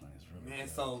wrestling is really good.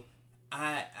 So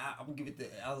I'm gonna give it to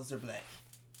Aleister Black.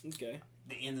 Okay.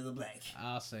 The end of the Black.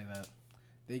 I'll say that.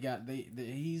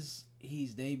 He's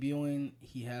debuting.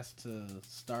 He has to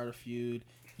start a feud.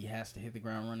 He has to hit the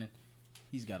ground running.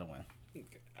 He's got to win.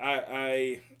 Okay.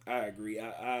 I agree.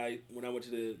 I when I went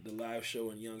to the live show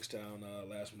in Youngstown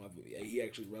last month, he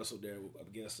actually wrestled there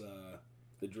against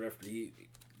the Drifter. The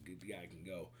guy can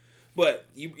go. But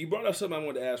you brought up something I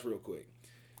wanted to ask real quick.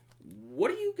 What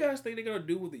do you guys think they're gonna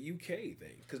do with the UK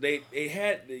thing? Because they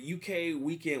had the UK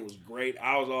weekend was great.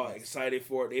 I was all excited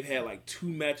for it. They've had like 2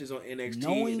 matches on NXT.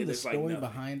 Knowing the story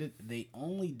behind it, they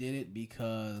only did it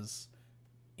because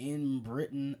in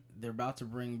Britain they're about to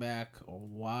bring back a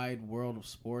wide world of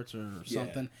sports or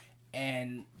something,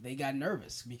 and they got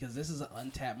nervous because this is an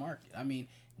untapped market. I mean,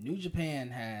 New Japan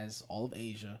has all of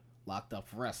Asia locked up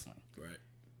for wrestling. Right.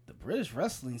 The British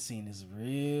wrestling scene is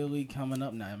really coming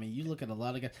up now. I mean, you look at a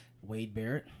lot of guys. Wade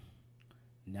Barrett,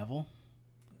 Neville,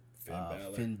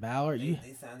 Finn Balor.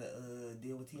 They signed a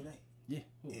deal with TNA. Yeah.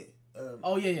 Yeah.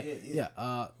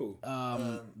 Who?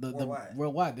 Worldwide. The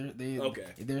Worldwide.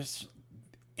 Okay. There's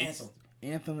Anthem.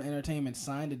 Anthem Entertainment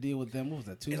signed a deal with them. What was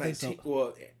that, Tuesday?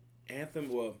 Anthem,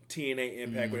 TNA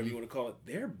Impact, whatever you want to call it,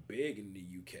 they're big in the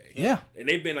UK. Yeah, and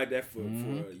they've been like that for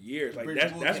years. Like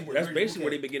that's basically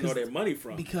where they've been getting all their money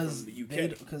from the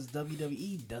UK. Because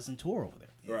WWE doesn't tour over there.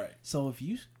 Right. So if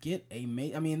you get then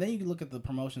you can look at the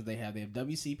promotions they have. They have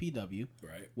WCPW,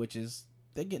 right, which is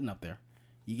they're getting up there.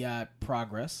 You got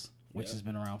Progress, which has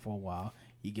been around for a while.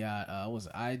 You got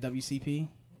IWCP.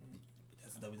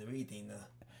 That's a WWE thing now.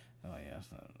 Oh yeah,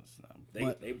 it's not. They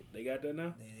got that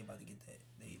now. They about to get that.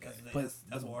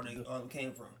 That's where they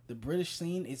came from. The British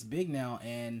scene is big now,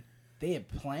 and they had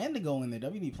planned to go in there.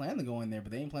 WWE planned to go in there,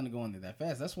 but they ain't planned to go in there that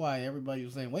fast. That's why everybody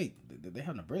was saying, "Wait, they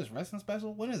having a British wrestling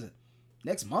special? When is it?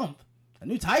 Next month? A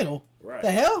new title? Right? The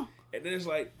hell?" And then it's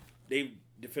like they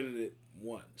defended it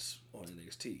once on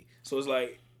NXT, so it's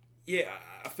like,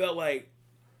 I felt like,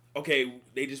 okay,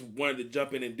 they just wanted to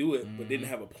jump in and do it, but didn't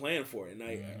have a plan for it. And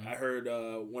I heard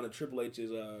one of Triple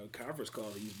H's conference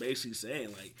calls. He's basically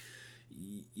saying like,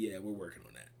 yeah, we're working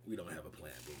on that. We don't have a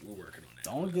plan, but we're working on that.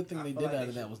 The only good thing they did out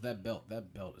of that was that belt.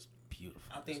 That belt is beautiful.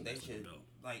 I think they should,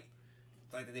 like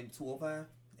they did 205,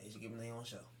 they should give them their own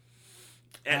show.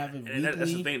 And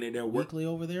that's the thing. They're weekly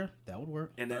over there. That would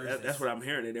work. And that's what I'm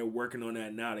hearing. They're working on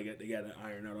that now. They got to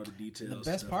iron out all the details. The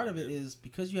best part of it is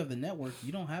because you have the network,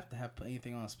 you don't have to have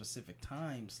anything on a specific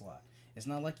time slot. It's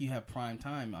not like you have prime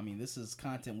time. I mean, this is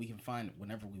content we can find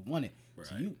whenever we want it. Right.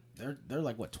 So they're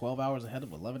like 12 hours ahead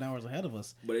of 11 hours ahead of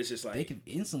us. But it's just like they can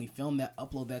instantly film that,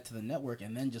 upload that to the network,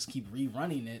 and then just keep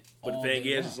rerunning it. But the thing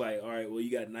is, it's like, all right, well,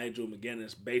 you got Nigel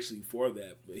McGuinness basically for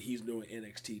that, but he's doing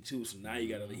NXT too. So now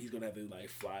he's gonna have to like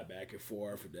fly back and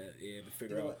forth for that, to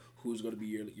figure out who's gonna be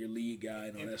your lead guy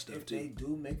and all that stuff too. If they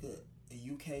do make a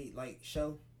UK like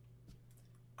show,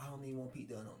 I don't even want Pete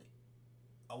Dunne on it.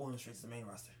 I want him straight to the main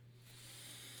roster.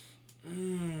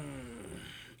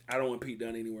 I don't want Pete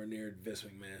Dunne anywhere near Vince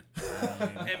McMahon.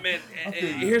 And man, and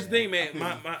here's the thing, man.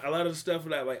 My a lot of the stuff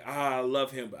that I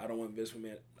love him, but I don't want Vince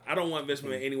McMahon. I don't want Vince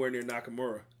McMahon anywhere near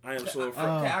Nakamura. I am so afraid.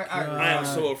 I am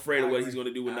so afraid of what he's going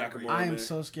to do with Nakamura. I am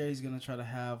so scared he's going to try to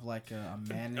have like a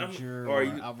manager or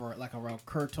like a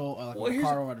Roberto, like a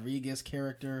Ricardo Rodriguez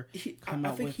character.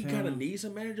 I think he kind of needs a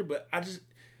manager, but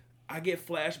I get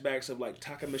flashbacks of like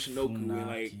Taka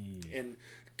Michinoku and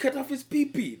cut off his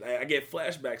pee-pee. Like, I get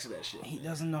flashbacks of that shit. He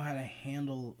doesn't know how to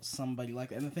handle somebody like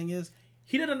that. And the thing is,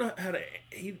 he doesn't know how to.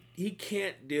 He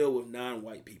can't deal with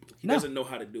non-white people. He doesn't know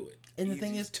how to do it. And the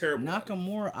thing is, terrible.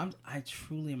 Nakamura, I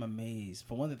truly am amazed.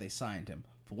 For one, that they signed him.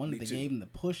 For one, that they gave him the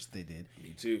push they did.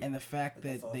 Me too. And the fact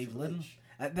that they've let him.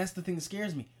 That's the thing that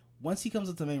scares me. Once he comes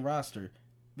up to the main roster,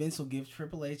 Vince will give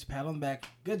Triple H a pat on the back.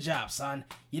 Good job, son.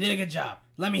 You did a good job.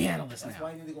 Let me handle this now. That's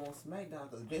why you need to go on SmackDown,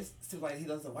 because Vince seems like he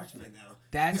doesn't watch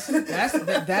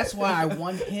SmackDown. That's why I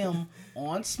want him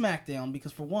on SmackDown,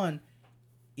 because for one,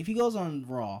 if he goes on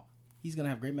Raw, he's going to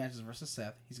have great matches versus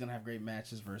Seth. He's going to have great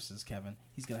matches versus Kevin.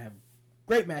 He's going to have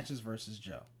great matches versus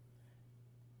Joe.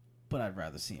 But I'd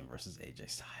rather see him versus AJ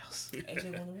Styles.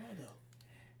 AJ won the Raw,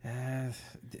 though.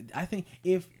 I think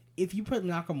if you put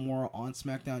Nakamura on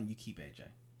SmackDown, you keep AJ.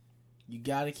 You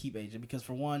got to keep AJ, because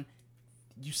for one,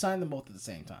 you signed them both at the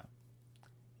same time.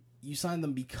 You signed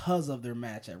them because of their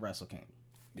match at Wrestle Kingdom.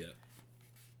 Yeah.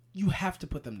 You have to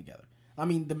put them together. I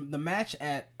mean, the match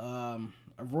at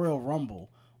Royal Rumble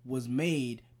was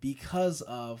made because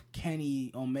of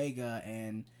Kenny Omega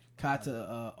and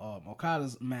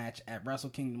Okada's match at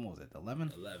Wrestle Kingdom. What was it,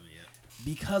 11? 11, yeah.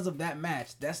 Because of that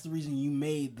match, that's the reason you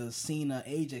made the Cena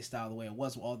AJ style the way it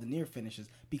was with all the near finishes,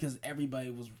 because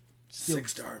everybody was still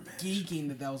 6-star match,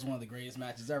 geeking that was one of the greatest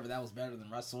matches ever. That was better than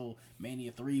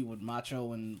WrestleMania 3 with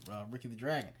Macho and Ricky the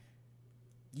Dragon.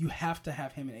 You have to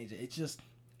have him and AJ. It just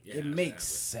it makes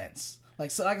sense. Like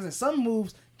I said, some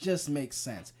moves just make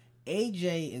sense.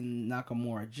 AJ and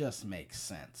Nakamura just make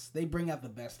sense. They bring out the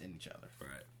best in each other. Right.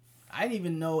 I didn't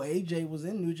even know AJ was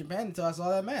in New Japan until I saw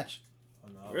that match. Oh,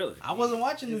 no. Really? I wasn't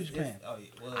watching New Japan.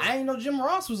 I didn't know Jim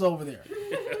Ross was over there.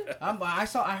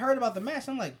 I heard about the match.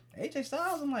 I'm like, AJ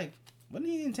Styles. I'm like,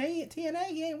 wasn't he in TNA?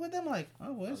 He ain't with them. I'm like,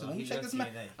 oh, well, let me check this match.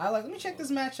 Let me check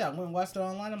this match out. Went and watched it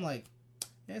online. I'm like,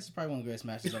 yeah, this is probably one of the greatest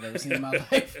matches I've ever seen in my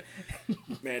life.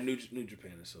 Man, New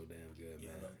Japan is so damn good,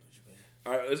 man.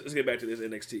 All right, let's get back to this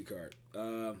NXT card.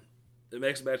 The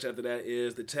next match after that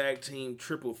is the tag team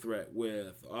triple threat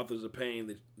with Authors of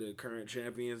Pain, the current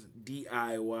champions,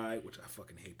 DIY, which I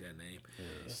fucking hate that name,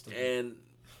 and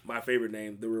my favorite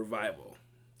name, The Revival.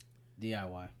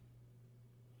 DIY.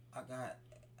 I got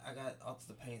Authors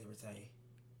of Pain to retain.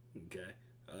 Okay.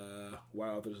 Why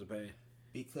Authors of Pain?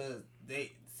 Because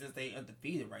since they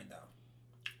undefeated right now,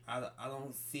 I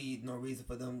don't see no reason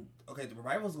for them. Okay, the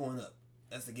Revival's going up.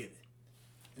 That's a given.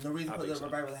 There's no reason for the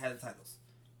Revival to have the titles.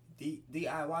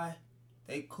 DIY,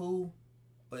 they cool,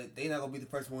 but they not gonna be the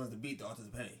first ones to beat the Authors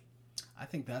of Pain. I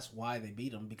think that's why they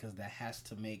beat them, because that has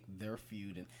to make their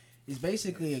feud, and it's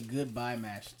basically a goodbye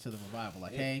match to the Revival.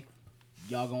 Like, hey,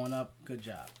 y'all going up, good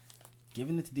job.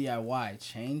 Giving it to DIY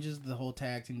changes the whole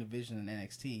tag team division in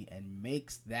NXT and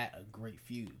makes that a great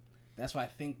feud. That's why I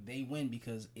think they win,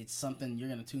 because it's something you're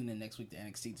gonna tune in next week to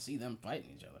NXT to see them fighting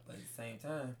each other. But at the same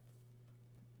time,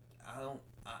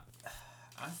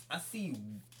 I see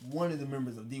one of the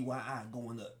members of DIY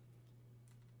going up.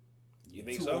 You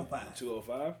think so?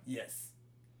 205? Yes.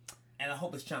 And I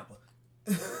hope it's Ciampa.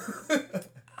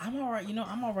 I'm all right.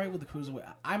 I'm all right with the cruiserweight.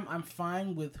 I'm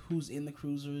fine with who's in the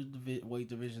cruiserweight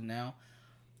division now.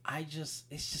 It's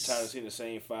just tired of seeing the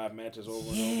same 5 matches over and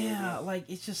over. Yeah, like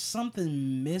it's just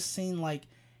something missing. Like,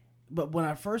 but when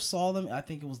I first saw them, I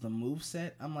think it was the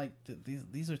moveset. I'm like,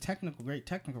 these are great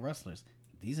technical wrestlers.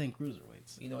 These ain't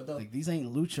cruiserweights. You know what though? Like, these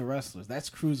ain't lucha wrestlers. That's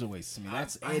cruiserweights to me.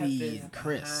 That's Eddie and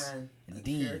Chris and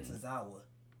Dean. Tozawa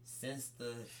since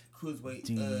the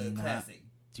cruiserweight classic.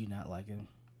 Do you not like him?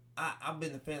 I've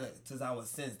been a fan of Tozawa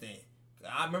since then.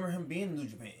 I remember him being in New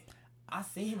Japan. I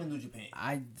seen him in New Japan.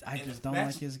 I just don't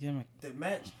like his gimmick. The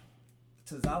match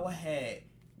Tozawa had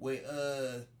with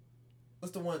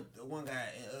what's the one guy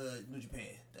in New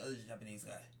Japan? The other Japanese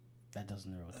guy. That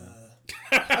doesn't narrow it down.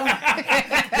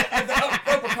 The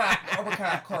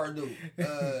uppercut card dude. I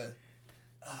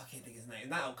can't think of his name.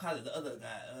 Not Okada, the other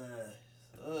guy.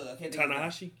 I can't think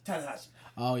Tanahashi? Tanahashi.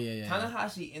 Oh, yeah.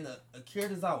 Tanahashi and Akira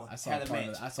Tozawa had a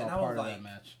match. I saw part of that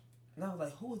match. And I was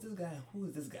like, who is this guy? Who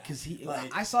is this guy? Because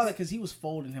I saw that because he was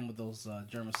folding him with those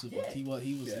German suplex. Yeah.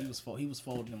 He was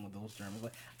folding him with those Germans.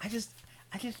 But I just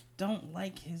don't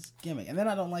like his gimmick. And then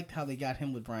I don't like how they got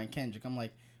him with Brian Kendrick. I'm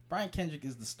like, Brian Kendrick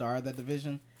is the star of that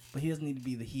division, but he doesn't need to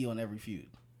be the heel in every feud.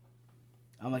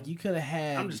 I'm like, you could have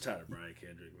had. I'm just tired of Brian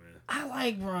Kendrick, man. I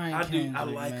like Brian Kendrick. I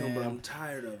like him, but man. I'm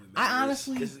tired of him. Man. I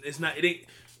honestly, it's not. It ain't.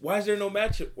 Why is there no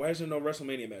match? Why is there no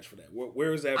WrestleMania match for that?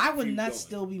 Where is that? I would not going?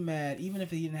 still be mad, even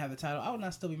if he didn't have the title. I would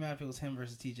not still be mad if it was him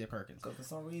versus T.J. Perkins. Because for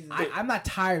some reason, I'm not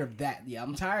tired of that. Yeah,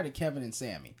 I'm tired of Kevin and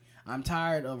Sammy. I'm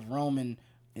tired of Roman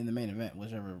in the main event,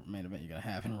 whichever main event you're gonna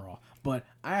have in Raw. But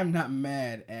I am not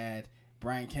mad at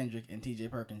Brian Kendrick and T.J.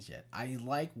 Perkins yet. I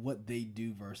like what they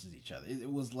do versus each other.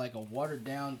 It was like a watered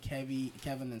down Kevin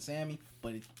and Sammy,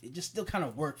 but it just still kind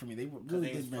of worked for me. They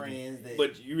really did friends.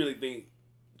 But you really think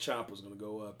Ciampa's gonna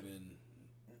go up and?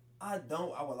 I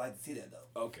don't. I would like to see that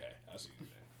though. Okay, I see what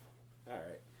you're saying.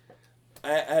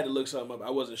 All right, I had to look something up.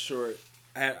 I wasn't sure.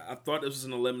 I thought this was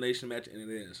an elimination match, and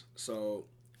it is. So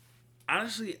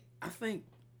honestly, I think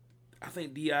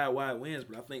DIY wins,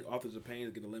 but I think Authors of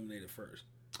Pain get eliminated first.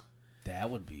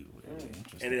 That would be really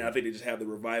interesting. And then I think they just have the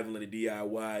Revival and the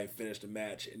DIY finish the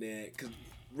match, and then because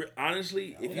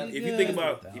honestly, if you think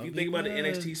about the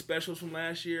NXT specials from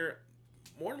last year,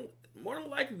 more than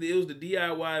likely it was the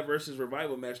DIY versus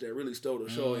Revival match that really stole the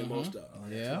show in most of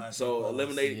them. Yeah. So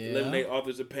eliminate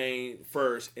Authors of Pain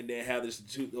first, and then have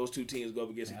those two teams go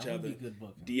up against each other. Good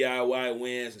booking. DIY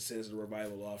wins and sends the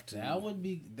Revival off to. That would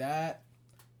be that.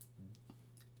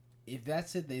 If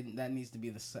that's it, that needs to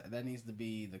be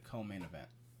the co-main event.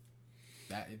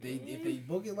 That if they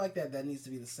book it like that, that needs to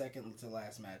be the second to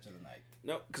last match of the night.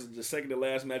 No, because the second to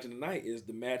last match of the night is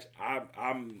the match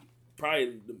I'm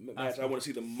probably the match I want to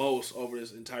see the most over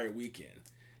this entire weekend.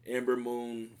 Ember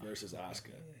Moon versus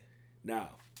Asuka. Now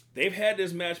they've had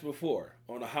this match before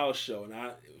on a house show, and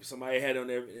somebody had it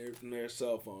on their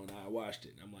cell phone. I watched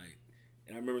it,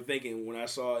 and I remember thinking when I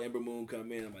saw Ember Moon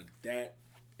come in, I'm like, that's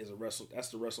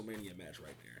the WrestleMania match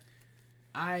right there.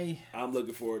 I'm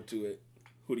looking forward to it.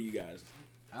 Who do you guys?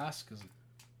 Asuka's.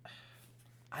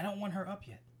 I don't want her up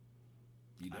yet.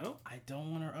 You know? I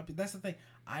don't want her up yet. That's the thing.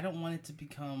 I don't want it to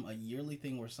become a yearly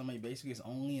thing where somebody basically is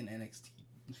only in NXT.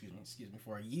 Excuse me,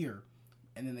 for a year,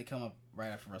 and then they come up right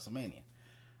after WrestleMania.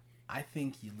 I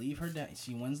think you leave her down.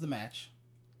 She wins the match.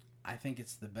 I think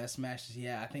it's the best match she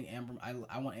had. I think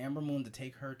I want Ember Moon to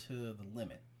take her to the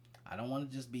limit. I don't want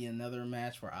to just be another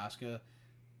match where Asuka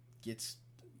gets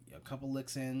a couple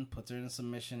licks in, puts her in a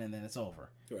submission, and then it's over.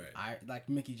 Right. I like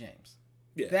Mickie James.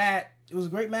 Yeah. It was a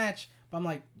great match, but I'm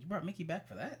like, you brought Mickie back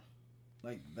for that?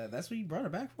 Like that's what you brought her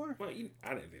back for? Well, I didn't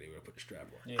think they were gonna put the strap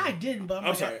on. Yeah. I didn't, but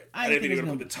I'm sorry. I didn't think they were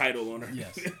gonna put the title on her.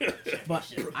 Yes,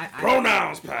 but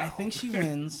pronouns, pal. I think she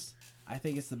wins. I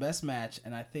think it's the best match,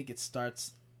 and I think it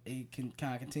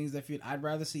kind of continues that feud. I'd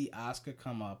rather see Asuka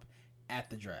come up at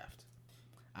the draft.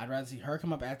 I'd rather see her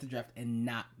come up at the draft and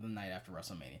not the night after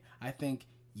WrestleMania. I think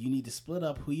you need to split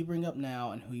up who you bring up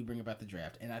now and who you bring up at the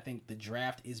draft. And I think the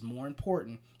draft is more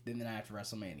important than the night after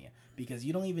WrestleMania. Because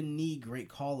you don't even need great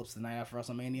call-ups the night after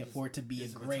WrestleMania for it to be a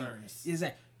great... Is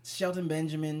that Shelton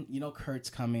Benjamin, Kurt's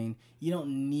coming. You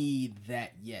don't need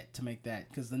that yet to make that.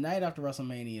 Because the night after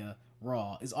WrestleMania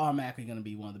Raw is automatically going to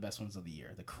be one of the best ones of the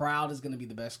year. The crowd is going to be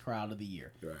the best crowd of the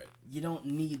year. Right. You don't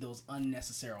need those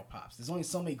unnecessary pops. There's only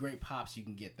so many great pops you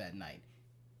can get that night.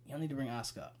 You don't need to bring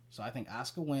Asuka up. So I think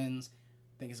Asuka wins.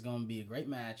 I think it's going to be a great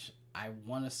match. I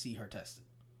want to see her tested.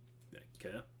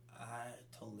 Okay. I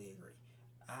totally agree.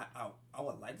 I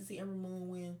would like to see Ember Moon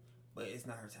win, but it's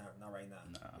not her time. Not right now.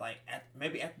 No. Like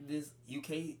maybe after this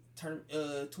UK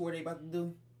tour they about to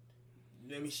do,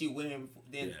 maybe she win.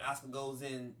 Then Asuka goes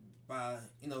in by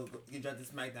get drafted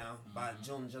to SmackDown by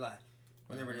June, July,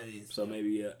 whenever that is. So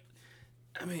maybe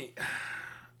I mean,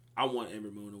 I want Ember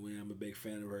Moon to win. I'm a big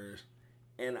fan of hers,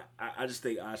 and I just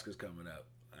think Asuka's coming up.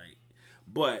 Like,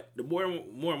 but the more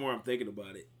and more I'm thinking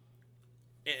about it,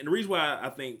 and the reason why I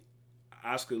think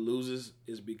Asuka loses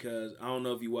is because I don't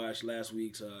know if you watched last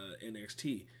week's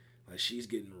NXT. Like, she's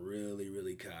getting really,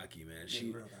 really cocky, man.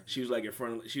 She was like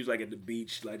she was like at the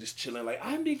beach, like just chilling, like,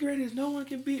 I'm the greatest, no one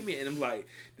can beat me. And I'm like,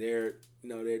 they're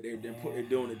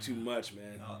doing it too much,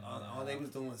 man. All they was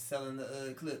doing was selling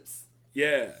the clips.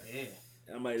 Yeah.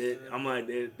 I'm like, I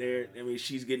mean,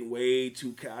 she's getting way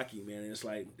too cocky, man. And it's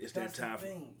like, it's That's that time. The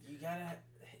thing. You gotta,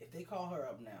 if they call her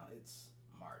up now, it's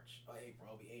March or April.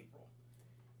 It'll be April.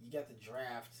 You got the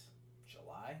draft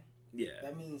July. Yeah.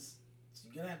 That means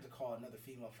you're gonna have to call another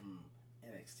female from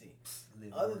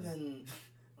NXT. Other than,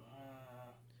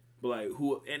 but like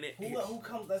who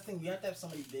comes? That's the thing. You have to have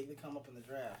somebody big to come up in the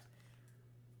draft.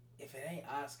 If it ain't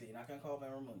Asuka, you're not gonna call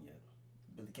Ember Moon yet.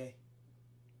 Billy Kay.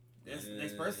 That's the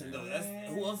next person though. That's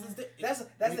who else is there? That's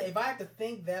if I have to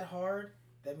think that hard,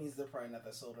 that means they're probably not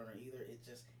that sold on her either.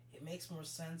 It makes more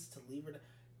sense to leave her.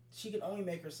 She can only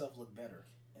make herself look better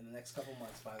in the next couple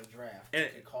months by the draft. And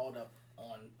get called up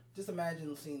on. Just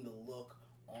imagine seeing the look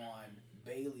on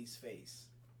Bailey's face,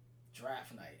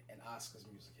 draft night, and Asuka's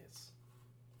music hits.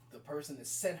 The person that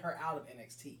sent her out of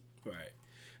NXT. Right.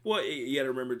 Well, you got to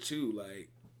remember too, like,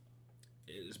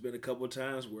 it's been a couple of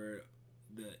times where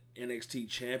the NXT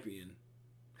champion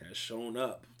has shown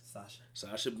up.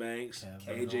 Sasha Banks,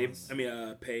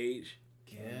 Paige.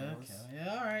 Yeah,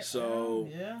 all right. So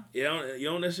you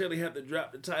don't necessarily have to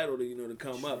drop the title to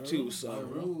come up too.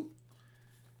 So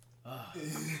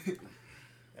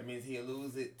that means he'll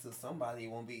lose it to somebody. He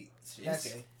won't be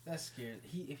Shinsuke. That's scared.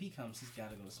 If he comes, he's got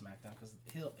to go to SmackDown because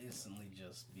he'll instantly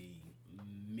just be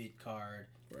mid card,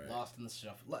 lost in the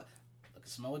shuffle. Look at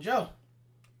Samoa Joe.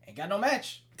 Ain't got no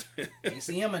match. Ain't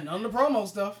see him in none of the promo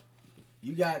stuff.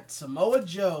 You got Samoa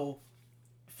Joe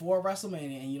for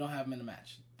WrestleMania and you don't have him in the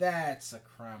match. That's a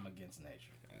crime against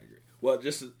nature. I agree. Well,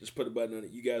 just put a button on it.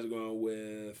 You guys are going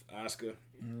with Asuka.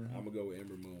 Mm-hmm. I'm going to go with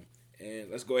Ember Moon. And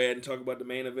let's go ahead and talk about the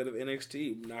main event of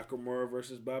NXT. Nakamura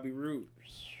versus Bobby Roode.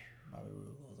 Bobby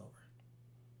Roode goes over.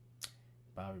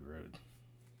 Bobby Roode.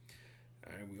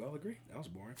 All right, we all agree. That was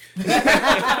boring.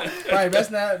 Right, best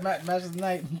match of the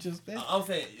night. I'll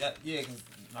say, because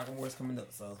Nakamura's coming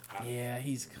up, so. Yeah,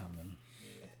 he's coming.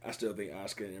 Yeah. I still think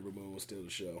Asuka and Ember Moon will steal the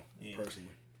show, personally.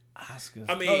 Asuka.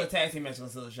 The tag team match will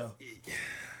steal the show.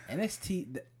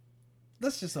 NXT,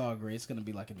 let's just all agree it's going to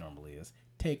be like it normally is.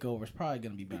 Takeover is probably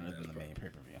going to be better than the main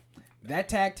pay-per-view. That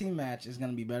tag team match is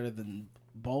going to be better than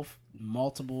both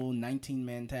multiple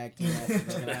 19-man tag team matches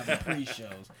they're going to have in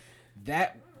pre-shows.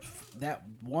 That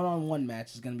one-on-one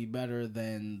match is going to be better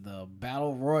than the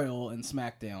Battle Royal in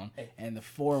SmackDown and the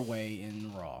 4-way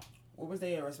in Raw. What was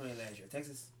they at WrestleMania last year?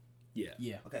 Texas?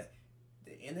 Yeah. Okay.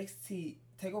 The NXT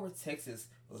Takeover Texas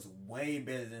was way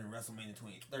better than WrestleMania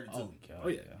 32. Oh, God. Oh,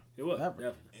 yeah. It was.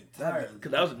 Entirely.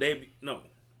 Because that was a debut. No.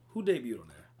 Who debuted on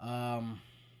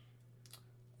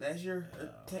that? Last year,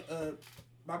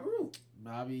 Bobby Roode.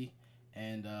 Bobby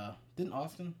and didn't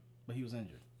Austin, but he was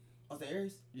injured. Austin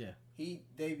Aries? Yeah. He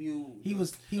debuted. He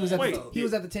was at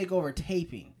the Takeover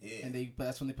taping, and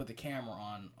that's when they put the camera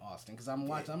on Austin. Because I'm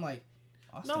watching, I'm like,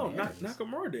 Austin Aries.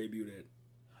 Nakamura debuted it.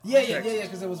 Yeah,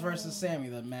 because it was versus Sammy,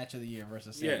 the match of the year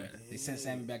versus Sammy. Yeah. They sent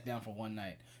Sammy back down for one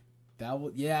night.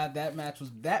 That match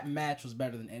was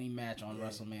better than any match on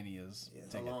WrestleMania's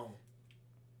ticket. Long.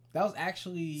 That was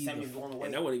actually Sammy's going away.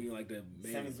 And that wasn't even like the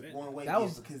main Sammy's event. going away. That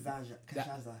was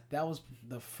that was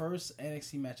the first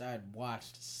NXT match I had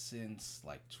watched since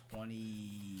like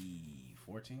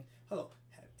 2014. Hello,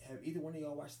 have either one of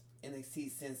y'all watched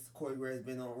NXT since Corey Graves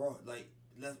been on Raw? Like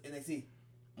left NXT?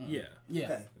 Mm-hmm. Yeah.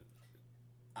 Okay.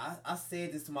 I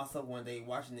said this to myself one day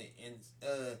watching it, and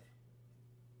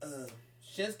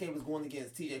Shinsuke was going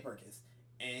against TJ Perkins,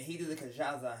 and he did the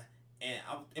Kajaza, and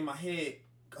in my head,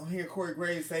 I'm hearing Corey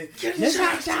Graves say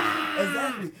Kajaza!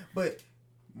 Exactly. But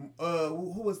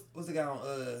who was the guy on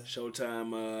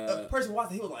Showtime? Person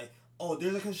Watson, he was like, "Oh,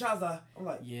 there's a Kajaza." I'm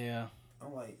like, yeah.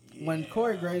 When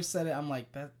Corey Graves said it, I'm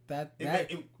like, that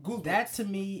to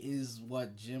me is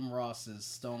what Jim Ross's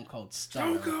Stone Cold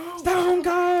Stone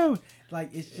Cold.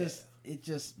 Like He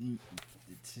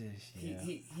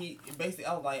basically,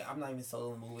 I was like, I'm not even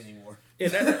sold on the move anymore. Yeah,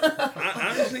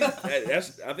 honestly,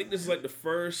 I think this is like the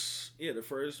first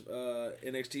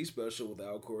NXT special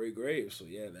without Corey Graves. So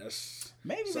yeah, that's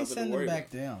maybe they send him back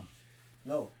down.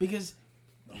 No, because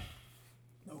I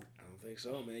don't think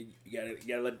so, man. You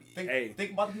gotta let.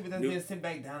 Think about the people that's been sent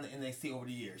back down to NXT over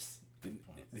the years.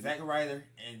 Zack Ryder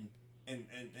and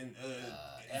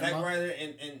Zack Ryder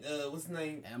and what's his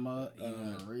name? Emma,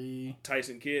 Eva Marie,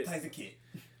 Tyson Kidd.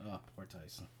 Oh, poor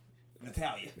Tyson.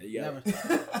 Natalia. You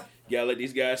gotta let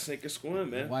these guys sink or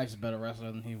swim, man. His wife's a better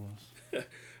wrestler than he was.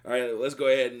 All right, let's go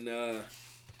ahead and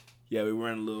we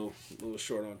run a little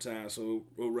short on time, so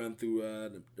we'll run through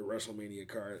the WrestleMania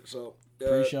card. So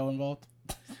pre-show involved.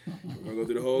 We're gonna go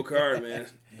through the whole card, man.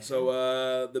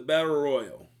 So the Battle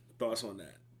Royal, thoughts on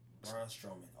that? Braun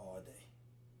Strowman all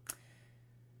day.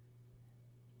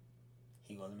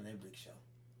 He gonna eliminate Big Show.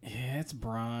 Yeah, it's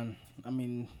Braun. I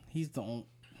mean, he's the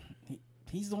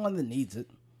one that needs it.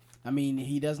 I mean,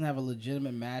 he doesn't have a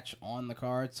legitimate match on the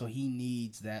card, so he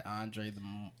needs that Andre the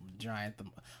Giant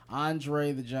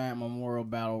Memorial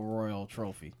Battle Royal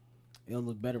trophy. It'll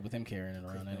look better with him carrying it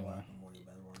around anyway.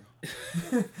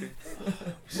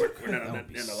 We're not allowed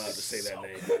to say that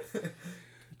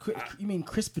name. You mean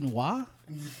Chris Benoit?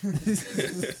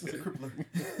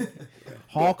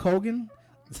 Hulk Hogan?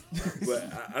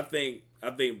 But I think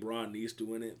Braun needs to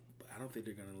win it. But I don't think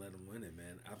they're gonna let him win it,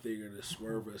 man. I think they're gonna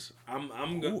swerve us.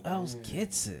 Who else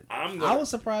gets it? I was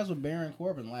surprised with Baron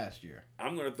Corbin last year.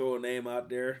 I'm gonna throw a name out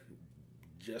there,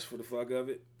 just for the fuck of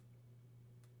it.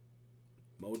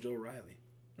 Mojo Rawley.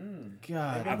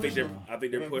 God, I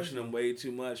think they're pushing him way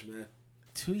too much, man.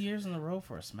 2 years in a row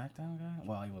for a SmackDown guy.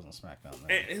 Well, he wasn't SmackDown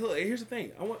then. And look, here's the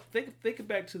thing. I want think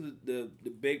back to the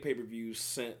big pay-per-views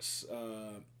since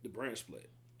the brand split.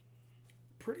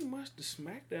 Pretty much the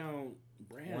SmackDown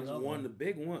brand has won the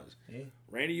big ones. Yeah.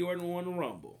 Randy Orton won the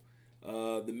Rumble.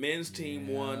 The men's team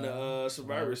won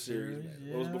Survivor Series.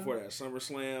 What was before that?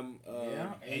 SummerSlam.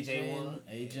 AJ won.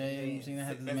 AJ and Cena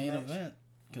had the main event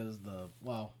because the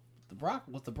Brock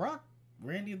was the Brock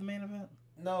Randy the main event.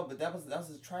 No, but that was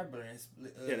his tri-brand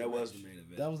split. That was the main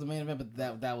event. That was the main event,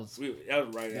 but that was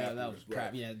right. Yeah, that was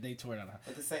crap. Yeah, they tore it out.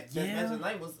 But the same match of the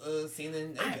night was Cena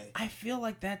and AJ. I feel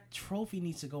like that trophy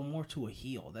needs to go more to a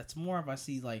heel. That's more if I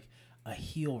see like a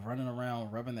heel running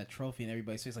around rubbing that trophy in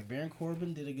everybody's face. Like Baron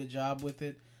Corbin did a good job with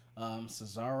it.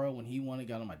 Cesaro, when he won it,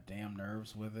 got on my damn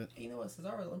nerves with it. You know what?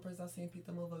 Cesaro, the only person I've seen pick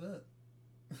them over good.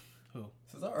 Who?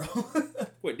 Cesaro.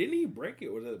 Wait, didn't he break it,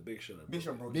 or was that Big Show? Big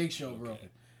Show broke it. Big Show broke it.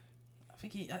 I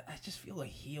think I just feel a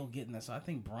heel getting that. So I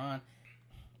think Braun.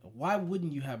 Why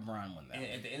wouldn't you have Braun win that? And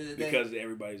at the end of the day, because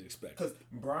everybody's expecting. Because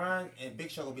Braun and Big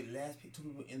Show will be the last two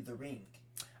people in the ring.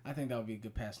 I think that would be a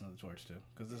good passing of the torch too,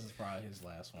 because this is probably his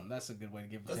last one. That's a good way to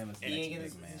give him his next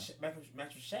big man.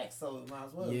 Match with Shaq, so it might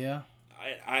as well. Yeah,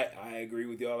 I agree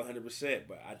with y'all 100%,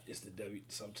 but it's the W.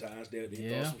 Sometimes they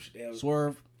throw some shit.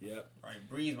 Swerve. Yep. Right,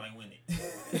 Breeze might win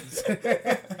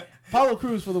it. Apollo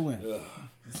Crews for the win.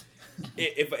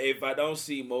 If I don't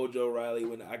see Mojo Rawley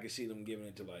win, I can see them giving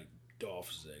it to like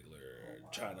Dolph Ziggler,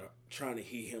 trying to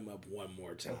heat him up one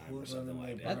more time or something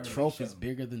like that. That trophy's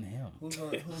bigger than him. Who's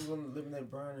gonna eliminate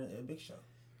Braun and Big Show?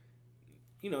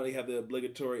 You know, they have the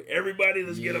obligatory everybody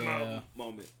let's get him out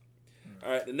moment.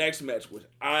 All right, the next match, which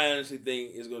I honestly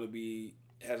think is going to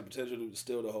has the potential to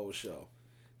steal the whole show.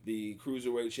 The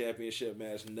Cruiserweight Championship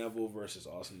match, Neville versus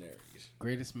Austin Aries.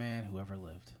 Greatest man who ever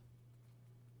lived.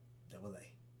 Double A.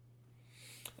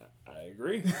 I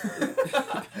agree.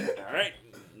 All right,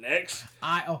 next.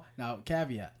 Now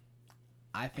caveat.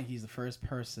 I think he's the first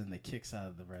person that kicks out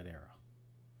of the Red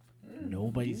Arrow.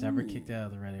 Nobody's ever kicked out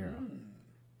of the Red Arrow.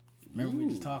 Remember we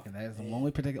were just talking. That is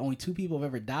the only two people have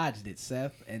ever dodged it: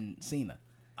 Seth and Cena.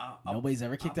 Nobody's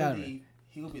ever kicked out of it.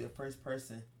 He will be the first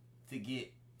person to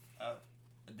get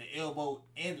the elbow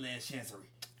and last chancery.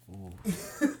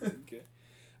 Okay.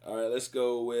 All right, let's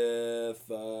go with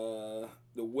the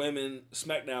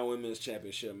SmackDown Women's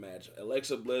Championship match.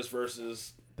 Alexa Bliss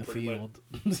versus the Field.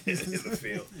 The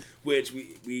Field. Which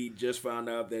we just found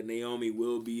out that Naomi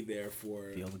will be there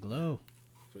for Feel the Glow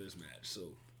for this match. So,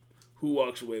 who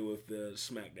walks away with the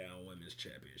SmackDown Women's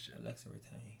Championship? Alexa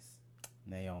retains.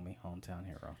 Naomi, hometown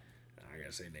hero. I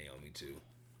gotta say Naomi too.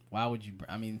 Why would you?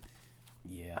 I mean,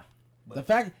 yeah. But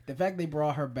the fact they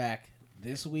brought her back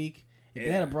this week. If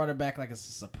they had brought her back like a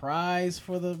surprise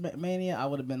for the Mania, I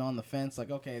would have been on the fence. Like,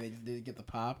 okay, they did get the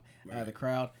pop out of the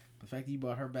crowd. The fact that you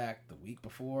brought her back the week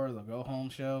before the go home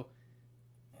show,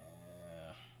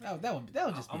 that would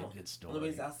just be a good story. The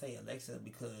reason I say Alexa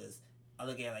because I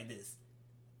look at it like this: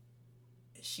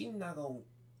 she's not gonna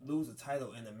lose a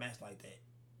title in a match like that,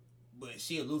 but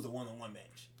she'll lose a one-on-one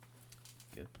match.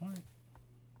 Good point.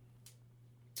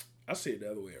 I see it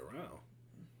the other way around.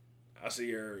 I see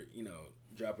her,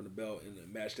 dropping the belt in a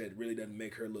match that really doesn't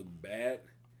make her look bad,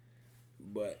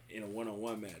 but in a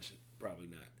one-on-one match, probably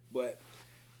not. But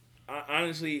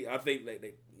honestly, I think that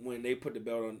when they put the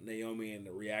belt on Naomi and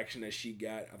the reaction that she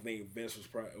got, I think Vince was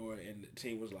and the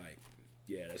team was like,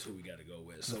 "Yeah, that's who we got to go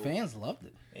with." So the fans loved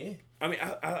it. Yeah. I mean,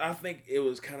 I think it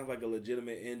was kind of like a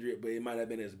legitimate injury, but it might have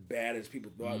been as bad as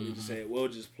people thought. We just said, "We'll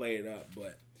just play it up."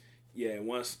 But yeah,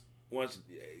 once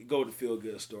go to feel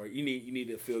good story. You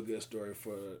need a feel good story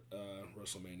for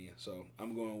WrestleMania. So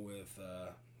I'm going with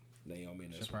Naomi.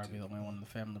 She'll probably be the only one in the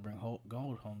family to bring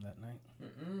gold home that night.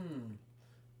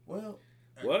 Well,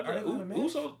 what?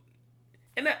 Who's on?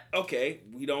 And that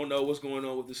we don't know what's going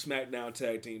on with the SmackDown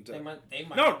tag team. They might.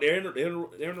 No, they're in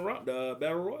the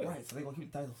Battle Royal. Right, so they're gonna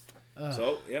keep the titles.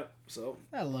 So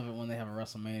I love it when they have a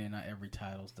WrestleMania and not every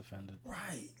title's defended.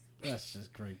 Right. That's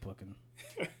just great booking.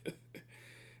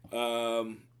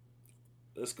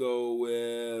 Let's go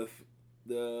with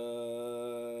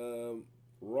the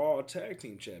Raw Tag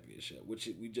Team Championship, which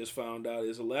we just found out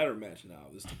is a ladder match now.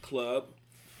 It's the Club,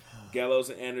 Gallows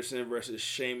and Anderson versus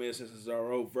Sheamus and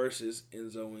Cesaro versus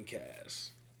Enzo and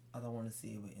Cass. I don't want to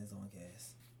see it with Enzo and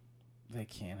Cass. They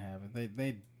can't have it.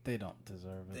 They don't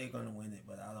deserve it. They're gonna win it,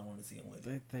 but I don't want to see them win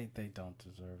it. They don't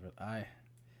deserve it.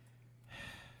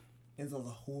 Enzo's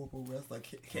a horrible wrestler.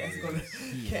 Cass is going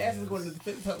to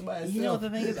defend something by himself. You know, the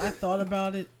thing is, I thought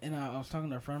about it, and I was talking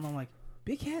to a friend. I'm like,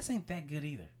 Big Cass ain't that good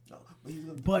either. No,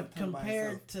 but But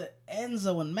compared to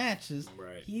Enzo in matches,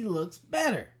 he looks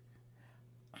better.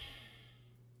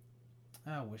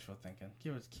 Wishful thinking.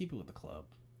 Keep it with the club.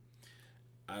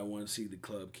 I want to see the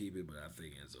club keep it, but I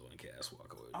think Enzo and Cass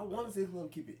walk away. I want to see the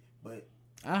club keep it, but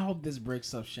I hope this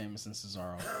breaks up Sheamus and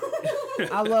Cesaro.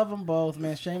 I love them both,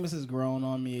 man. Sheamus has grown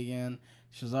on me again.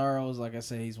 Cesaro's, like I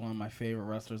say, he's one of my favorite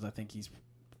wrestlers. I think he's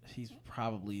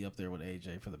probably up there with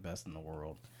AJ for the best in the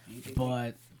world.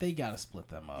 But they got to split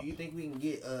them up. Do you think we can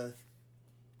get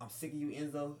I'm sick of you,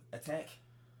 Enzo attack?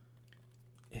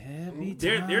 Every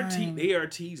time. They are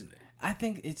teasing it. I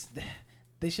think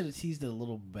they should have teased it a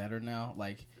little better now.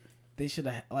 Like they should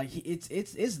have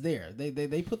it's there.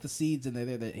 They put the seeds in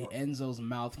there that Enzo's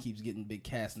mouth keeps getting Big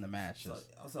Cass in the matches. So,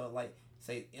 also, like,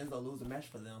 say Enzo lose a match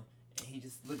for them, and he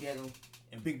just look at him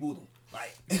and big boot him.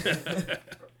 Like, that'll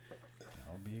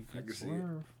be a good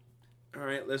swerve. All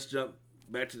right, let's jump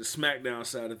back to the SmackDown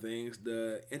side of things.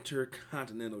 The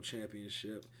Intercontinental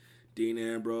Championship. Dean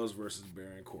Ambrose versus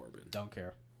Baron Corbin. Don't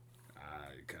care. I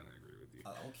kind of agree with you.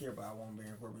 I don't care, but I want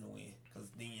Baron Corbin to win because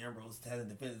Dean Ambrose hasn't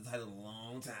defended the title in a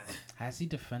long time. Has he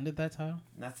defended that title?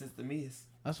 Not since The Miz.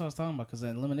 That's what I was talking about, because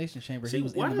in Elimination Chamber, he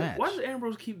was in the match. Why does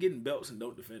Ambrose keep getting belts and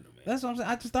don't defend them, man? That's what I'm saying.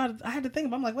 I just thought, I had to think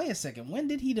about it. I'm like, wait a second. When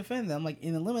did he defend them? Like,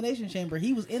 in Elimination Chamber,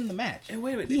 he was in the match. And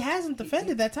wait a minute. He hasn't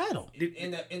defended that title.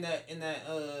 In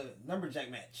that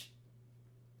lumberjack match.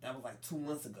 That was like 2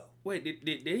 months ago. Wait,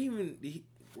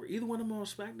 were either one of them on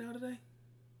SmackDown today?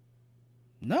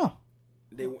 No.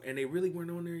 They really weren't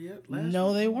on there yet?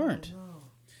 No, they weren't. No.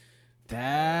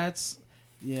 That's...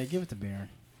 Yeah, give it to Baron.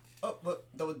 Oh, but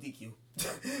that was DQ.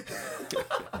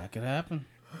 That could happen.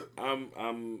 I'm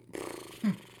gonna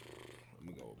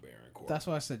go with Baron Corbin. That's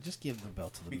why I said just give the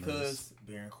belt to the Miz. Because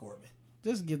Baron Corbin.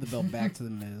 Just give the belt back to the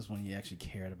Miz when you actually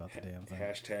cared about the damn thing.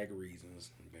 Hashtag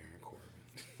reasons. Baron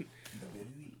Corbin.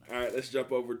 All right, let's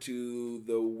jump over to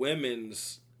the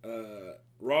women's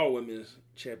Raw Women's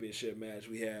Championship match.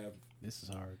 We have this is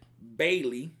hard.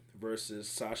 Bayley versus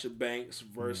Sasha Banks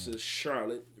versus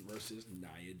Charlotte versus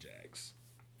Nia Jax.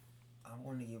 I'm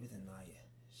going to give it to Nia.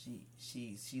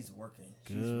 She's working.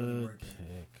 She's Good really working.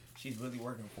 pick. She's really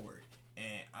working for it.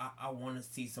 And I want to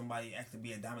see somebody actually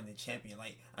be a dominant champion.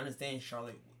 Like, I understand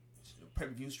Charlotte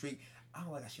pay-per-view streak. I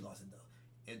don't like how she lost it, though.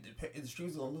 If the streak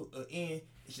was going to end,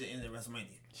 it should have ended at WrestleMania.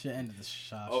 Should have ended the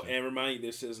shot. Oh, and remind you,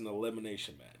 this is an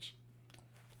elimination match.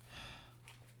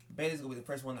 Bayley's going to be the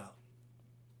first one out.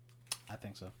 I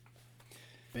think so.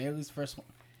 Bayley's the first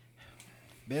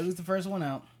one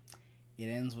out. It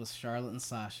ends with Charlotte and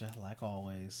Sasha, like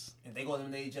always. And they go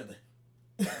eliminate each other.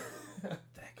 That could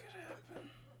happen.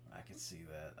 I could see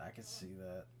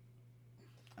that.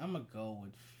 I'm going to go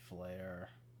with Flair.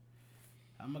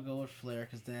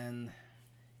 Because then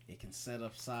it can set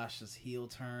up Sasha's heel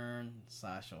turn.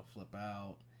 Sasha will flip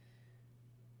out.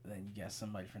 Then you got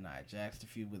somebody for Nia Jax to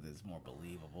feud with. It's more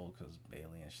believable because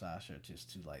Bayley and Sasha are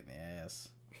just too light in the ass.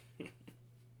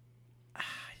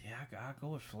 Yeah, I'll go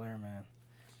with Flair, man.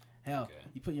 Hell,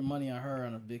 you put your money on her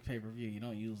on a big pay-per-view. You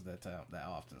don't use that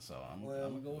often, so I'm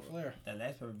gonna go with Flair. That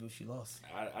last pay-per-view she lost.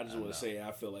 I just want to say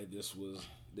I feel like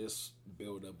this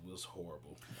build-up was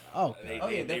horrible. Oh,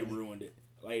 they ruined it.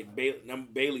 Like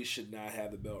Bayley should not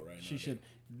have the belt right now. She should.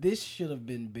 This should have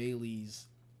been Bayley's.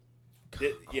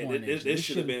 This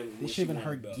should have been. This should have been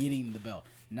her getting the belt,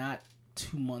 not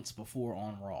 2 months before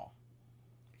on Raw.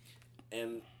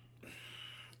 And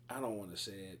I don't want to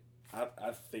say it.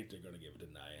 I think they're gonna give it to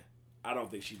Nia. I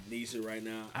don't think she needs it right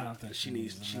now. I don't think she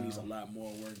needs a lot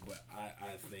more work. But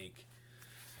I think,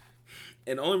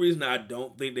 and the only reason I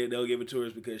don't think that they'll give it to her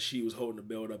is because she was holding the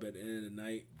belt up at the end of the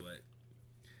night. But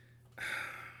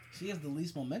she has the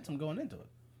least momentum going into it.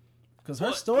 Because her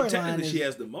storyline technically she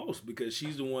has the most because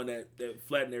she's the one that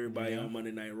flattened everybody on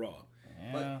Monday Night Raw.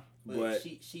 Yeah, but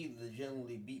she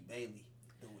legitimately beat Bayley.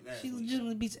 She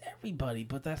legitimately beats everybody,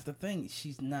 but that's the thing.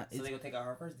 She's not. So they gonna take out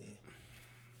her first day.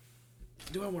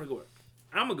 Do I want to go with?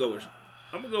 I'm gonna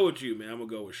go with you, man. I'm gonna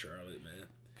go with Charlotte, man.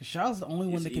 Because Charlotte's the only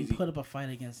one that can put up a fight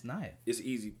against Nia. It's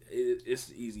easy.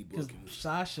 It's easy booking. Because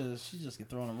Sasha, she just get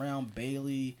thrown around.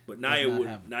 Bayley, but Nia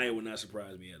would not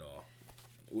surprise me at all.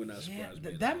 Would not surprise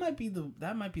me. That might be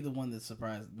the one that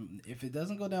surprised. If it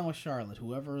doesn't go down with Charlotte,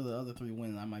 whoever the other three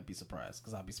win, I might be surprised.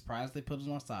 Because I'll be surprised they put it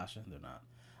on Sasha. They're not.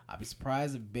 I'll be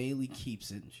surprised if Bayley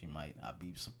keeps it. She might. I'll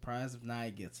be surprised if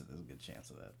Nia gets it. There's a good chance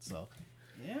of that. So,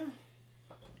 yeah.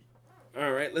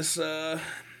 All right, let's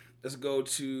go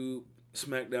to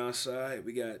SmackDown side.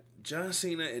 We got John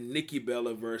Cena and Nikki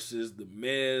Bella versus The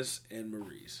Miz and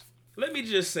Maurice. Let me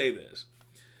just say this.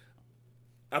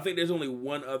 I think there's only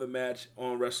one other match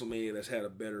on WrestleMania that's had a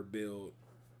better build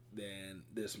than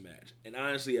this match. And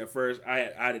honestly, at first,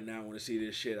 I did not want to see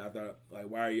this shit. I thought, like,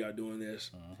 why are y'all doing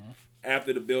this?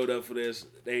 After the build up for this,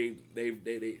 they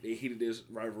heated this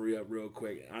rivalry up real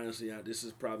quick. Honestly, this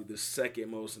is probably the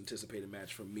second most anticipated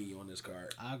match for me on this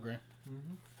card. I agree.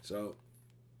 So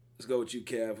let's go with you,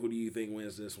 Kev. Who do you think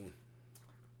wins this one?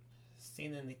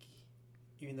 Cena and Nikki.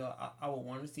 Even though I would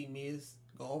want to see Miz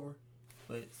go over,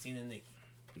 but Cena and Nikki.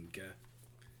 Okay.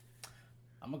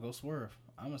 I'm gonna go swerve.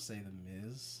 I'm gonna say the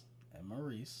Miz and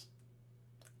Maurice,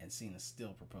 and Cena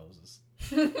still proposes.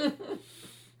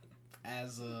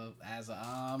 as a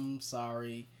I'm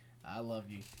sorry, I love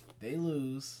you. They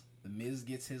lose. The Miz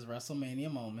gets his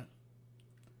WrestleMania moment.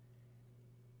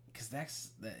 Because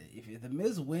if the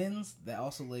Miz wins, that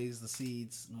also lays the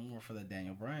seeds more for the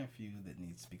Daniel Bryan feud that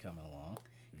needs to be coming along.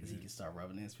 Because he can start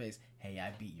rubbing in his face, hey,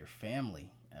 I beat your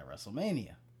family at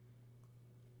WrestleMania.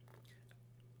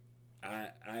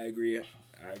 I agree.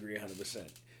 I agree 100%.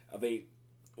 I think,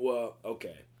 well,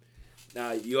 okay.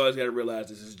 Now, you always got to realize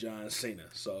this is John Cena,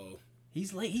 so...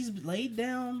 He's laid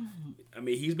down. I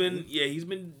mean, he's been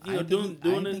doing I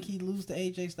didn't think he'd lose to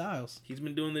AJ Styles. He's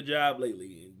been doing the job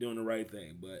lately and doing the right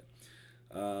thing. But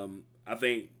I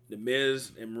think the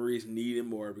Miz and Maurice need him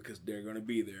more because they're going to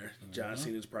be there. John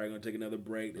Cena's probably going to take another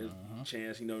break. There's a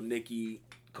chance, Nikki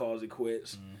calls it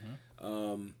quits.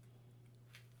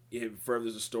 It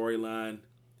furthers the storyline.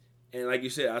 And like you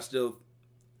said, let's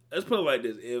put it like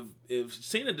this. If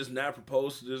Cena does not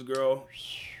propose to this girl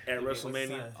at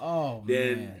WrestleMania,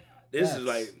 then this is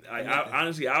like I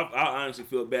honestly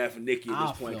feel bad for Nikki at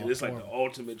this point because it's like the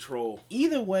ultimate troll.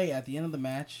 Either way, at the end of the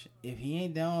match, if he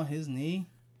ain't down on his knee,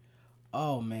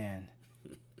 oh man,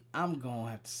 I'm gonna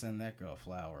have to send that girl a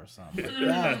flower or something.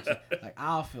 Like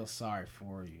I'll feel sorry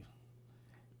for you.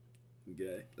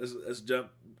 Okay, let's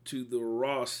jump to the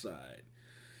Raw side.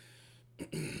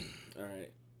 All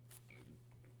right.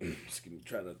 Excuse me,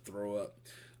 trying to throw up.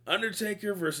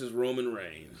 Undertaker versus Roman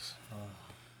Reigns.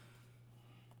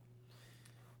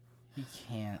 He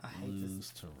can't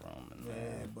lose to Roman.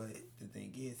 Yeah, but the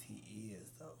thing is, he is,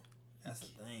 though. That's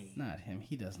the thing. Not him.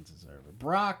 He doesn't deserve it.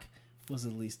 Brock was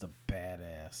at least a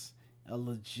badass. A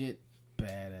legit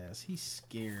badass. He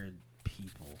scared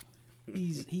people.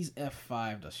 He's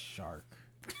F5'd a shark.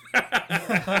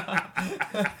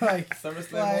 like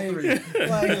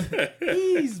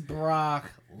he's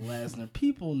Brock Lesnar.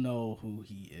 People know who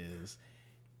he is,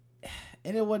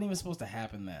 and it wasn't even supposed to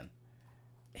happen then.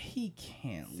 He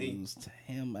can't lose to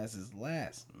him as his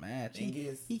last match.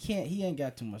 He can't. He ain't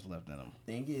got too much left in him.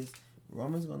 Thing is,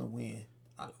 Roman's gonna win.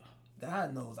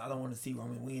 God knows I don't want to see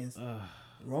Roman wins.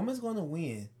 Roman's gonna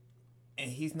win, and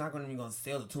he's not gonna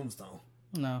sell the tombstone.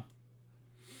 No.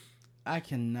 I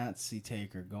cannot see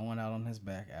Taker going out on his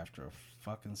back after a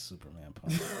fucking Superman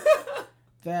punch.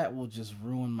 That will just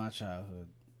ruin my childhood.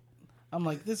 I'm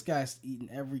like, this guy's eaten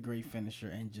every great finisher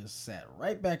and just sat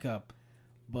right back up.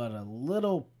 But a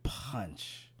little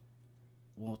punch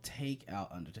will take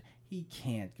out Undertaker. He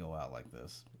can't go out like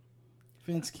this.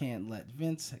 Vince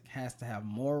has to have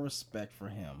more respect for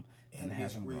him and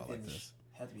have him go out like this.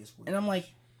 And I'm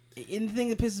like, and the thing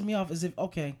that pisses me off is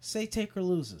say Taker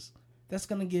loses. That's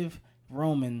going to give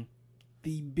Roman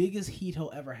the biggest heat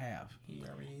he'll ever have.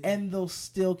 And they'll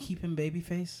still keep him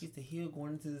babyface. He's the heel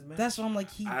going into this match. That's why I'm like,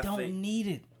 I don't need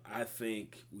it. I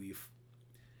think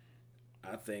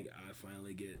I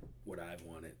finally get what I've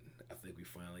wanted. I think we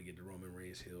finally get the Roman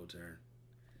Reigns heel turn.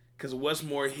 Because what's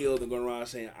more heel than going around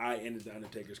saying, I ended the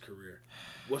Undertaker's career?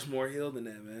 What's more heel than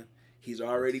that, man? He's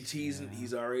already teasing. Yeah.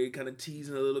 He's already kind of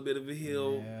teasing a little bit of a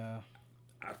heel. Yeah.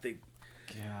 I think...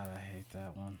 God, I hate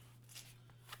that one.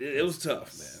 It was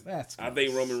tough, man. I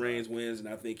think Roman Reigns wins, and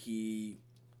I think he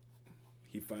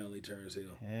finally turns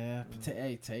heel. Yeah.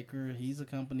 Hey, Taker, he's a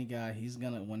company guy.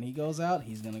 When he goes out,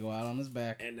 he's gonna go out on his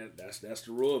back. And that's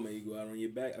the rule, man. You go out on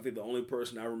your back. I think the only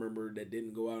person I remember that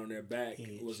didn't go out on their back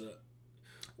was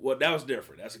well, that was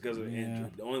different. That's because of an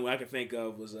injury. The only one I can think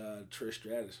of was Trish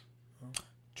Stratus.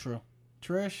 True.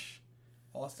 Trish.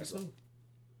 Austin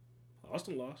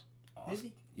lost.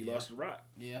 He lost to Rock.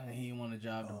 Yeah, he won a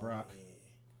job to Brock.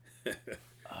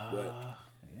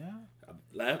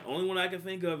 Yeah. Only one I can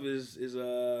think of is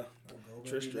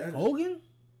Trish Stratus. Hogan?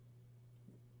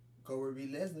 Goldberg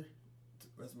beat Lesnar.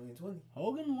 WrestleMania 20.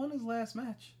 Hogan won his last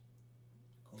match.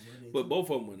 But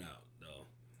both of them went out though.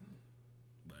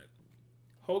 But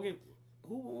Hogan,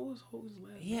 what was Hogan's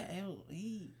last? Yeah,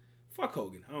 fuck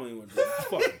Hogan. I don't even want to do it.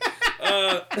 Fuck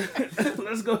him.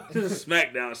 Let's go to the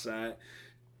SmackDown side.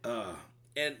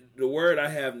 And the word I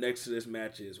have next to this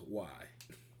match is why.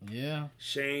 Yeah.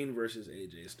 Shane versus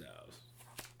AJ Styles.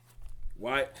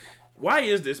 Why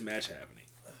is this match happening?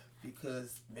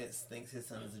 because Vince thinks his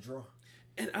son is a draw.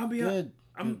 And I'm gonna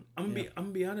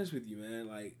be honest with you, man.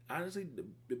 Like honestly,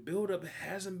 the build up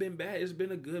hasn't been bad. It's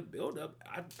been a good build up.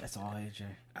 That's all AJ.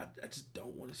 I just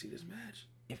don't want to see this match.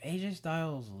 If AJ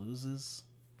Styles loses,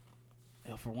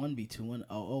 he'll for one be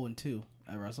 0-2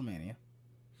 at WrestleMania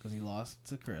because he lost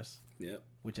to Chris. Yep.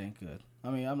 Which ain't good. I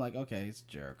mean, I'm like, okay, it's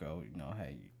Jericho. You know,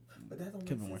 hey. But that don't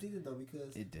make sense either, though,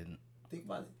 because it didn't. Think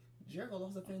about it. Jericho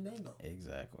lost to Fandango.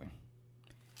 Exactly.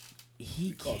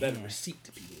 He call that a receipt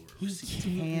to people. He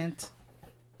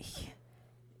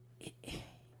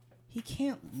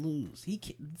can't lose.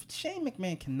 Shane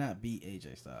McMahon cannot beat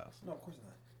AJ Styles. No, of course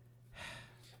not.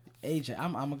 AJ,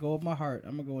 I'm gonna go with my heart.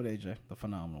 I'm gonna go with AJ, the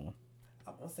phenomenal one.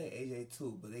 I'm gonna say AJ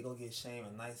too, but they gonna get Shane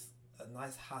a nice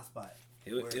hot spot.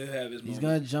 He'll have his. He's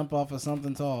gonna jump off of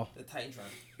something tall. The Titantron.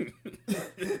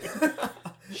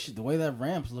 Shit, the way that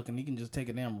ramp's looking, he can just take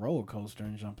a damn roller coaster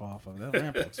and jump off of it. That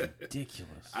ramp looks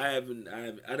ridiculous. I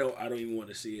don't even want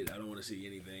to see it. I don't want to see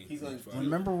anything.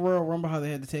 Remember Royal Rumble how they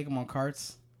had to take him on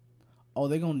carts? Oh,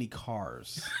 they're gonna need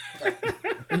cars. They're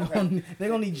gonna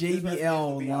need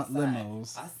JBL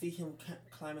limos. I see him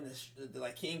climbing the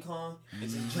like King Kong and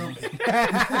just jumping.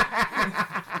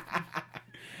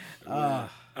 I'm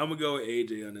gonna go with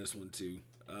AJ on this one too.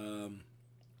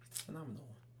 Phenomenal.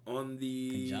 On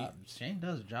the Shane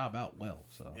does job out well,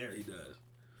 so yeah, he does.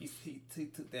 He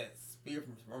took that spear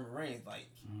from Roman Reigns, like.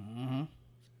 Mm-hmm.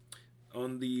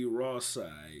 On the Raw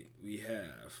side, we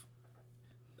have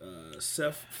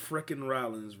Seth frickin'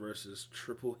 Rollins versus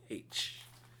Triple H.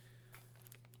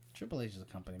 Triple H is a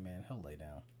company man. He'll lay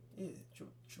down. Yeah,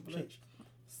 Triple H.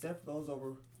 Seth goes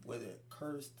over with a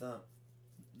curve stump.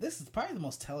 This is probably the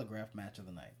most telegraphed match of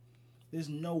the night. There's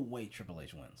no way Triple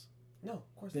H wins. No,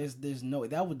 of course not. There's no.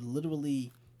 That would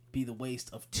literally be the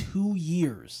waste of 2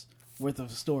 years worth of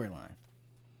storyline.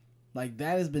 Like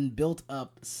that has been built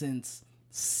up since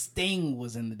Sting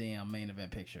was in the damn main event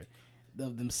picture.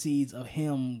 Of them seeds of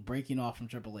him breaking off from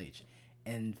Triple H,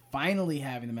 and finally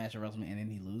having the match at WrestleMania, and then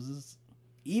he loses.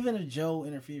 Even if Joe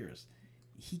interferes,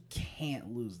 he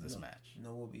can't lose this match. You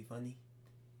know what would be funny?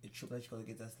 If Triple H goes to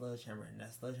get that sledgehammer, and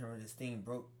that sledgehammer that Sting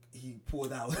broke, he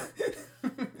pulled out.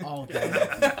 Oh,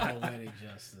 that would be poetic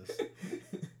justice.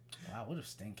 Wow, what if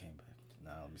Sting came back?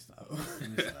 No, let me stop.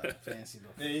 Fancy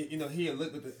little. And, you know, he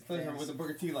looked with the sledgehammer with the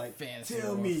Booker T like, fancy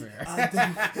tell me. Man,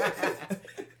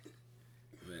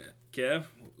 Kev,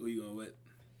 who you going with?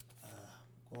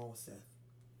 Going with Seth.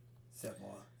 Seth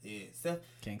Ball. Yeah, Seth.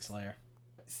 Kingslayer.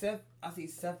 I see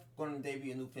Seth going to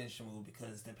debut a new finisher move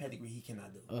because the pedigree he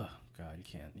cannot do. Oh God, you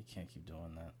can't keep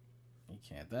doing that. You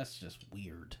can't. That's just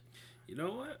weird. You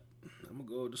know what? I'm gonna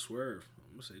go with the swerve.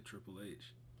 I'm gonna say Triple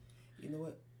H. You know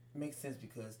what? Makes sense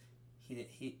because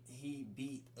he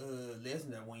beat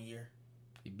Lesnar that 1 year.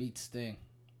 He beat Sting,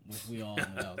 which we all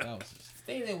know that was.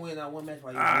 Sting didn't win that one match.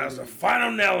 That's the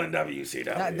final nail in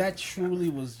WCW. That truly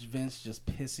was Vince just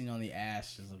pissing on the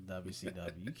ashes of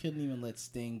WCW. You couldn't even let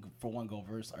Sting for one go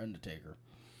versus Undertaker.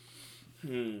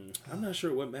 I'm not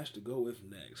sure what match to go with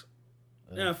next.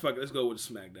 Yeah, fuck it. Let's go with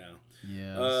SmackDown.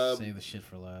 Yeah, save the shit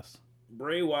for last.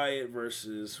 Bray Wyatt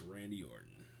versus Randy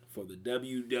Orton for the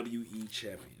WWE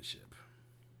Championship.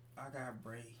 I got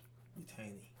Bray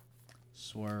retaining.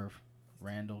 Swerve,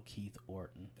 Randall, Keith,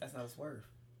 Orton. That's not a swerve.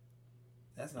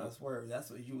 That's not a swerve. That's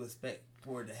what you expect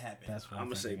for it to happen. That's what I'm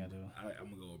gonna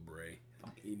go with Bray.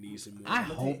 He needs some more. I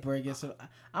hope Bray gets it.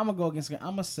 I'm gonna go against. I'm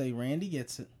gonna say Randy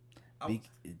gets it.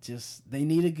 They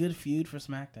need a good feud for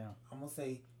SmackDown. I'm gonna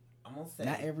say.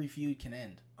 Not every feud can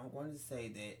end. I'm going to say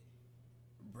that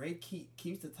Bray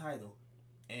keeps the title,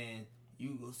 and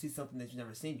you will see something that you've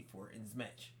never seen before in this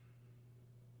match.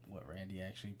 What, Randy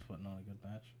actually putting on a good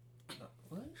match? No,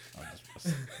 what?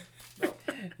 No,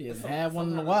 he hasn't had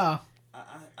one in a while.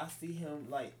 I see him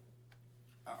like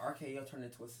a RKO turn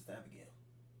into a Sister Abigail.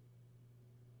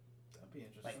 That'd be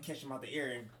interesting. Like catch him out the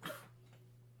air and.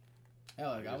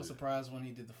 Hell, I was surprised when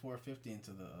he did the 450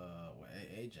 into the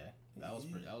AJ. That was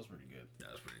pretty good.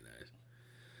 That was pretty nice.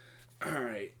 All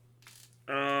right.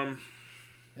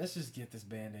 Let's just get this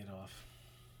Band-Aid off.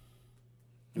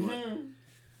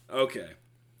 Okay.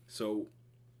 So,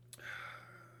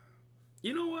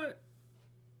 you know what?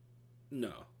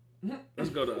 No. Let's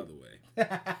go the other way.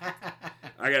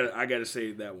 I gotta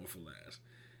save that one for last.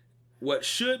 What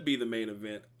should be the main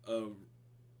event of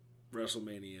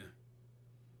WrestleMania: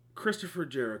 Christopher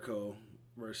Jericho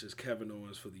versus Kevin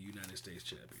Owens for the United States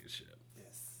Championship.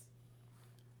 Yes.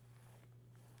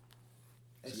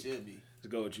 It should be.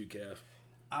 Let's go with you, Kev.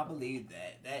 I believe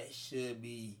that should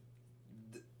be.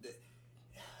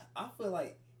 I feel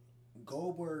like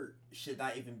Goldberg should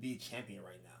not even be champion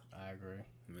right now. I agree.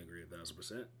 I agree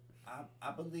 1,000%.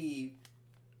 I believe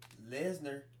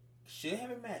Lesnar should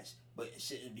have a match, but it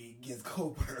shouldn't be against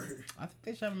Goldberg. I think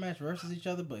they should have a match versus each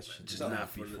other, but it should Just not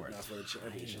for the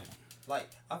championship. Like,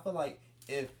 I feel like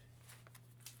if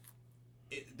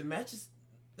the matches,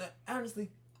 honestly,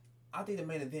 I think the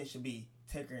main event should be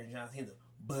Taker and John Cena.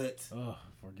 But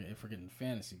if we're getting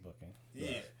fantasy booking,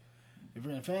 yeah, if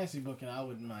we're in fantasy booking, I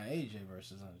wouldn't mind AJ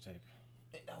versus Undertaker.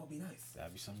 That would be nice.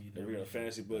 That'd be something you If do. we're gonna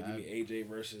fantasy book, you get AJ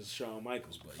versus Shawn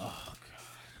Michaels, but Oh god,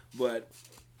 but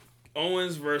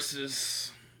Owens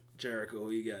versus Jericho,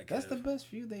 who you got? that's Kev? the best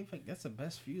feud That's the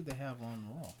best feud they have on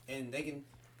Raw. And they can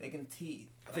tease.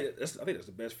 I think that's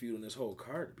the best feud on this whole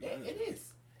card. To be honest. It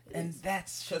is. And that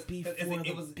should be for the big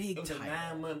It was title.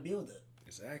 a 9-month build-up.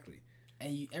 Exactly.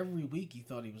 And every week you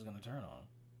thought he was going to turn on him.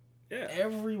 Yeah.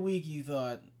 Every week you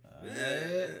thought,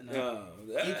 no.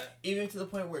 Even to the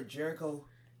point where Jericho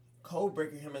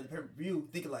code-breaking him at the pay-per-view,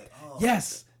 thinking like, oh.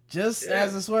 Yes, just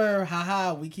as a swerve,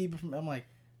 haha, we keep it from, I'm like,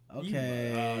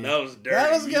 okay. That was dirty.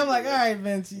 That was good. I'm like, all right,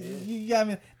 Vince, you got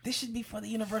me. This should be for the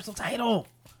Universal title.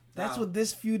 That's what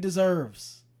this feud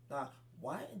deserves. Nah,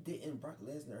 why didn't Brock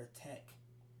Lesnar attack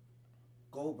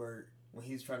Goldberg when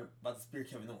he was about to spear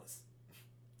Kevin Owens?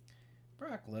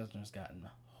 Brock Lesnar's gotten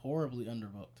horribly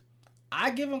underbooked.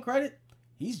 I give him credit.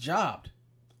 He's jobbed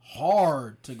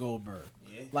hard to Goldberg.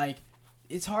 Yeah. Like,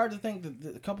 it's hard to think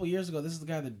that a couple years ago, this is the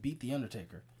guy that beat The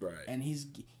Undertaker. Right. And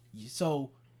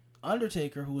so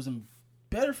Undertaker, who was in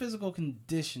better physical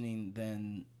conditioning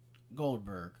than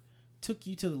Goldberg, took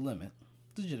you to the limit,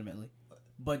 legitimately.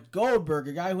 But Goldberg,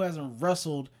 a guy who hasn't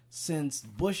wrestled since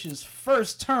Bush's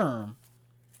first term,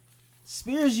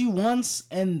 spears you once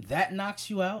and that knocks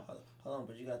you out. Hold on,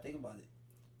 but you gotta think about it.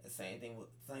 The same thing with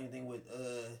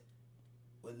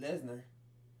Lesnar.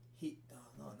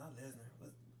 No, not Lesnar.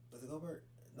 Was it Goldberg?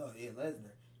 No, yeah,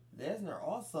 Lesnar. Lesnar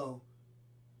also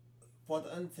fought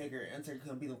the Undertaker. Undertaker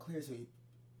couldn't beat him clear, so he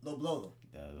low blowed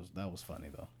him. That was funny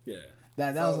though. Yeah.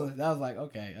 That was like,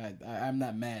 okay, I'm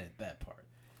not mad at that part.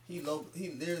 He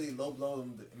literally low blowed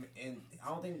him, and I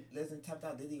don't think Lesnar tapped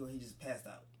out, did he, or he just passed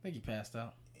out? I think he passed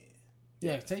out.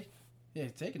 Yeah,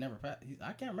 Taker never passed.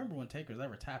 I can't remember when Taker's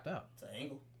ever tapped out. It's an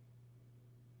angle.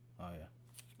 Oh yeah.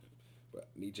 But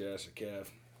meet your ass, Kev,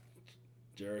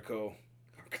 Jericho,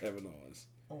 or Kevin Owens.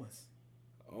 Owens.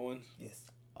 Yes.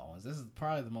 Owens. This is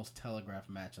probably the most telegraphed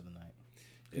match of the night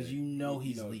because Yeah,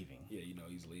 he's leaving. Yeah,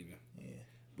 he's leaving. Yeah.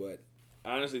 But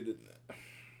honestly,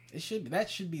 That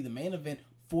should be the main event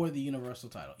for the Universal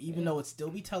title, even though it still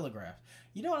be telegraphed.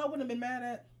 You know what I wouldn't have been mad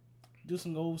at? Do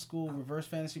some old school reverse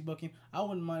fantasy booking. I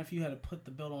wouldn't mind if you had to put the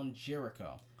belt on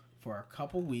Jericho for a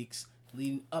couple weeks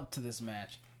leading up to this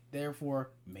match.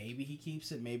 Therefore, maybe he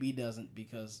keeps it, maybe he doesn't,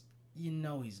 because you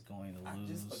know he's going to lose. I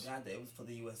just forgot that it was for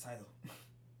the U.S. title.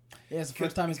 Yeah, it's the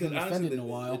first time he's been defended in a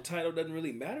while. The title doesn't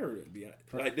really matter. To be honest.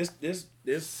 Like this.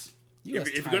 US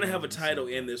If you're gonna have a title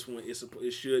in this one,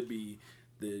 it should be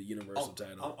the Universal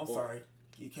title. I'm sorry.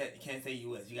 You can't say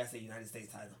U.S. You gotta say United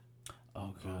States title.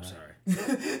 Oh god, I'm sorry.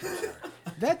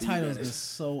 That title has been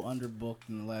so underbooked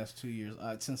in the last 2 years.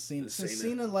 Since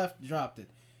Cena dropped it.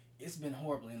 It's been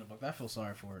horribly underbooked. I feel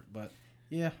sorry for it, but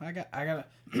yeah, I go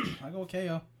with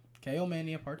KO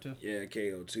Mania Part 2. Yeah,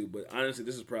 KO too. But honestly,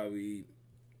 this is probably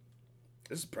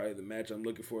the match I'm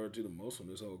looking forward to the most on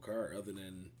this whole card, other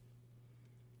than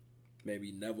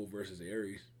maybe Neville versus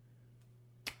Aries.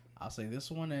 I'll say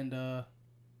this one, and I'll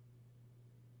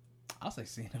say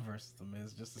Cena versus The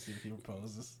Miz just to see if he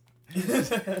proposes.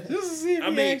 Just to see if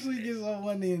he actually gets on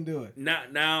one knee and do it.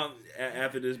 Now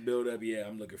after this build up, yeah,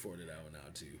 I'm looking forward to that one now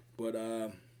too. But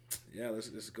yeah,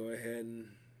 let's go ahead and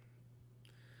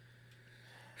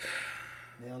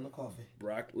nail in the coffin.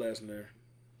 Brock Lesnar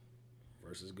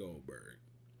versus Goldberg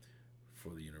for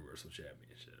the Universal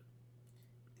Championship.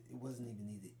 It wasn't even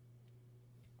needed.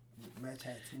 The match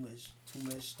had too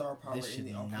much star power This should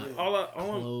in the not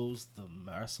close the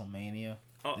WrestleMania.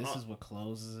 This is what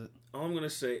closes it. All I'm gonna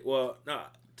say, well, no,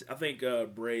 I think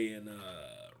Bray and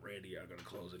Randy are gonna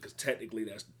close it because technically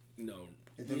that's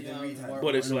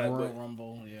but it's like Royal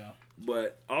Rumble, yeah.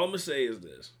 But all I'm gonna say is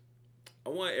this: I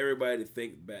want everybody to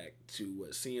think back to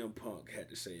what CM Punk had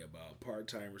to say about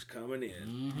part-timers coming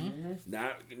in,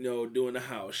 not doing the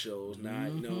house shows, not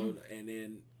and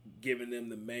then giving them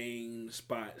the main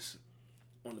spots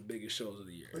on the biggest shows of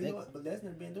the year. But you know what? But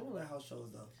Lesnar been doing the house shows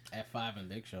though. At 5 and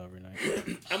Big Show every night.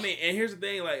 I mean, and here's the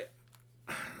thing: like,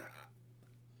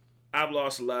 I've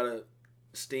lost a lot of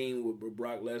steam with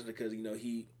Brock Lesnar because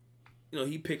he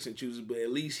picks and chooses, but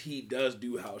at least he does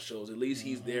do house shows. At least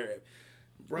he's there.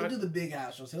 He'll do the big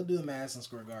house shows. He'll do the Madison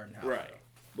Square Garden house show. Right.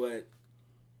 But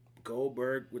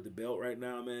Goldberg with the belt right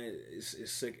now, man,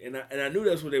 it's sick. And I knew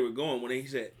that's where they were going when he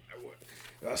said,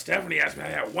 Stephanie asked me, I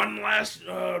had one last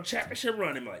championship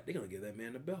run. I'm like, they're going to give that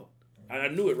man the belt. I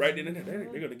knew it right then and there.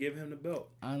 They're going to give him the belt.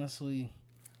 Honestly,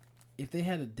 if they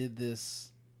had did this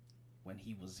when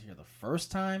he was here the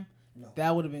first time,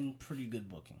 that would have been pretty good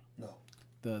booking. No.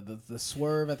 The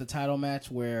swerve at the title match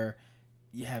where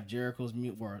you have Jericho's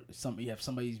mute, where you have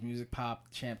somebody's music pop,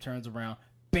 champ turns around,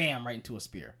 bam, right into a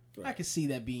spear. Right. I could see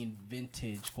that being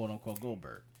vintage, quote unquote,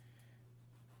 Goldberg.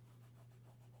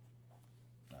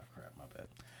 Oh crap, my bad.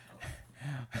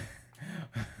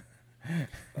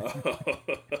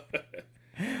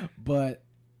 But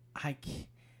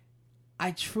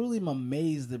I truly am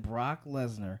amazed that Brock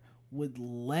Lesnar would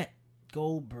let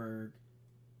Goldberg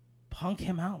punk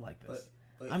him out like this.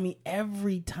 But I mean,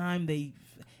 every time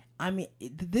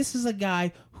this is a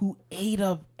guy who ate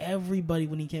up everybody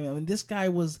when he came out. I mean, this guy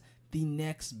was the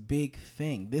next big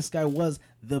thing. This guy was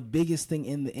the biggest thing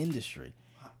in the industry.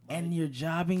 And you're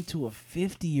jobbing to a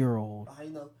 50-year-old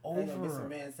over Mr.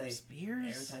 Man say,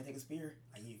 spears? Every time I take a spear,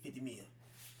 I give you 50 million.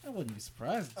 I wouldn't be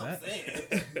surprised at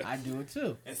that. I do it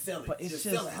too. And sell it. But it's just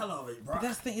sell the hell out of it, bro. But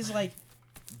that's the thing. It's like,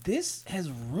 this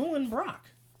has ruined Brock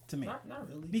to me. Not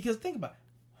really. Because think about it.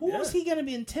 Who was he going to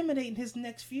be intimidating his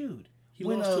next feud? He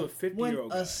lost to a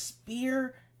 50-year-old guy. When a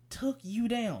spear took you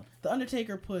down. The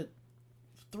Undertaker put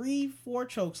 3-4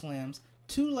 chokeslams,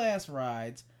 2 last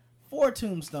rides, 4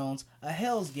 tombstones, a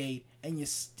Hell's Gate, and you're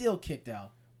still kicked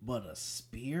out. But a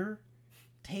spear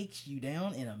takes you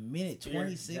down in a minute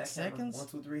 26 seconds? 1,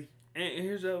 2, 3. And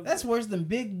here's the That's worse than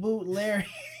Big Boot Larry.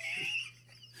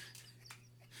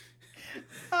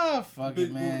 Oh, fuck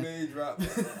it, man.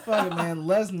 Fuck it, man.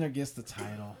 Lesnar gets the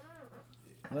title.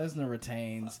 Lesnar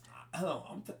retains. I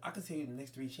can tell you the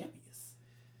next 3 champions.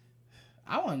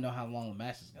 I want to know how long the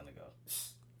match is going to go.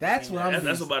 That's what I'm.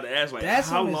 That's about to ask. Like,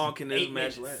 how long can this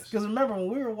match last? Because remember when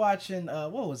we were watching,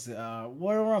 what was it,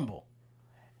 Royal Rumble,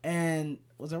 and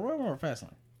was it Royal Rumble or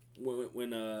Fastlane?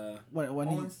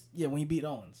 When he beat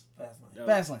Owens.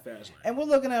 Fastlane. And we're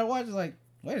looking at it, watching like,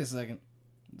 wait a second,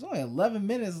 there's only 11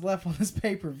 minutes left on this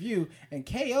pay per view, and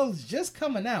KO's just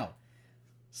coming out.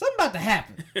 Something about to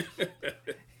happen.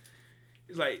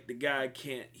 It's like the guy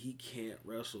can't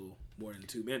wrestle more than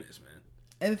 2 minutes, man.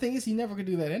 And the thing is, he never could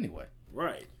do that anyway.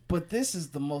 Right. But this is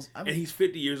the most. I mean, and he's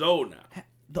 50 years old now.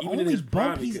 The only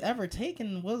bump he's ever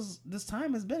taken was this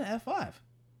time has been an F5.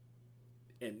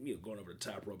 And going over the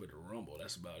top rope at the Rumble.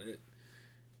 That's about it.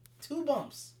 2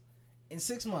 bumps in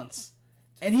 6 months,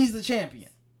 and he's the champion.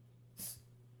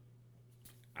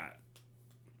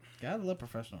 Gotta love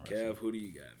professional wrestling. Kev, who do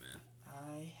you got, man?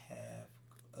 I have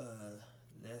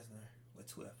Lesnar with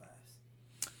 2 F5s.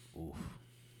 Oof.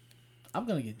 I'm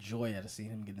gonna get joy out of seeing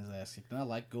him getting his ass kicked. And I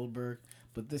like Goldberg,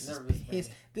 but this is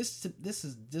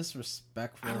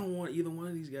disrespectful. I don't want either one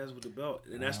of these guys with the belt,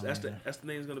 and that's the thing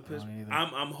that's gonna piss me.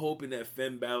 I'm hoping that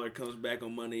Finn Balor comes back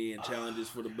on Monday and challenges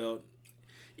for the belt,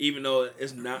 even though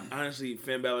it's not. Honestly,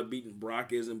 Finn Balor beating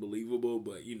Brock isn't believable,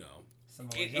 but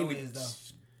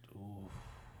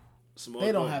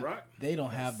they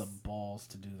don't have the balls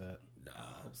to do that. No,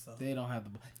 so. They don't have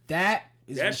the. That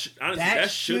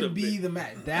should be the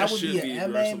match. That would be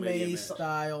an MMA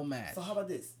style match. So how about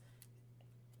this?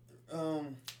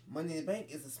 Money in the Bank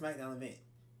is a SmackDown event.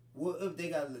 What if they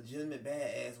got a legitimate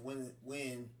badass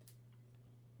win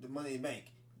the Money in the Bank?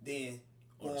 Then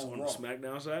go on Raw.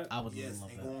 SmackDown side? I would love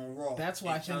that. Go on Raw. That's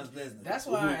why I think. That's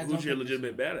why I don't. Who's your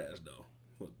legitimate badass though?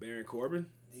 What, Baron Corbin?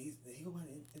 He go by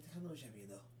the Intercontinental Champion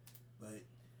though, but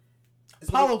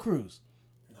Apollo Crews.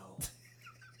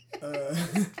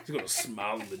 He's gonna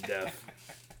smile him to death.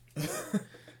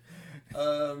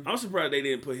 I'm surprised they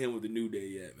didn't put him with the New Day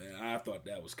yet, man. I thought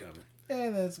that was coming. Yeah,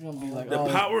 that's gonna be like the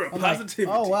power of positivity.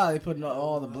 Like, oh wow, they putting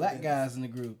all the black guys in the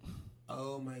group.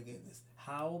 Oh my goodness!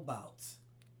 How about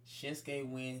Shinsuke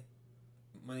win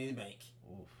Money in the Bank?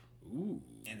 Ooh.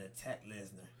 And attack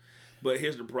Lesnar. But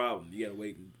here's the problem: you gotta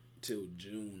wait until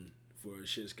June for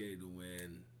Shinsuke to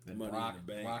win Money in the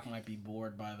Bank. Brock might be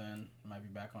bored by then. Might be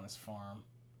back on his farm.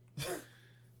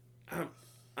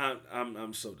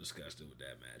 I'm so disgusted with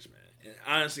that match, man. And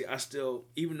honestly, I still,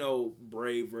 even though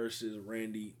Bray versus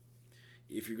Randy,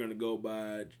 if you're gonna go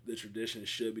by the tradition,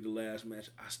 should be the last match,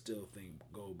 I still think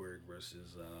Goldberg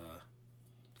versus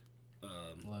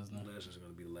Lesnar's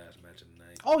gonna be the last match of the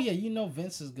night. Oh yeah,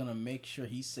 Vince is gonna make sure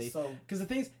he's safe. Because the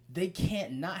thing is, they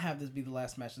can't not have this be the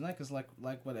last match of the night. Because like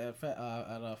what at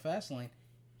Fastlane.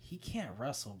 He can't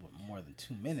wrestle but more than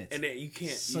 2 minutes, and then you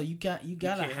can't. So you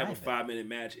gotta have a 5-minute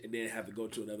match and then have to go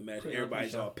to another match. And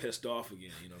everybody's all pissed off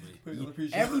again. You know what I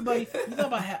mean? Everybody, you know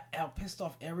about how pissed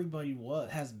off everybody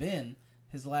has been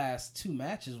his last 2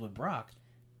 matches with Brock,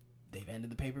 they've ended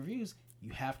the pay-per-views.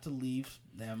 You have to leave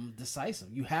them decisive.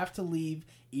 You have to leave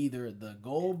either the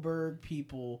Goldberg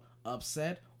people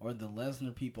upset or the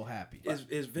Lesnar people happy.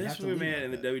 Is Vince McMahon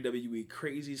in the WWE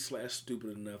crazy /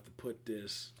 stupid enough to put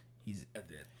this? He's at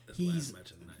that. He's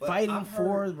match of the night. Fighting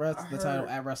for the title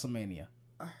at WrestleMania.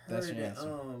 I heard That's your that.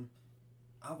 answer.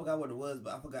 I forgot what it was,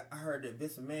 but I heard that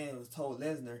Vince McMahon was told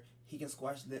Lesnar he can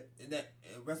squash that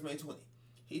WrestleMania 20.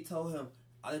 He told him,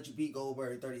 "I'll let you beat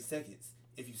Goldberg in 30 seconds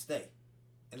if you stay,"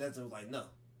 and Lesnar was like, "No."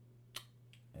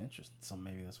 Interesting. So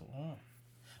maybe that's what.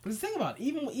 But the thing about it,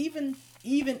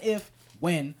 even if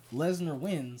when Lesnar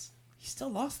wins, he still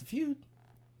lost the feud.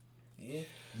 Yeah.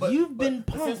 You've been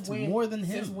punked more than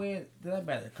him. Since when did that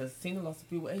matter? Because Cena lost the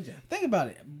feud with AJ. Think about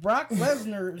it. Brock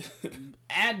Lesnar's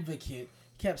advocate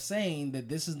kept saying that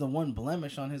this is the one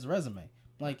blemish on his resume.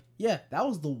 Like, yeah, that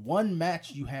was the one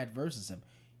match you had versus him.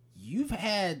 You've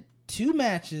had 2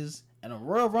 matches and a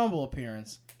Royal Rumble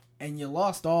appearance, and you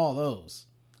lost all those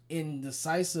in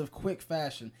decisive, quick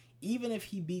fashion. Even if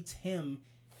he beats him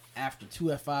after 2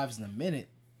 F5s in a minute,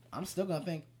 I'm still going to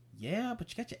think, yeah, but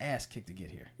you got your ass kicked to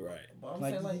get here. Right.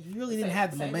 Like, you really didn't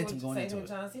have the momentum going into it.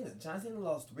 John Cena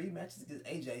lost 3 matches against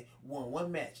AJ, won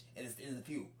 1 match, and it's the end of the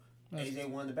feud. AJ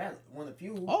won the battle. Won the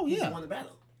feud. Oh, yeah. He won the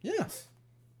battle. Yeah.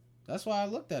 That's why I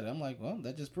looked at it. I'm like, well,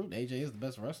 that just proved AJ is the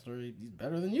best wrestler. He's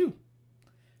better than you.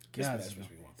 God,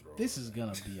 this is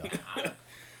going to be a...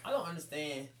 I don't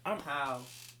understand how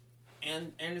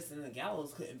Anderson and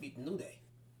Gallows couldn't beat the New Day.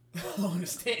 I don't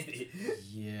understand it.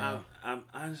 Yeah. I'm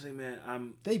honestly,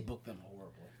 man, They booked them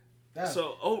horribly.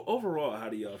 So, overall, how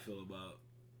do y'all feel about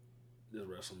this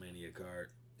WrestleMania card?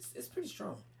 It's pretty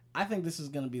strong. I think this is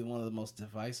going to be one of the most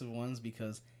divisive ones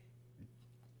because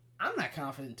I'm not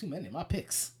confident in too many of my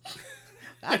picks.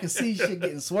 I can see shit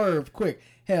getting swerved quick.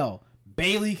 Hell,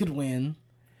 Bayley could win.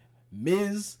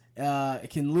 Miz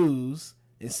can lose.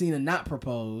 And Cena not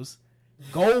propose.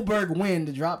 Goldberg win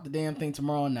to drop the damn thing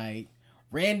tomorrow night.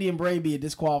 Randy and Bray be a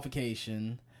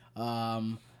disqualification.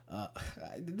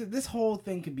 This whole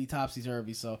thing could be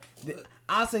topsy-turvy. So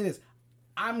I'll say this.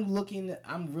 I'm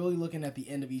really looking at the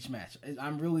end of each match.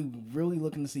 I'm really, really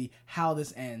looking to see how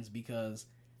this ends because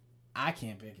I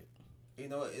can't pick it. You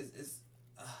know,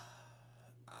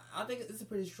 I think it's a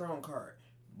pretty strong card,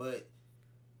 but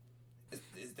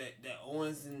it's that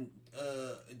Owens and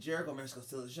Jericho match gonna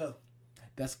steal the show.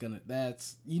 That's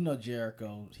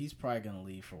Jericho. He's probably gonna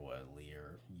leave for a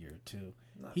year or 2.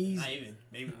 Not even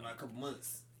maybe like a couple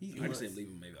months. I can say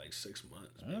leaving maybe like 6 months.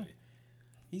 Maybe.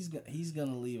 He's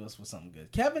gonna leave us with something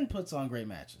good. Kevin puts on great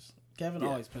matches. Kevin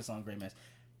always puts on great matches.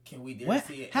 Can we dare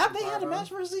see it? Have they had a match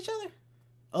versus each other?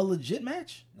 A legit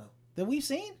match? No. That we've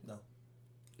seen? No.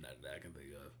 Not that I can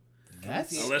think of.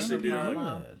 That's unless they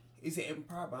do. He said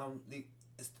Empire Bomb.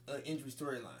 It's an injury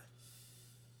storyline.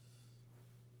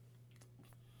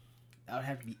 That would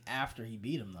have to be after he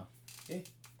beat him, though. Yeah.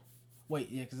 Wait,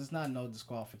 yeah, because it's not no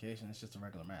disqualification. It's just a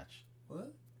regular match.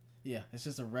 What? Yeah, it's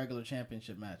just a regular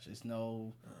championship match. It's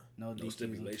no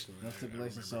stipulation. No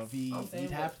stipulation. So if he'd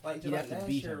have to last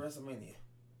beat year him. WrestleMania.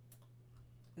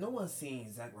 No one's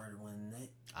seen Zack Ryder win that.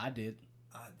 I did.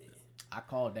 I did. I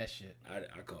called that shit. I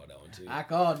called that one too. I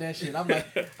called that shit. I'm like,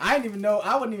 I didn't even know.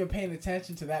 I wasn't even paying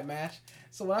attention to that match.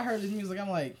 So when I heard this music, I'm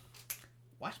like,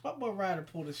 watch my boy Ryder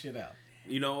pull this shit out.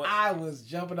 You know what? I was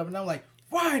jumping up and I'm like,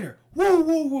 Ryder, woo,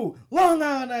 woo, woo, Long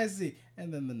Island IC.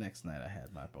 And then the next night I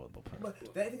had my boy. But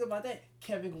the thing about that,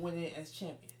 Kevin went in as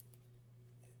champion.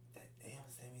 That damn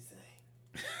Sami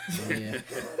Zayn.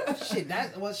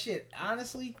 Yeah. Shit.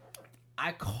 Honestly,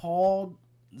 I called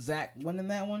Zach winning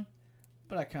that one,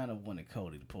 but I kind of wanted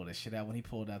Cody to pull that shit out when he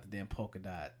pulled out the damn polka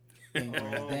dot thing for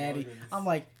his daddy. I'm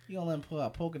like, you gonna let him pull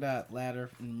out polka dot ladder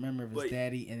in memory of his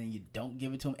daddy, and then you don't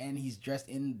give it to him, and he's dressed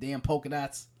in damn polka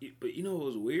dots. But you know what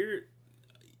was weird?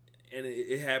 And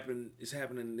it happened. It's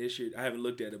happening this year. I haven't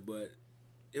looked at it, but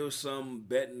it was some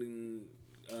betting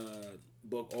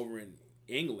book over in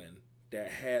England that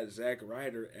had Zack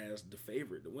Ryder as the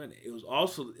favorite to win it. It was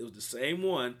the same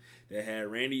one that had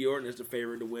Randy Orton as the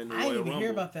favorite to win the Royal Rumble. I didn't even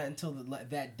hear about that until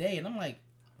that day, and I'm like,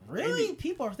 really?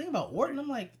 People are thinking about Orton. I'm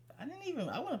like, I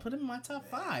want to put him in my top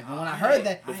 5. And when I heard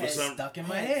that, it stuck in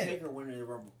my head. Taker winning the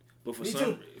Rumble. But for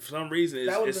some reason,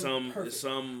 it's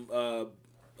some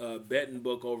betting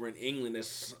book over in England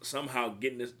that's somehow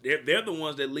getting this. They're the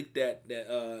ones that leaked that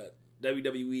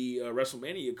WWE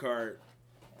WrestleMania card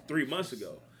 3 months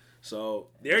ago. So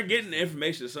they're getting the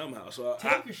information somehow. So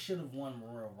Taker should have won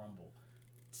Royal Rumble.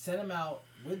 Set him out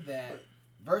with that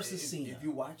versus Cena. If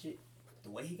you watch it, the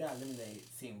way he got eliminated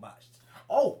seemed botched.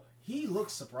 Oh, he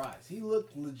looked surprised. He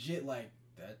looked legit like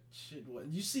that shit.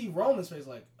 You see Roman's face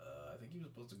like, I think he was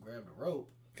supposed to grab the rope.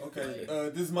 Okay,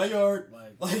 this is my yard.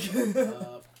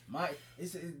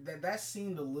 That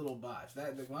seemed a little botched.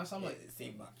 When I saw him, it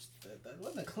seemed botched. That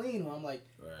wasn't a clean one. I'm like,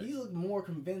 he looked more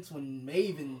convinced when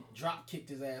Maven drop kicked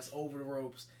his ass over the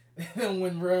ropes than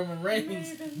when Roman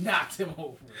Reigns knocked him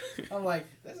over. I'm like,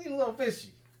 that seemed a little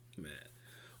fishy. Man.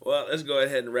 Well, let's go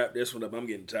ahead and wrap this one up. I'm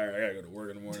getting tired. I gotta go to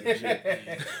work in the morning and shit.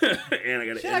 And I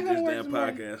gotta edit this damn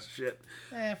podcast. Shit.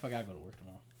 If I gotta go to work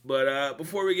tomorrow. But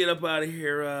before we get up out of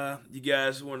here, you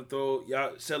guys want to throw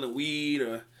y'all selling weed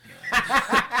or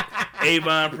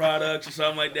Avon products or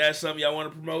something like that? Something y'all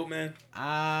want to promote, man?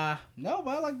 No,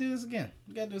 but I'd like to do this again.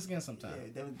 We gotta do this again sometime. Yeah,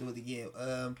 definitely do it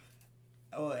again.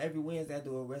 Every Wednesday I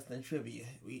do a wrestling trivia.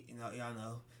 Y'all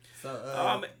know. So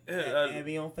add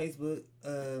me on Facebook.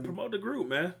 Promote the group,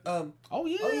 man. Shout out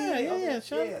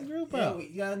the group out. We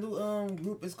got a new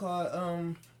group. It's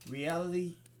called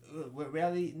Reality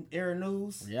Era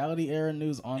News. Reality Era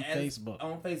News on Facebook.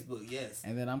 On Facebook, yes.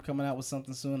 And then I'm coming out with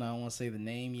something soon. I don't want to say the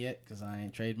name yet because I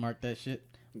ain't trademarked that shit.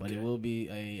 But It will be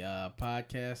a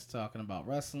podcast talking about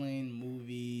wrestling,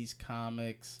 movies,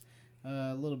 comics,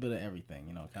 a little bit of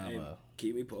everything.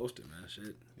 Keep me posted, man.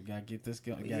 Shit. We gotta get this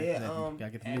going. Gotta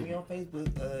get the add me on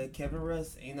Facebook, Kevin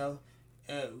Russ. I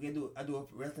do a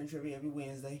wrestling trivia every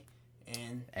Wednesday,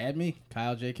 and add me,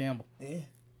 Kyle J Campbell. Yeah.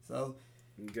 So.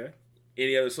 Okay.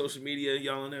 Any other social media?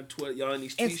 Y'all on there? Twitter? Y'all in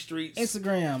these tweet streets?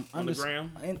 Instagram. On the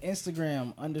gram?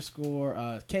 Instagram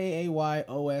 _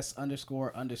 KAYOS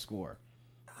 __.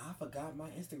 I forgot my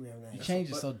Instagram name. You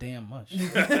changed it so damn much.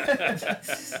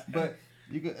 But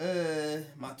you can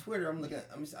my Twitter. I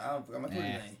forgot my Twitter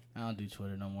name. I don't do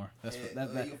Twitter no more. That's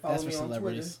for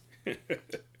celebrities.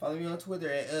 Follow me on Twitter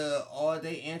at all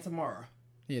day and tomorrow.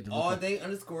 All day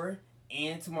 _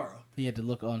 and tomorrow. He had to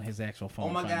look on his actual phone.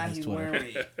 Oh my God, he's Twitter.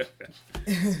 wearing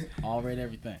red. All red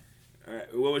everything. All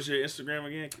right. What was your Instagram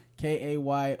again?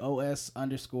 KAYOS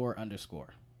 __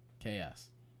 Chaos.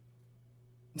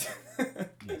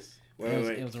 Yes.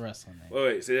 Wait. It was a wrestling name.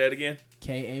 Wait. Say that again.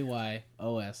 KAYOS __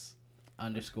 What's my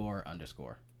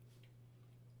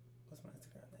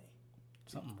Instagram name?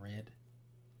 Something red.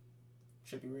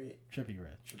 Trippy Red.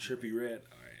 Trippy Red.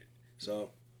 All right.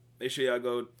 So make sure y'all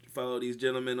go follow these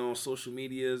gentlemen on social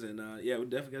medias, and we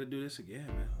definitely got to do this again,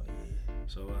 man. Oh yeah.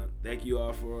 So thank you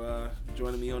all for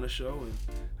joining me on the show, and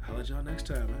I'll let y'all next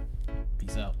time, man.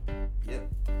 Peace out. Yep.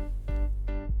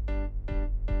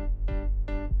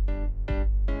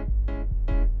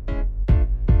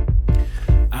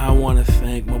 I want to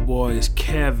thank my boys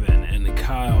Kevin and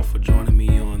Kyle for joining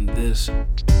me on this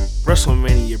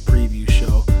Wrestlemania preview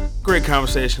show. Great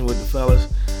conversation with the fellas.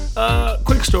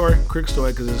 Quick story,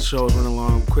 because this show is running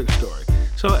long. Quick story.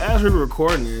 So as we were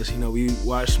recording this, we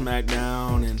watched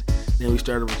SmackDown, and then we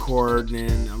started recording,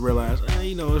 and I realized,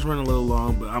 it's running a little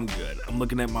long, but I'm good. I'm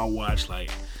looking at my watch like,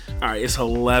 all right, it's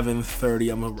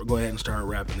 11:30. I'm gonna go ahead and start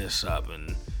wrapping this up,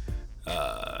 and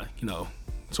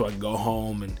so I can go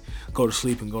home and go to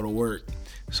sleep and go to work.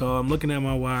 So I'm looking at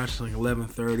my watch, like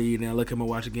 11:30, and then I look at my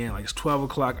watch again, like it's 12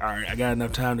 o'clock. All right, I got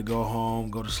enough time to go home,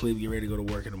 go to sleep, get ready to go to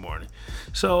work in the morning.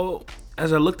 So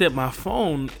as I looked at my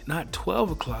phone, not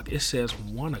 12 o'clock, it says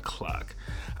 1 o'clock.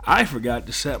 I forgot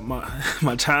to set my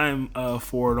time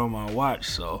for it on my watch.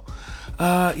 So,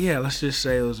 let's just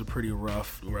say it was a pretty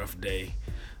rough day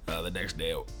the next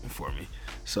day for me.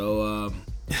 So,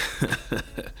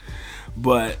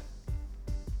 but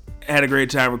I had a great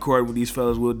time recording with these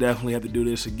fellas. We'll definitely have to do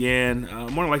this again.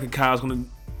 More than likely, Kyle's going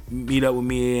to meet up with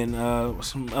me and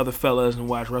some other fellas and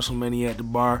watch WrestleMania at the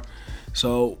bar.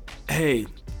 So, hey,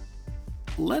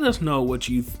 let us know what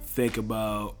you think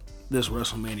about this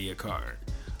WrestleMania card.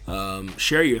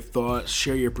 Share your thoughts,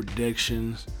 share your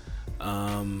predictions,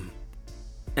 and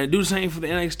do the same for the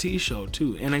NXT show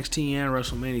too. NXT and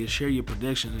WrestleMania. Share your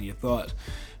predictions and your thoughts.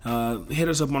 Hit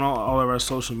us up on all of our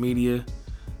social media.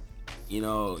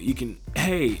 You can,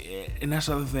 and that's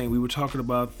the other thing. We were talking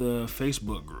about the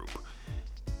Facebook group.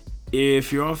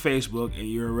 If you're on Facebook and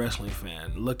you're a wrestling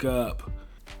fan, look up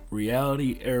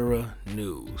Reality Era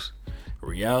News.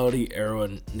 Reality Era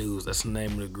News, that's the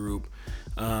name of the group.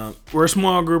 We're a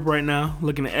small group right now,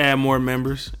 looking to add more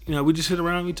members. We just sit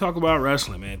around and we talk about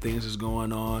wrestling, man. Things is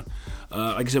going on.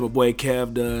 Like I said, my boy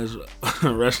Kev does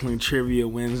Wrestling Trivia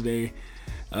Wednesday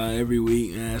every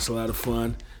week, and it's a lot of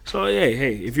fun. So,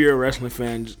 hey, if you're a wrestling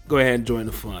fan, just go ahead and join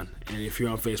the fun. And if you're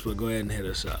on Facebook, go ahead and hit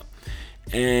us up.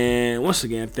 And once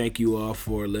again, thank you all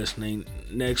for listening.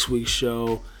 Next week's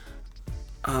show,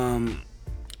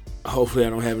 hopefully I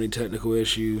don't have any technical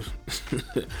issues.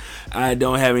 I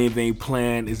don't have anything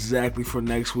planned exactly for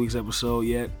next week's episode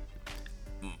yet.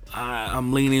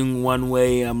 I'm leaning one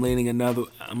way, I'm leaning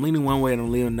one way, and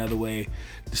I'm leaning another way.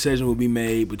 decision will be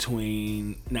made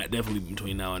definitely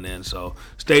between now and then. So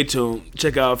stay tuned.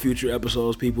 Check out future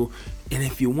episodes, people. And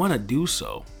if you want to do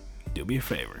so, do me a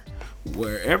favor.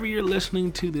 Wherever you're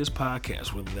listening to this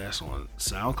podcast, whether that's on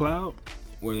SoundCloud,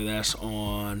 whether that's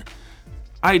on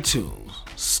iTunes,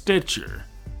 Stitcher,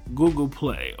 Google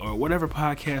Play, or whatever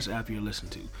podcast app you're listening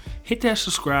to, hit that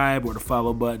subscribe or the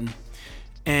follow button.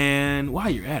 And while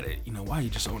you're at it, while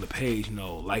you're just on the page,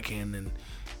 liking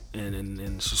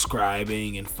and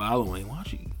subscribing and following, why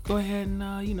don't you go ahead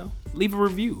and leave a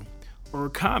review or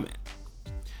a comment,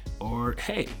 or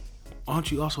hey, why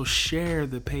don't you also share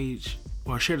the page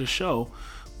or share the show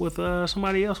with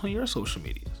somebody else on your social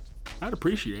medias? I'd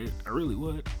appreciate it. I really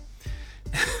would.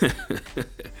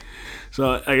 So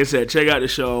like I said, check out the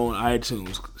show on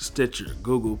iTunes, Stitcher,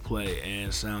 Google Play,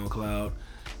 and SoundCloud.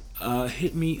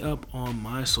 Hit me up on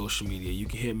my social media. You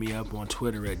can hit me up on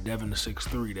Twitter at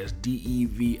Devin63. That's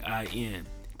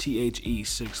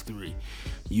DEVINTHE63.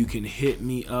 You can hit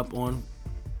me up on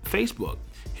Facebook.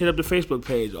 Hit up the Facebook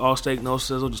page, All Steak No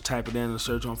Sizzle. Just type it in and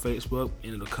search on Facebook,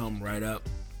 and it'll come right up.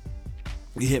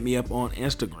 You hit me up on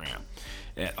Instagram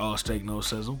at All Steak No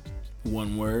Sizzle,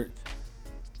 one word.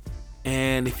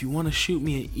 And if you want to shoot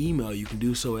me an email, you can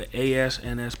do so at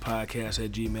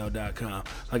asnspodcast@gmail.com.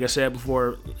 Like I said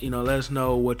before, let us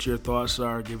know what your thoughts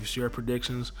are. Give us your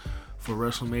predictions for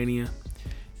WrestleMania.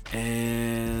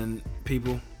 And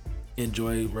people,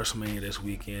 enjoy WrestleMania this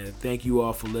weekend. Thank you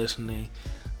all for listening.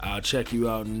 I'll check you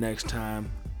out next time.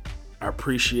 I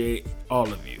appreciate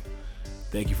all of you.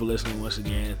 Thank you for listening once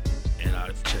again, and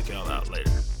I'll check y'all out later.